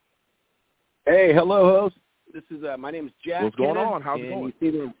Jet. Hey, hello, host. This is my name is Jack. What's going on? How's it going? You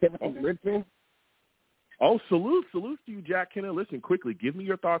see the Timothy Richmond? Oh, salute to you, Jack Kennedy. Listen, quickly, give me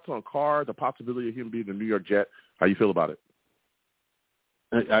your thoughts on Carr, the possibility of him being a New York Jet. How you feel about it?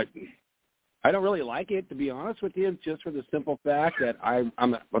 I don't really like it, to be honest with you, just for the simple fact that I'm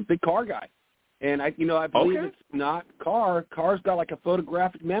a big Carr guy. And I believe it's not Carr. Carr's got like a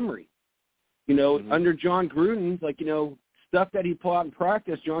photographic memory. You know, under John Gruden, like, you know, stuff that he pulled out in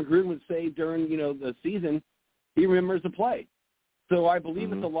practice, John Gruden would say during, you know, the season, he remembers the play. So I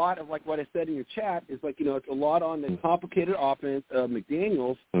believe it's a lot of, like what I said in your chat, is like, you know, it's a lot on the complicated offense of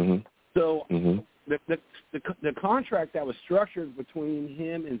McDaniels. So the contract that was structured between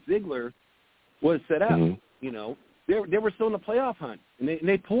him and Ziegler was set up. You know, they were still in the playoff hunt, and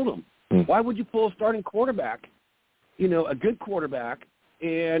they pulled him. Why would you pull a starting quarterback, you know, a good quarterback,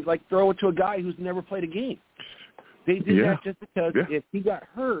 and, like, throw it to a guy who's never played a game? They did that just because if he got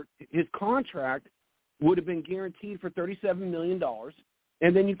hurt, his contract would have been guaranteed for $37 million,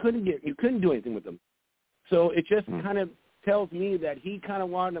 and then you couldn't do anything with him. So it just kind of tells me that he kind of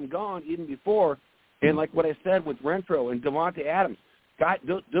wanted him gone even before. And like what I said with Renfro and Devontae Adams,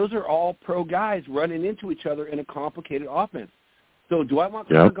 those are all pro guys running into each other in a complicated offense. So do I want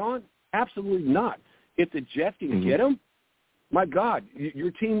Carr gone? Absolutely not. If the Jets can get him, my God, your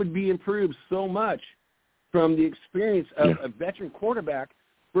team would be improved so much from the experience of a veteran quarterback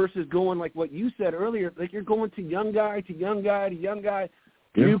versus going like what you said earlier, like you're going to young guy,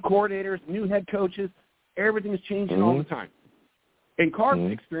 new coordinators, new head coaches. Everything is changing all the time. And Carr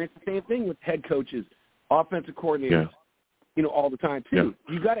experienced the same thing with head coaches, offensive coordinators, you know, all the time too.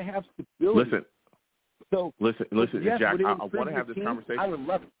 You got to have stability. Listen, Jack, I want to have this conversation. I would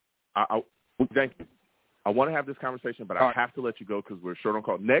love it. Thank you. I want to have this conversation, but I have to let you go because we're short on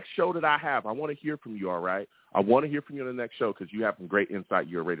call. Next show that I have, I want to hear from you, all right? I want to hear from you on the next show because you have some great insight.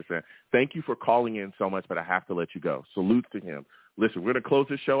 You're a Raiders fan. Thank you for calling in so much, but I have to let you go. Salute to him. Listen, we're going to close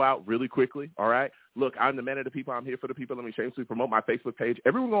this show out really quickly, all right? Look, I'm the man of the people. I'm here for the people. Let me shamelessly promote my Facebook page.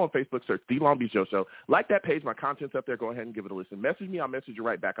 Everyone go on Facebook, search The Long Beach Joe Show. Like that page. My content's up there. Go ahead and give it a listen. Message me. I'll message you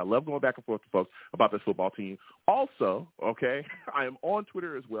right back. I love going back and forth to folks about this football team. Also, okay, I am on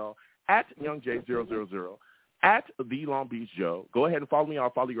Twitter as well, at YoungJ000. At The Long Beach Joe. Go ahead and follow me.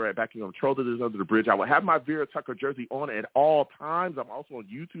 I'll follow you right back. You're on Troll That Is Under the Bridge. I will have my Vera Tucker jersey on at all times. I'm also on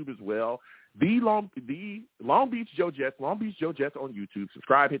YouTube as well. The Long Beach Joe Jets, Long Beach Joe Jets on YouTube.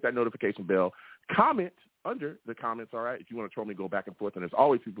 Subscribe, hit that notification bell. Comment under the comments, all right? If you want to troll me, go back and forth. And as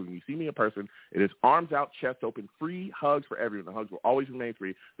always, people, when you see me in person, it is arms out, chest open, free hugs for everyone. The hugs will always remain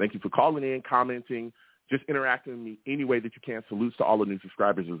free. Thank you for calling in, commenting, just interacting with me any way that you can. Salutes to all the new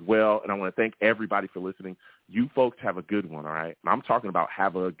subscribers as well. And I want to thank everybody for listening. You folks have a good one, all right? I'm talking about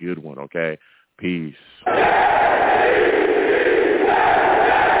have a good one, okay? Peace.